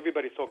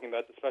 Everybody's talking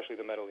about, especially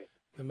the medley.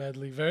 The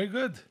medley, very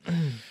good.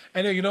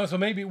 And you know, so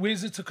maybe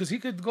where's it? Because he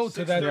could go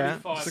to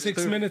that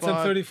 6 minutes and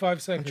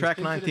 35 seconds. Track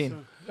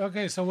 19.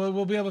 Okay, so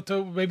we'll be able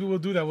to. Maybe we'll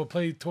do that. We'll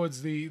play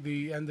towards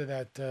the end of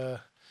that.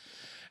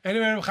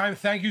 Anyway, Chaim,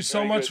 thank you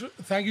so much.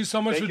 Thank you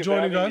so much for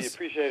joining us. Me.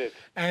 Appreciate it.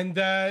 And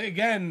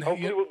again,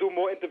 hopefully we'll do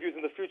more interviews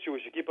in the future.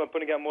 We should keep on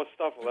putting out more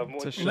stuff. We'll have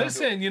more.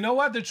 Listen, you know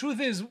what? The truth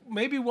is,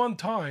 maybe one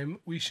time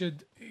we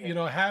should, you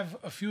know, have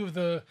a few of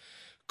the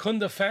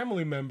Kunda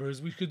family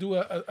members. We could do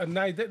a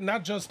night,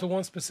 not just to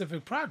one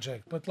specific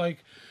project, but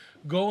like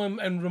go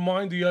and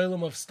remind the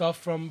Yolim of stuff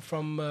from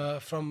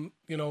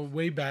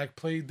way back.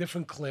 Play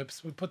different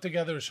clips. We put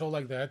together a show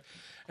like that,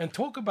 and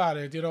talk about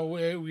it.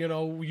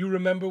 You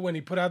remember when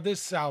he put out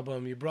this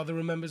album. Your brother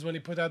remembers when he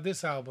put out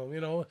this album.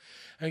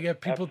 And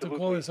get people to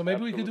call in. So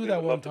maybe we could do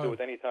that one time. Do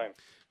it anytime.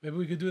 Maybe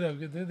we could do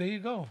that. There you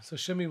go. So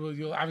Shimmy will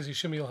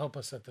help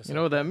us set this. You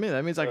know what that means?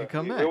 That means I could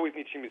come back. We always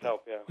need Shimmy's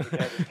help. Yeah, we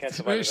can't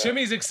survive without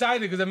Shimmy's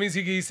excited because that means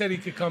he said he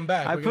could come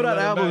back. I put out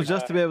albums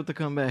just to be able to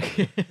come back.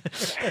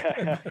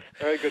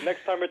 Very good.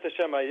 Next time at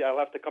Hashem, I'll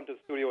have to come to the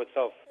studio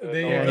itself.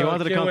 He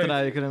wanted to come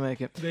tonight. He couldn't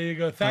make it. There you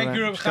go. Thank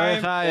you, Reb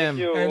Chaim. Thank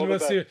you. And we'll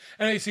see.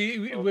 Anyway,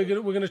 see, we're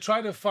gonna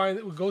try to find.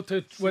 We'll go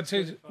to what's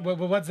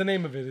the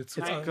name of it? It's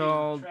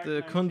called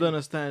the Kunda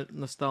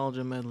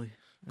Nostalgia Medley.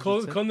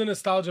 Kunda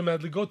Nostalgia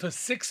Medley. Go to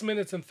 6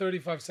 minutes and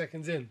 35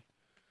 seconds in.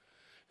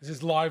 This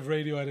is live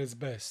radio at its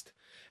best,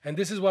 and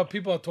this is what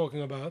people are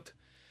talking about.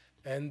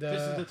 And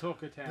this is the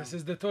talk of town. This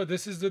is the talk.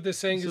 This is the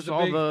saying. This is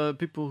all the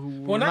people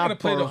who we're not going to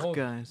play the whole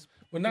guys.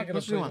 We're not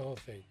going to play the whole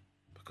thing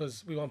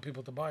because we want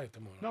people to buy it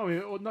tomorrow.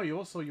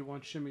 You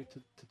want Shimmy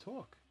to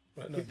talk.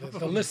 Right, no,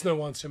 the listener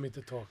wants Shimmy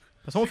to talk.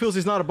 If someone feels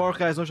he's not a bar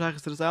guy, no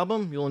shaykhs to this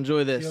album, you'll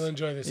enjoy this. You'll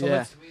enjoy this. So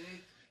yeah.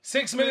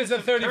 6 minutes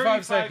and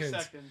 35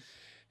 seconds.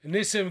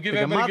 Nissim, give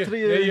everybody.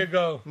 There you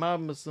go.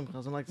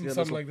 Something like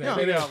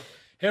that. Yeah.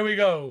 Here we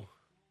go.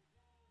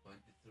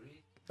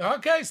 23.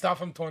 Okay, start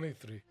from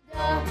 23.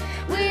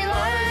 We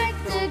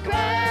like to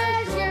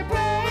crash your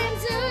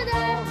brains to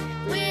death.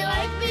 We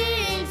like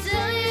being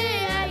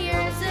silly at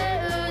your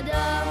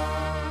Suda.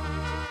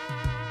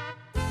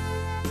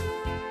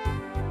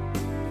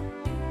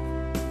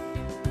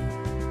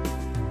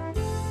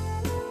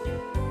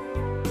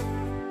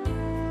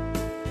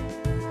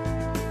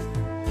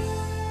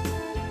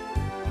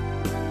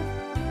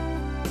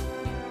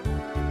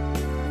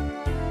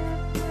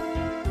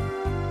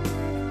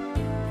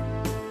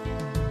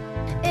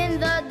 In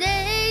the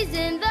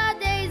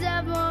days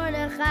of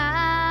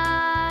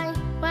Mordechai,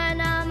 when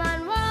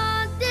Haman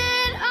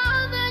wanted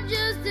all the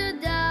Jews to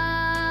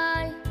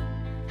die,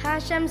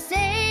 Hashem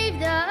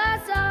saved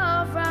us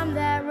all from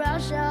that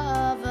Russia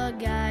of a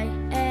guy,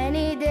 and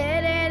he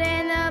did it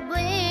in the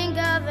blink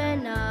of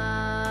an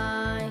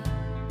eye.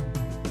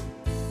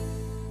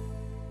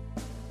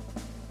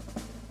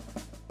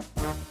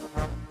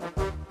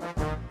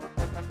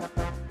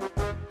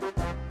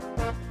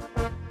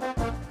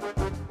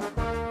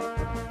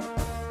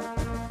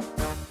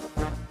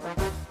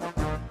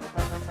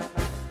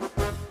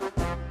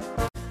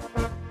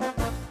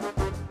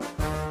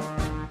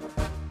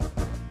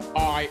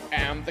 I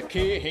am the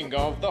king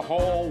of the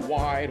whole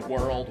wide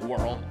world.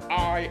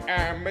 I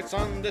am its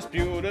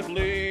undisputed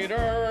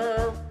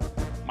leader.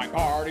 My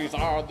parties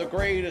are the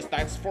greatest,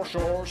 that's for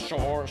sure.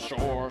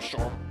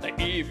 They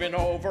even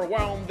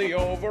overwhelm the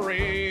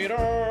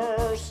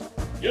overeaters.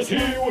 Yes, he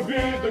would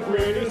be the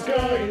greatest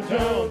guy in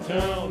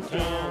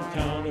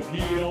town, if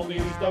he'd only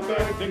stop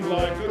acting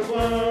like a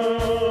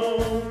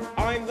clown.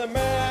 I'm the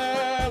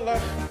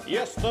Melech,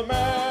 yes, the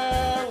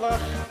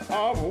Melech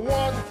of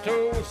 1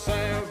 to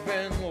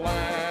 7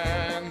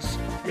 lands.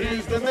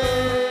 He's the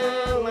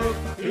Melech,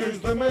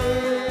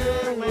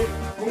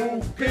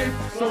 who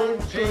keeps on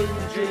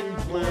changing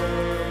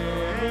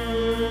plans.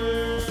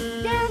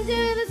 Down to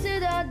the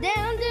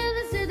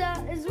Suda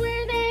is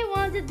where they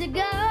wanted to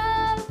go.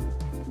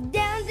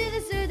 Down to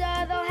the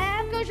Suda, they'll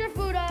have kosher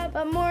food up,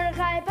 but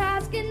Mordechai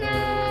Paskin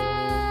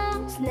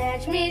no.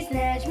 Snatch me,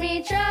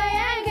 try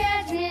and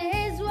catch me,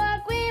 is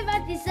what Queen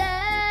Vati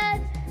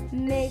said.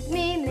 Make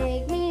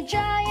me,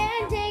 try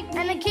and take me.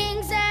 And the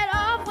king set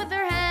off with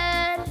her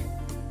head.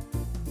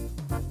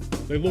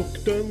 They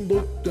looked and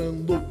looked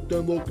and looked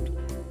and looked.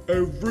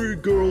 Every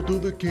girl to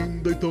the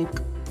king they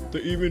took.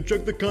 They even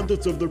checked the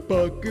contents of their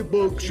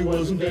pocketbook. She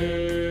wasn't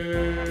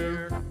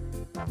there.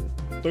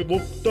 They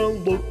looked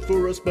and looked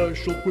for a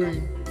special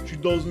queen. She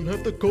doesn't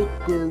have to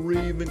cook or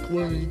even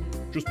clean.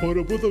 Just put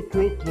up with a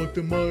crook like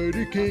the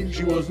mighty king.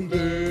 She wasn't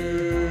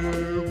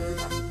there.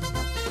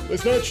 They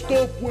snatched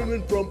up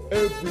women from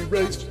every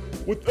race,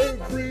 with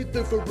every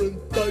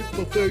different type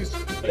of face.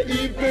 They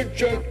even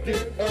checked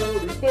in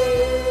outer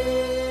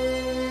space.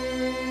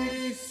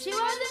 She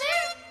wasn't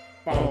there?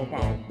 Bum,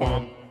 bum,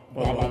 bum,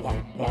 bum, bum,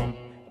 bum,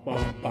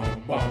 bum,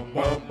 bum, bum,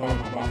 bum,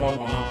 bum,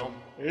 bum.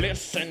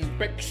 Listen,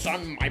 big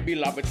son, my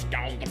beloved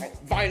scoundrel,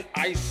 while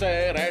I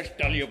say I'll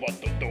tell you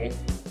what to do.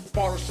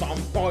 Pour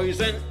some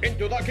poison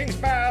into the king's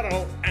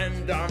barrel,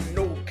 and the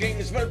new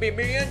kings will be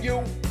me and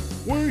you.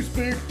 We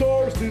speak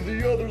Tarsi,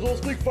 the others all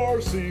speak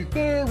Farsi.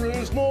 There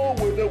is no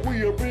way that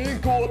we are being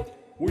caught.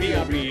 We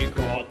are being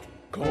caught.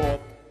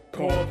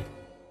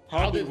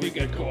 How did we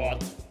get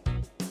caught?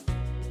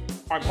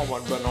 I'm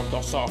Haman Ben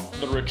Abdassa,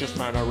 the richest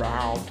man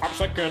around. I'm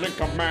second in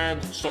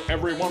command, so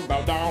everyone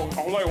bow down.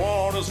 All I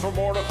want is for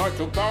Mordechai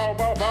to bow,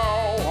 bow,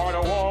 bow. I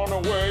don't wanna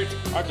wait,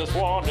 I just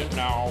want it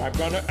now. I'm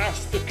gonna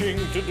ask the king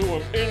to do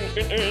him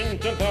in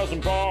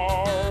 10,000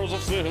 bars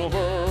of silver,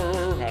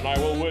 and I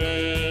will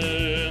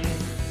win.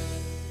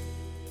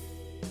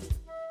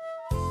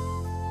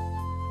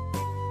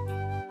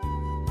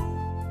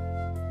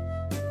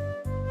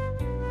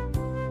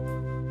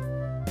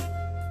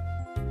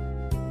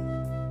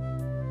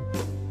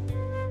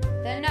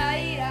 The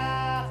night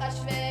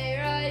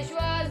Achashverosh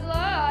was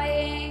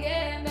lying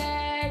in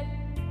bed,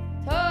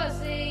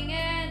 tossing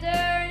and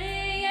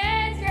turning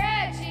and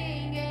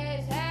scratching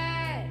his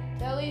head,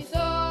 till he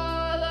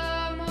saw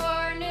the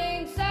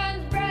morning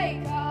sun's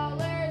bright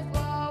colors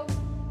glow.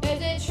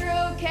 Is it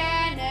true?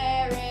 Can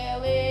it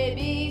really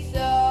be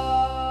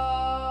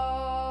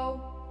so?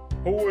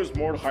 Who is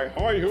Mordechai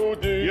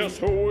Hayudi? Yes,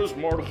 who is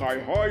Mordechai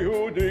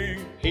Hayudi?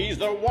 He's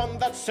the one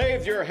that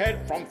saved your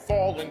head from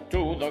falling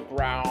to the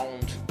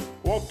ground.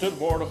 What did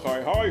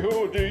Mordechai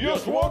Hayudi?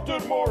 Yes, what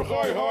did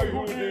Mordechai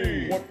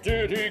Hayudi? What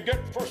did he get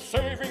for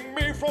saving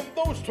me from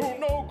those two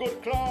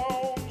no-good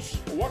clowns?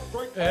 What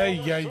great...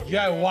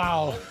 Yeah,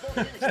 wow.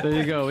 There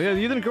you go. Yeah,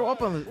 you didn't grow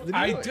up on it.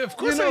 Of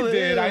course I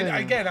did.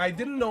 I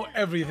didn't know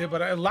everything,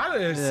 but a lot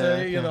of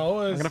this, you know...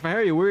 I'm gonna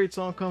hear your weird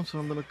song comes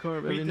from the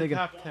curve. Every Read the nigga.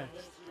 top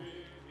text.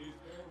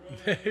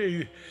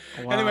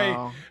 Wow. Anyway,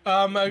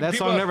 that people,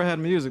 song never had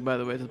music, by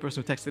the way. The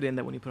person who texted in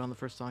that when he put on the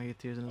first song, he had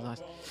tears in his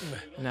eyes.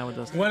 And now it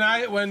does.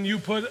 When you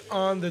put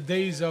on the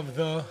days of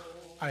the,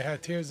 I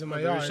had tears in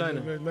my eyes,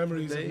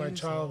 memories of my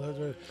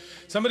childhood.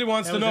 Somebody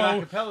wants to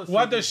know,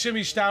 what does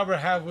Shimmy Shtauber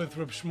have with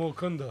Reb Shmuel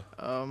Kunda?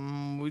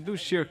 We do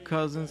share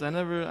cousins. I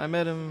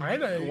met him I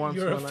know, once.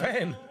 you're a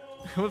fan.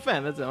 I'm a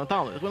fan, that's it. I'm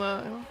talented. You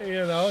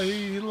know,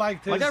 he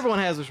liked his... Like everyone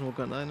has a Shmuel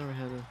Kunda. I never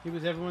had a... He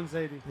was everyone's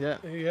lady. Yeah.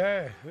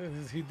 Yeah,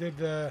 he did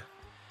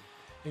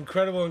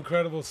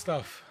incredible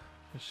stuff.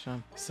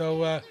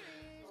 So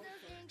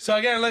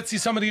again, let's see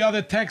some of the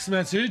other text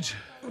message.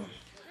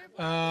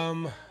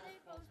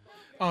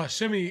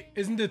 Shimmy,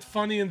 isn't it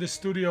funny in the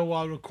studio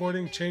while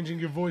recording, changing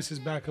your voices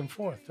back and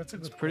forth? That's a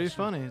good pretty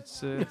funny.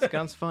 It's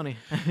ganz funny.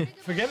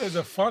 Forget is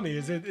it funny?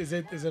 Is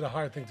it a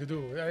hard thing to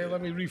do?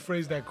 Let me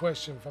rephrase that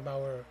question from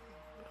our.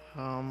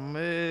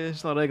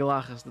 It's not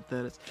regelachas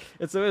that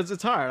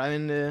it's hard. I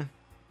mean,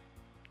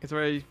 it's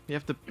where you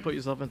have to put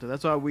yourself into.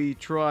 That's why we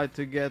try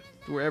to get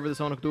wherever the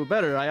someone can do it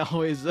better. I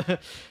always try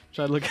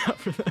to look out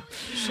for them.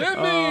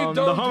 Shimmy,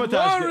 don't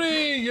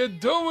worry, you're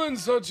doing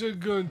such a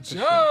good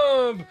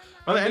job.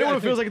 Anyone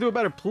who feels like can do it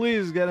better,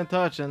 please get in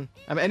touch. And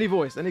I mean, any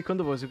voice, any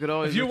Kunda voice, you could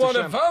always. If you want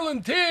to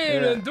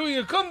volunteer and do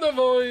your Kunda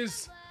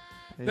voice,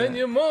 then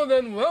you're more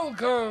than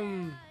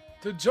welcome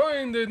to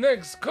join the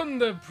next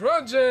Kunda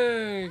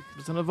project.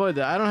 Just don't avoid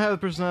that. I don't have the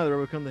personality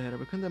Robert Kunda had.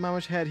 Robert Kunda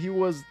Mamash had. He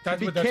was.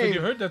 That's what you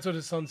heard. That's what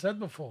his son said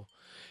before.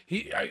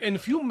 And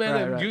if you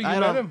met him, you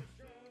met him.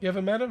 You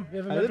ever met him? You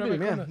ever met Robert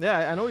Kunda?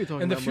 Yeah, I know what you're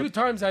talking and about. And the few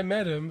times I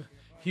met him,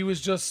 he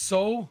was just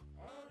so.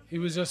 He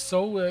was just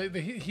so.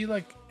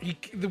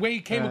 The way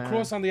he came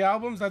across on the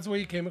albums, that's the way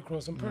he came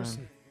across in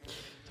person.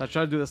 So I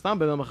try to do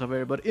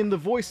the but in the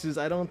voices,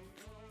 I don't.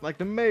 Like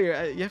the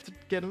mayor, you have to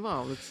get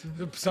involved.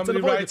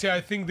 Somebody writes here,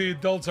 I think the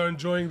adults are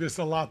enjoying this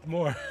a lot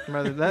more.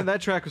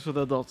 that track is for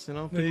the adults, you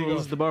know? People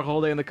listen to the bar whole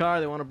day in the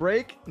car, they want to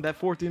break. That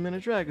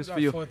 14-minute track is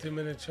for you.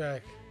 14-minute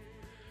track.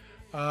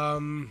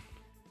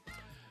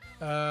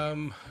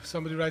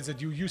 Somebody writes that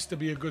you used to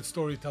be a good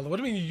storyteller. What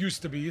do you mean you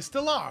used to be? You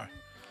still are.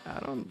 I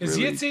don't Is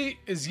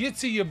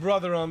Yitzi your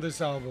brother on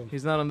this album?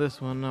 He's not on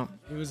this one, no.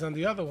 He was on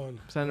the other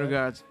one. Send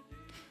regards.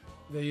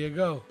 There you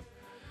go.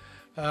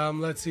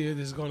 Let's see,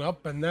 this is going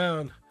up and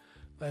down.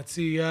 Let's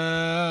see.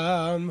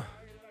 Shira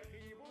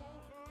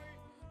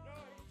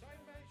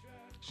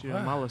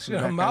Malis.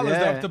 Shira Malis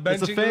up to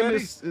benching. It's a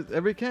famous,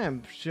 every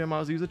camp, Shira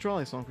Malis used a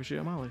trolley song for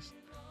Shira Malis.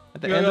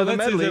 At the end of the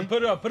medley,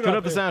 put up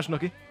the sound,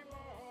 Snooki.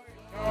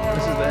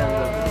 This is the end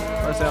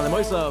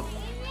of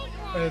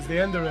It's the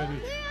end already.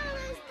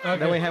 Okay.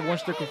 Then we have one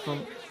sticker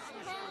from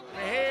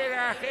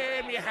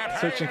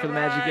Searching for the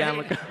Magic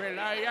Yarmulke.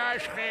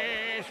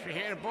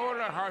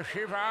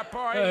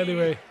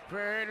 Anyway.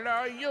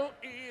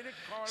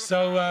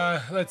 So,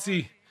 let's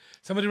see.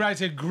 Somebody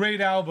writes a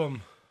great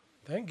album.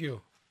 Thank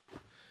you.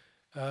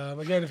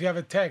 Again, if you have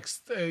a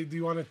text, do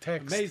you want a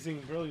text?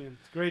 Amazing, brilliant,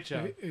 great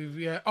job.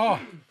 Yeah. Oh,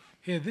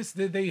 here,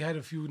 they had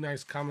a few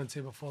nice comments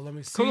here before. Let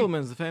me see.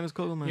 Kugelmans, the famous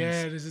Kugelmans.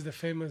 Yeah, this is the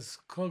famous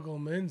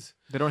Kugelmans.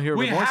 They don't hear.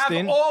 We have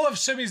all of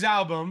Shimmy's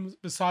albums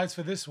besides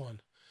for this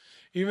one.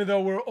 Even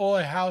though we're all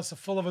a house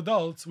full of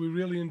adults, we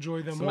really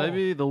enjoy them all.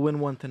 Maybe they'll win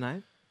one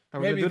tonight.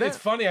 Maybe it's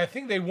funny. I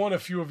think they won a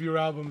few of your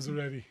albums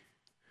already.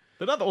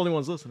 They're not the only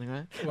ones listening,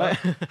 right? Well,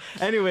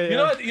 anyway, you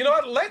know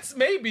what? Let's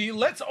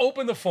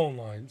open the phone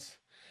lines,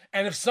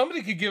 and if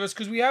somebody could give us,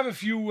 because we have a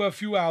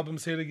few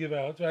albums here to give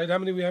out, right? How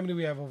many we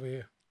have over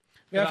here?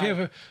 We have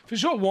here for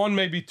sure one,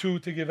 maybe two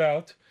to give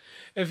out.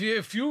 If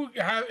you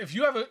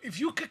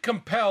could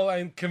compel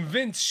and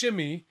convince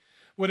Shimmy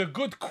with a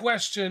good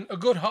question, a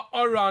good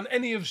ha'ara on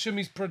any of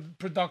Shimmy's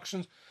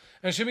productions,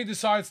 and Shimmy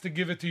decides to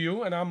give it to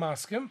you, and I'll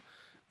mask him,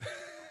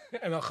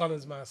 and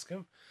Alchana's mask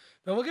him,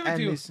 then we'll give it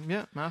to you.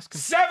 Yeah, mask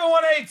him.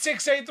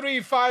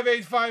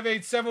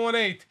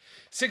 718-683-5858.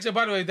 718-6.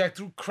 By the way, that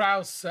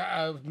Kraus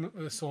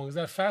song, is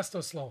that fast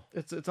or slow?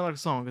 It's not like a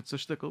song. It's a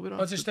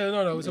shtickle. It's a shtickle.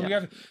 No. So we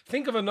got to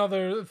think of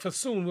another for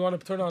soon. We want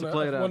to turn on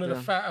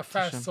a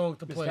fast song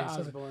to play.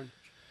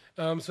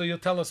 So you'll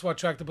tell us what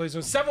track to play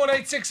soon.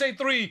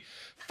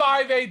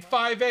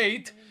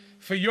 718-683-5858.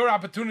 for your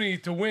opportunity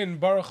to win,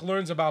 Baruch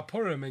learns about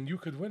Purim, and you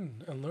could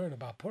win and learn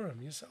about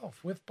Purim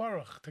yourself with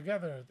Baruch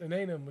together in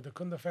Einem with the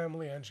Kunda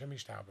family and Shimmy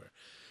Shtauber.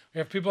 We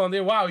have people on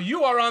there. Wow,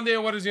 you are on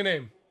there. What is your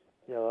name?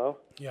 Hello.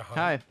 Yeah.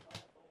 Hi.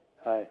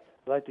 Hi.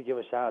 I'd like to give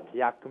a shout out to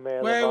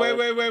Yakumer.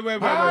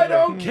 Wait. I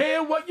don't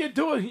care what you're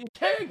doing. You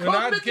can't We're come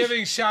not in the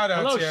giving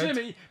shout-outs Hello, yet.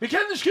 Shimmy. We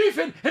can't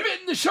screefen him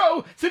in the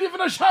show. It's even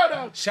a shout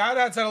out.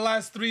 Shout-outs are the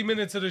last 3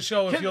 minutes of the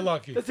show if you're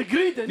lucky. That's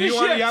agreed. Do you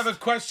have a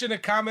question, a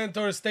comment,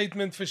 or a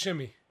statement for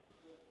Shimmy?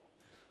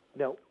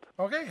 No.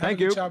 Okay. have a Thank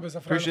good you. job as a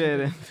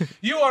Appreciate it.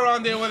 You are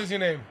on there. What is your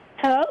name?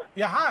 Hello?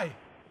 Yeah, hi.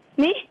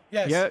 Me?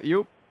 Yes. Yeah,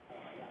 you.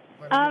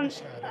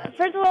 First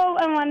of all,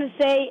 I want to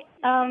say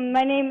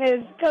my name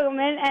is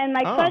Kogelman, and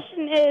my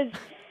question is,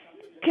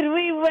 could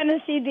we win a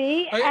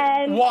CD?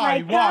 And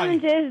why? my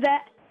comment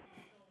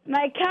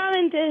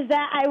is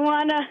that I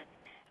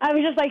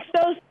was just like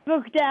so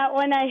spooked out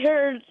when I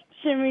heard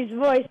Shimmy's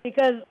voice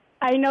because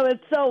I know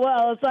it so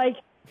well. It's like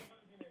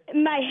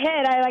in my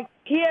head, I like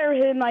hear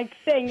him like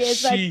sing. It's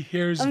She like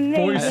hears amazing,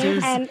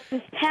 voices. and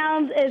the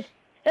sound is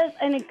just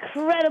an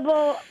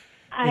incredible.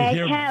 I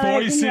hear can't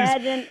voices.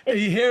 imagine.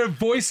 You hear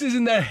voices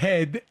in the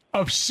head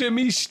of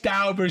Shimmy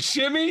Shtauber.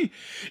 Shimmy,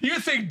 you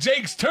think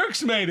Jake's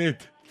Turks made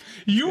it?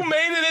 You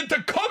made it into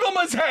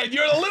Kugelman's head.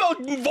 You're a little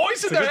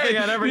voice in It's a their good head. thing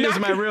I never use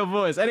my real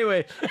voice.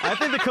 Anyway, I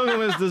think the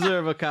Kugelmans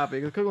deserve a copy.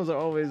 The Kugelmans are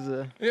always.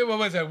 Yeah, well,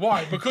 what's that?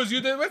 Why? Because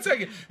you did. One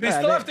second. They Yeah,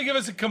 still have to give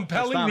us a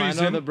compelling I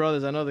reason. know the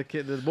brothers. I know the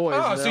kid, the boys.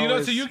 Oh, so they're you know,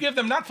 always- so you give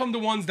them not from the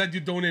ones that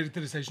you donated to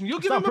the station. You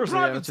It's give not them a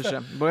personal, yeah, private it's a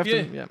stuff. shame. But we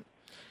have to- yeah.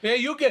 Yeah,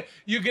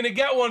 you're gonna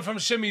get one from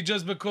Shimmy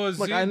just because.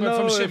 Look, but I know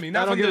from if Shimmy, I not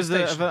don't from the give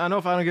the, station. I know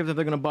if I don't give them,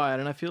 they're gonna buy it,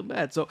 and I feel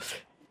bad. So,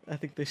 I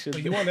think they should.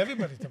 But you want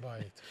everybody to buy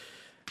it.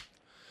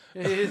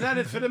 It's not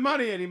it for the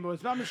money anymore.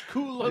 It's not much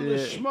cool on the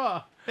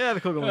schma. Yeah, the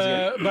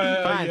Kugelmans.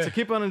 Fine. yeah. So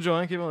keep on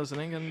enjoying, keep on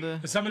listening,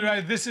 and. Somebody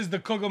write, this is the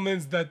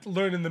Kugelmans that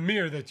learn in the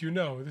mirror that you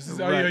know. This is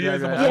Right, right, the right. I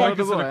know the focus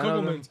of the boy, I know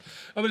them. Kugelmans.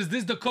 Oh, but is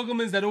this the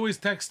Kugelmans that always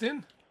text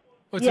in?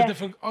 Or it's Yeah. a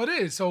different. Oh, it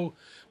is. So,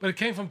 but it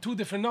came from two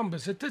different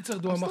numbers. I'm I'm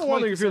still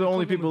wondering if you're the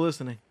only people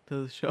listening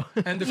to the show.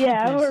 And the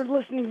Yeah, we're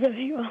listening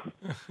really well.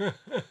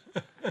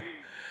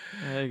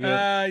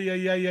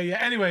 Yeah.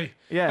 Anyway,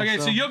 Yeah, Okay,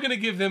 so so- you're gonna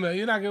give them.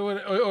 You're not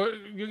gonna, or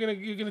you're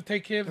gonna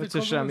take care of the It's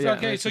a shame, Kugelmans? yeah,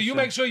 Okay, it's so a you shame.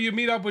 make sure you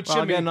meet up with Well,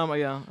 I'll Shimmy, get a number,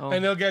 yeah. I'll-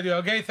 and they'll get you.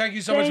 Okay, thank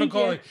you so much for Thank you.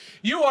 calling.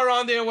 You are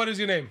on there. What is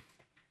your name?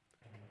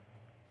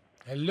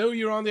 Hello,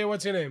 you're on there.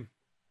 What's your name?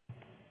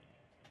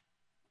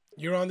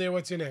 You're on there.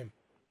 What's your name?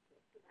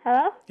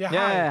 Hello? Yeah,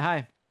 Yeah, hi.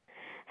 hi.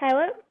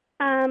 Hello?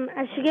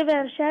 I should give it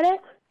a shout out?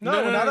 No, No,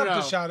 we're no, not no, up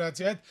no. to shout-outs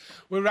yet.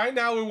 Right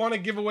now, we want to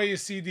give away a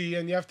CD,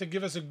 and you have to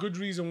give us a good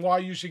reason why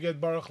you should get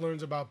Baruch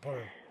Learns About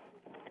Purim.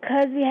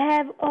 Because we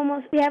have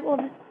almost all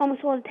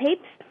the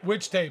tapes.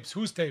 Which tapes?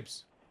 Whose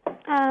tapes?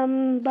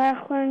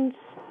 Baruch learns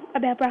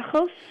about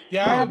brachos.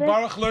 Yeah, Shabbos.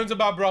 Baruch Learns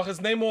About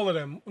Brachas. Name all of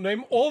them.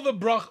 Name all the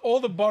all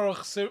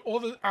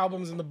the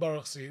albums in the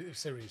Baruch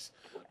series.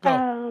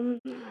 Go.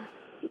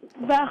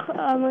 Baruch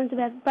learns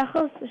about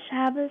brachos,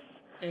 Shabbos.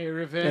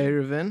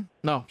 Erevin.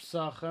 No.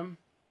 Sachem.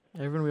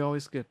 Erevin we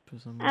always skip. For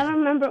some I reason. don't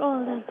remember all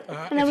of them.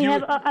 And then if we you-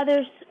 have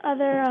other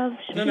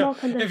No.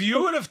 kinds of If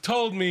you would have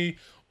told me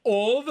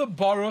all the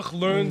Baruch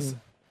Learns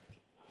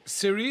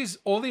series,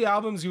 all the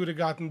albums, you would have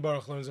gotten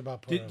Baruch Learns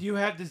About Purim. Did you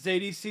have the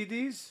Zadie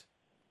CDs?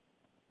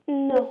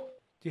 No.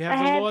 Do you I have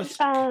the had, Lost?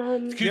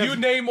 Could you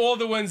name all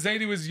the when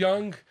Zadie was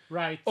young?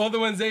 Right. All the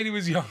when Zadie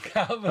was young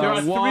albums. There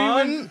are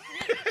One.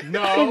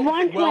 No.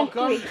 One,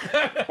 Welcome.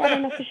 I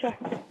don't know for sure.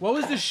 What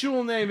was the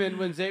shul name in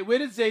when Zadie? Where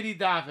did Zadie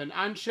daven?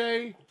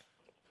 Anshe?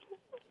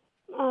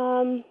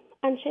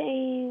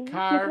 Anshe.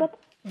 Car.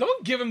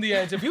 Don't give him the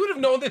answer. If he would have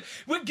known that,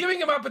 we're giving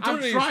him I'm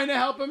opportunities. trying to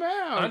help him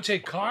out.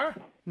 Anche Carr?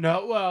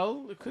 No,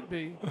 well, it could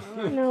be.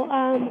 No,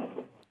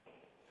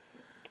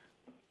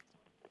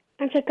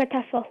 Anshe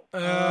Kartaffel.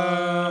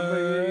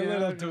 A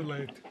little too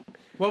late.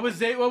 What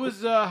was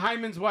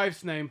Hyman's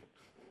wife's name?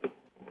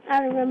 I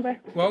don't remember.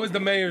 What was the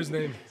mayor's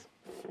name?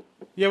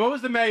 Yeah, what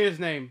was the mayor's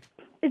name?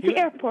 It's the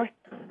airport.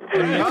 It's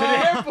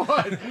an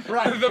airport.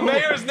 Right. The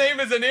mayor's name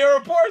is an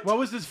airport? What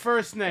was his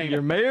first name?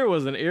 Your mayor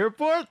was an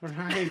airport?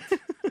 Right.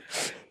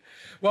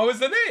 What was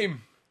the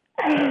name?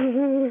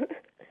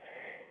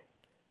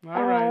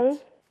 All right.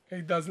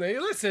 He doesn't. Hey,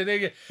 listen,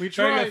 We very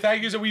tried. good.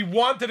 Thank you. So we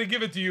wanted to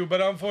give it to you,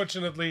 but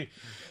unfortunately,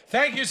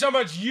 thank you so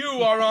much. You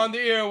are on the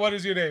air. What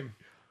is your name?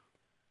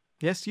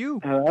 Yes, you.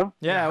 Hello?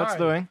 Yeah, what's hi.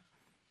 doing?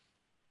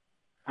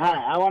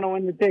 Hi, I want to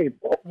win the tape.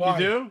 Why?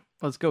 You do?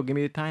 Let's go. Give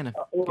me a tiny. Give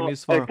Well, me a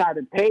it's swirl. not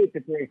a tape.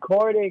 It's a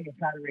recording. It's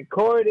not a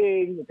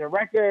recording. It's a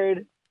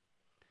record.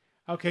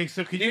 Okay,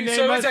 so could you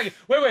So name wait a us? second.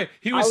 Wait.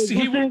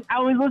 I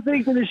was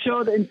listening to the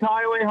show the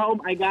entire way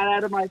home. I got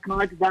out of my car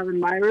because I'm in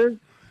Myra's.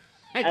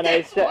 And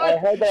I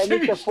heard that I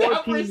missed a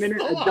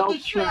 14-minute adult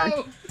track.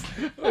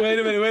 Wait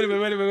a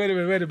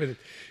minute.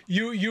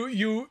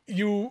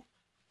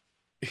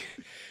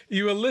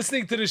 You were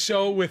listening to the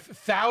show with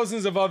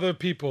thousands of other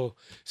people.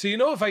 So you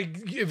know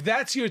if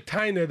that's your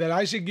tiner that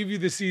I should give you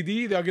the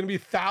CD, there are going to be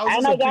thousands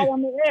And I of got people.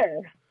 on the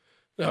air.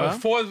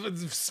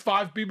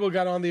 Five people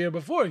got on the air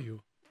before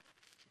you.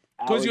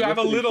 Because you have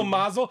a listening little to it.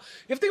 mazel.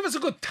 You have to give us a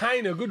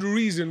good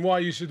reason why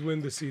you should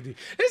win the CD.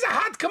 It's a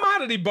hot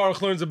commodity.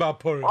 Baruch learns about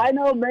Purim. I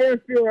know Mayor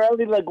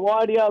Fiorelli,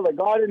 LaGuardia,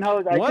 LaGarden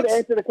Hose. I could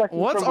answer the question.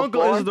 What's from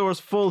Uncle before. Isidore's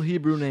full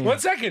Hebrew name? 1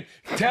 second.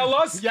 Tell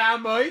us. Yeah,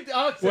 mate.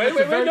 Oh, Wait,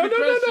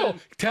 no.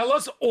 Tell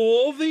us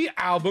all the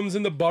albums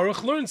in the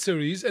Baruch Learn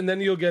series, and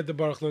then you'll get the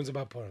Baruch Learns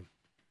about Purim.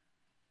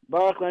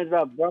 Baruch learns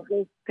about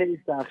Brachos,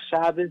 Pesach,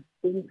 Shabbos,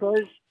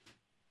 Simchas.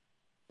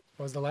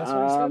 What was the last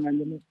one you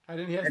said? I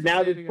didn't hear. And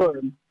now this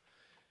Purim.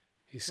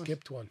 He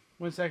skipped one.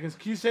 1 second.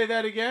 Can you say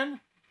that again?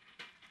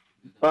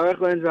 Baruch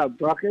learns about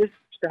Brachos,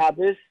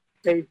 Shabbos,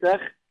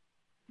 Pesach,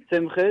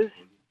 Simchas.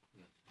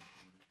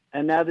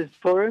 And now this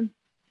Purim.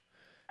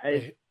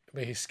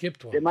 But he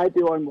skipped one. There might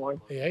be one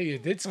more. Yeah, you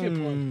did skip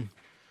one.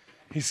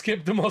 He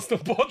skipped the most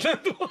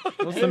important one.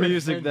 What's the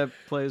music that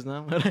plays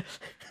now?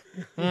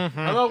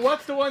 Hello,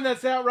 what's the one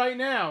that's out right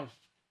now?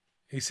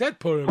 He said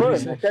Purim. Purim,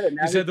 He I said it.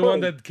 Now he said it's the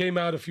one Purim. that came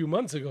out a few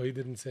months ago. He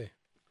didn't say.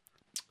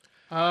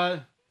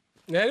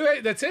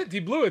 Anyway, that's it. He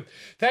blew it.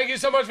 Thank you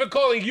so much for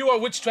calling. You are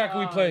which track are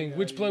we playing?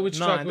 Which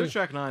track? This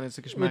track 9. It's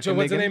a Which one?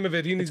 What's the name of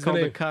it? He needs It's called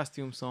the the name.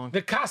 costume song.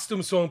 The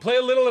costume song. Play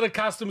a little of the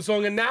costume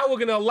song, and now we're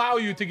going to allow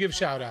you to give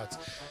shout outs.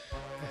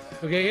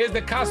 Okay, here's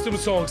the costume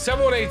song.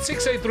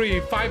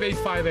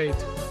 718-683-5858.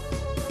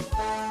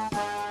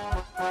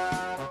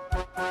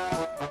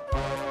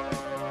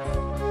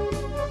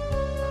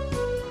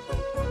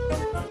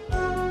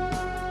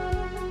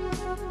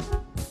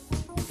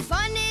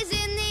 Fun is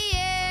in the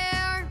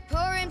air,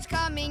 Purim's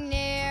coming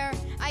near.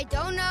 I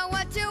don't know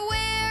what to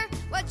wear.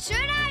 What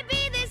should I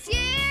be this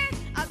year?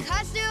 A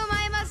costume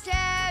I must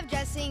have.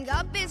 Dressing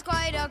up is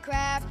quite a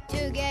craft.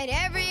 To get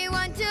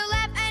everyone to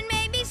laugh and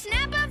maybe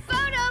snap a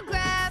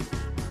photograph.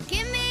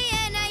 Give me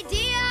an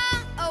idea.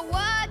 Oh,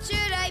 what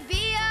should I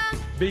be?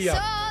 Be a.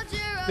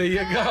 Soldier. There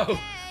you go.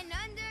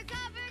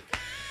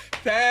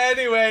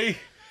 Anyway.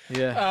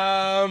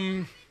 Yeah.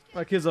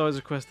 My kids always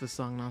request this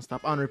song nonstop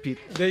on repeat.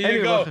 There you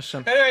Anyway, go. Baruch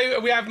Hashem. Anyway,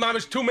 we have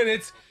Mamish 2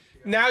 minutes.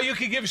 Now you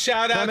can give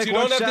shout Can I outs. make You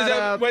one don't have shout to.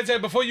 out? Wait a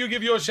second. Before you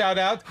give your shout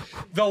out,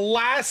 the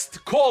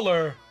last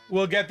caller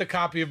will get the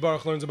copy of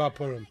Baruch Learns About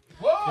Purim.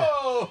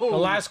 Whoa! The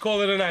last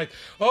caller tonight.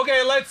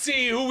 Okay, let's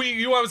see who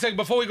you want to say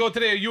before we go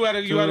today. You had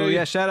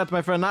a Shout out to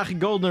my friend Nachi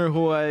Goldner,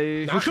 who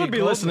should be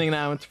Goldner. listening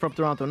now from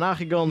Toronto.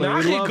 Nachi Goldner,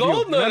 we Nachi love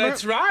Goldner, you.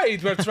 that's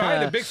right.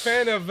 A big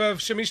fan of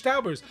Shimmy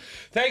Shtauber's.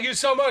 Thank you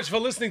so much for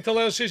listening to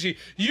Leil Shishi.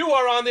 You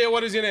are on there.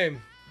 What is your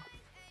name?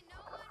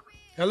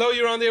 Hello,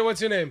 you're on there.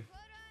 What's your name?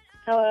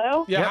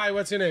 Hello? Yeah, hi,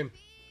 what's your name?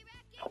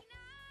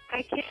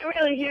 I can't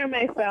really hear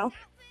myself.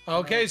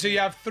 Okay, so you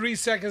have 3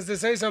 seconds to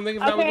say something.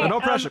 If not, Okay, we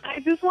go. I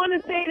just want to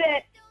say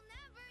that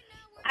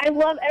I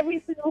love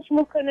every single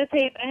Shmukunda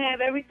tape. I have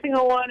every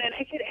single one, and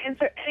I could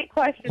answer any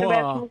question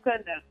about Wow.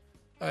 Shmukunda.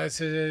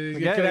 So you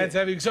can answer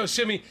everything. So,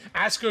 Shimmy,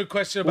 ask her a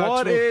question about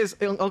What Shmuk. is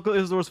Uncle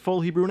Isidore's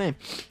full Hebrew name?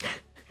 Say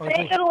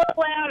it a little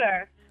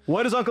louder.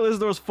 What is Uncle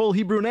Isidore's full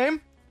Hebrew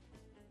name?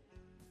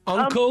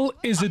 Uncle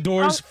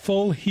Isidore's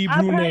full I'll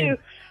Hebrew tell name.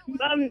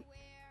 you.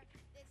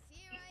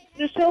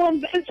 The Shalom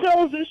Ben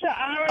Shows, the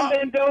Sha'arim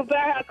Ben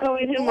Dover,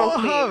 calling him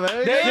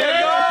There you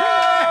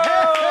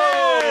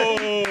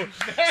go!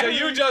 So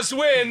you just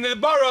win. The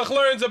Baruch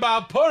Learns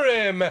About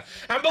Purim.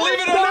 And believe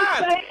it or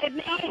not, And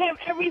now I have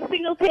every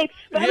single tape.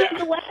 But Yeah.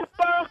 the last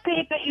Baruch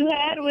tape that you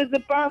had was the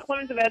Baruch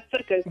Learns About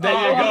Sukkot. there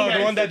you go,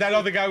 the one that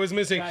other guy was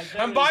missing.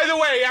 And by the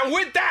way, and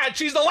with that,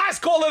 she's the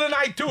last caller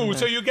tonight too.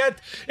 So you get,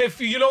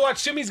 if you know what,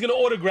 Shimmy's gonna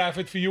autograph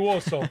it for you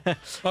also. Okay?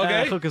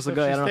 Chukkas will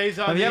go, I don't know. If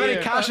you have any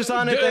kashas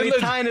on it, any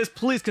tinus,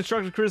 please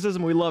constructive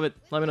criticism. We love it.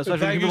 Let me know, especially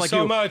Thank people you like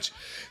so you. much.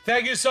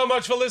 Thank you so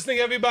much for listening,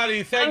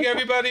 everybody. Thank you,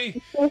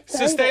 everybody.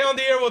 So stay on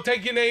the air. We'll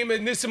take your name,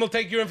 and Nissim will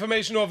take your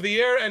information off the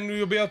air, and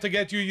we'll be able to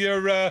get you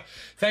your.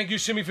 Thank you,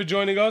 Shimmy, for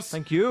joining us.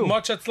 Thank you.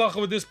 Much atzlacha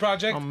with this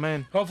project. Oh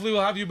man. Hopefully,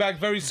 we'll have you back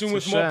very soon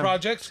with It's a more shame.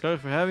 projects. Thank you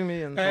for having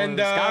me. And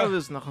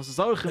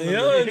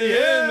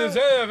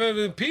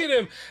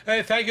Peter.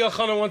 Thank you,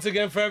 Elchana, once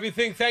again for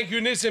everything. Thank you,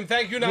 Nissim.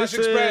 Thank you, Nash Nissim.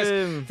 Express.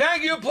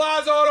 Thank you,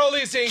 Plaza Auto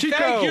Leasing. Chico.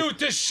 Thank you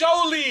to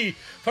Yoely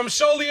from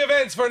Yoely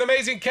Events for an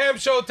amazing camp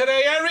show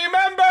today. And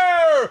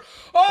remember,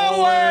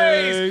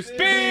 always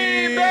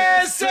be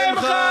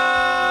besimcha.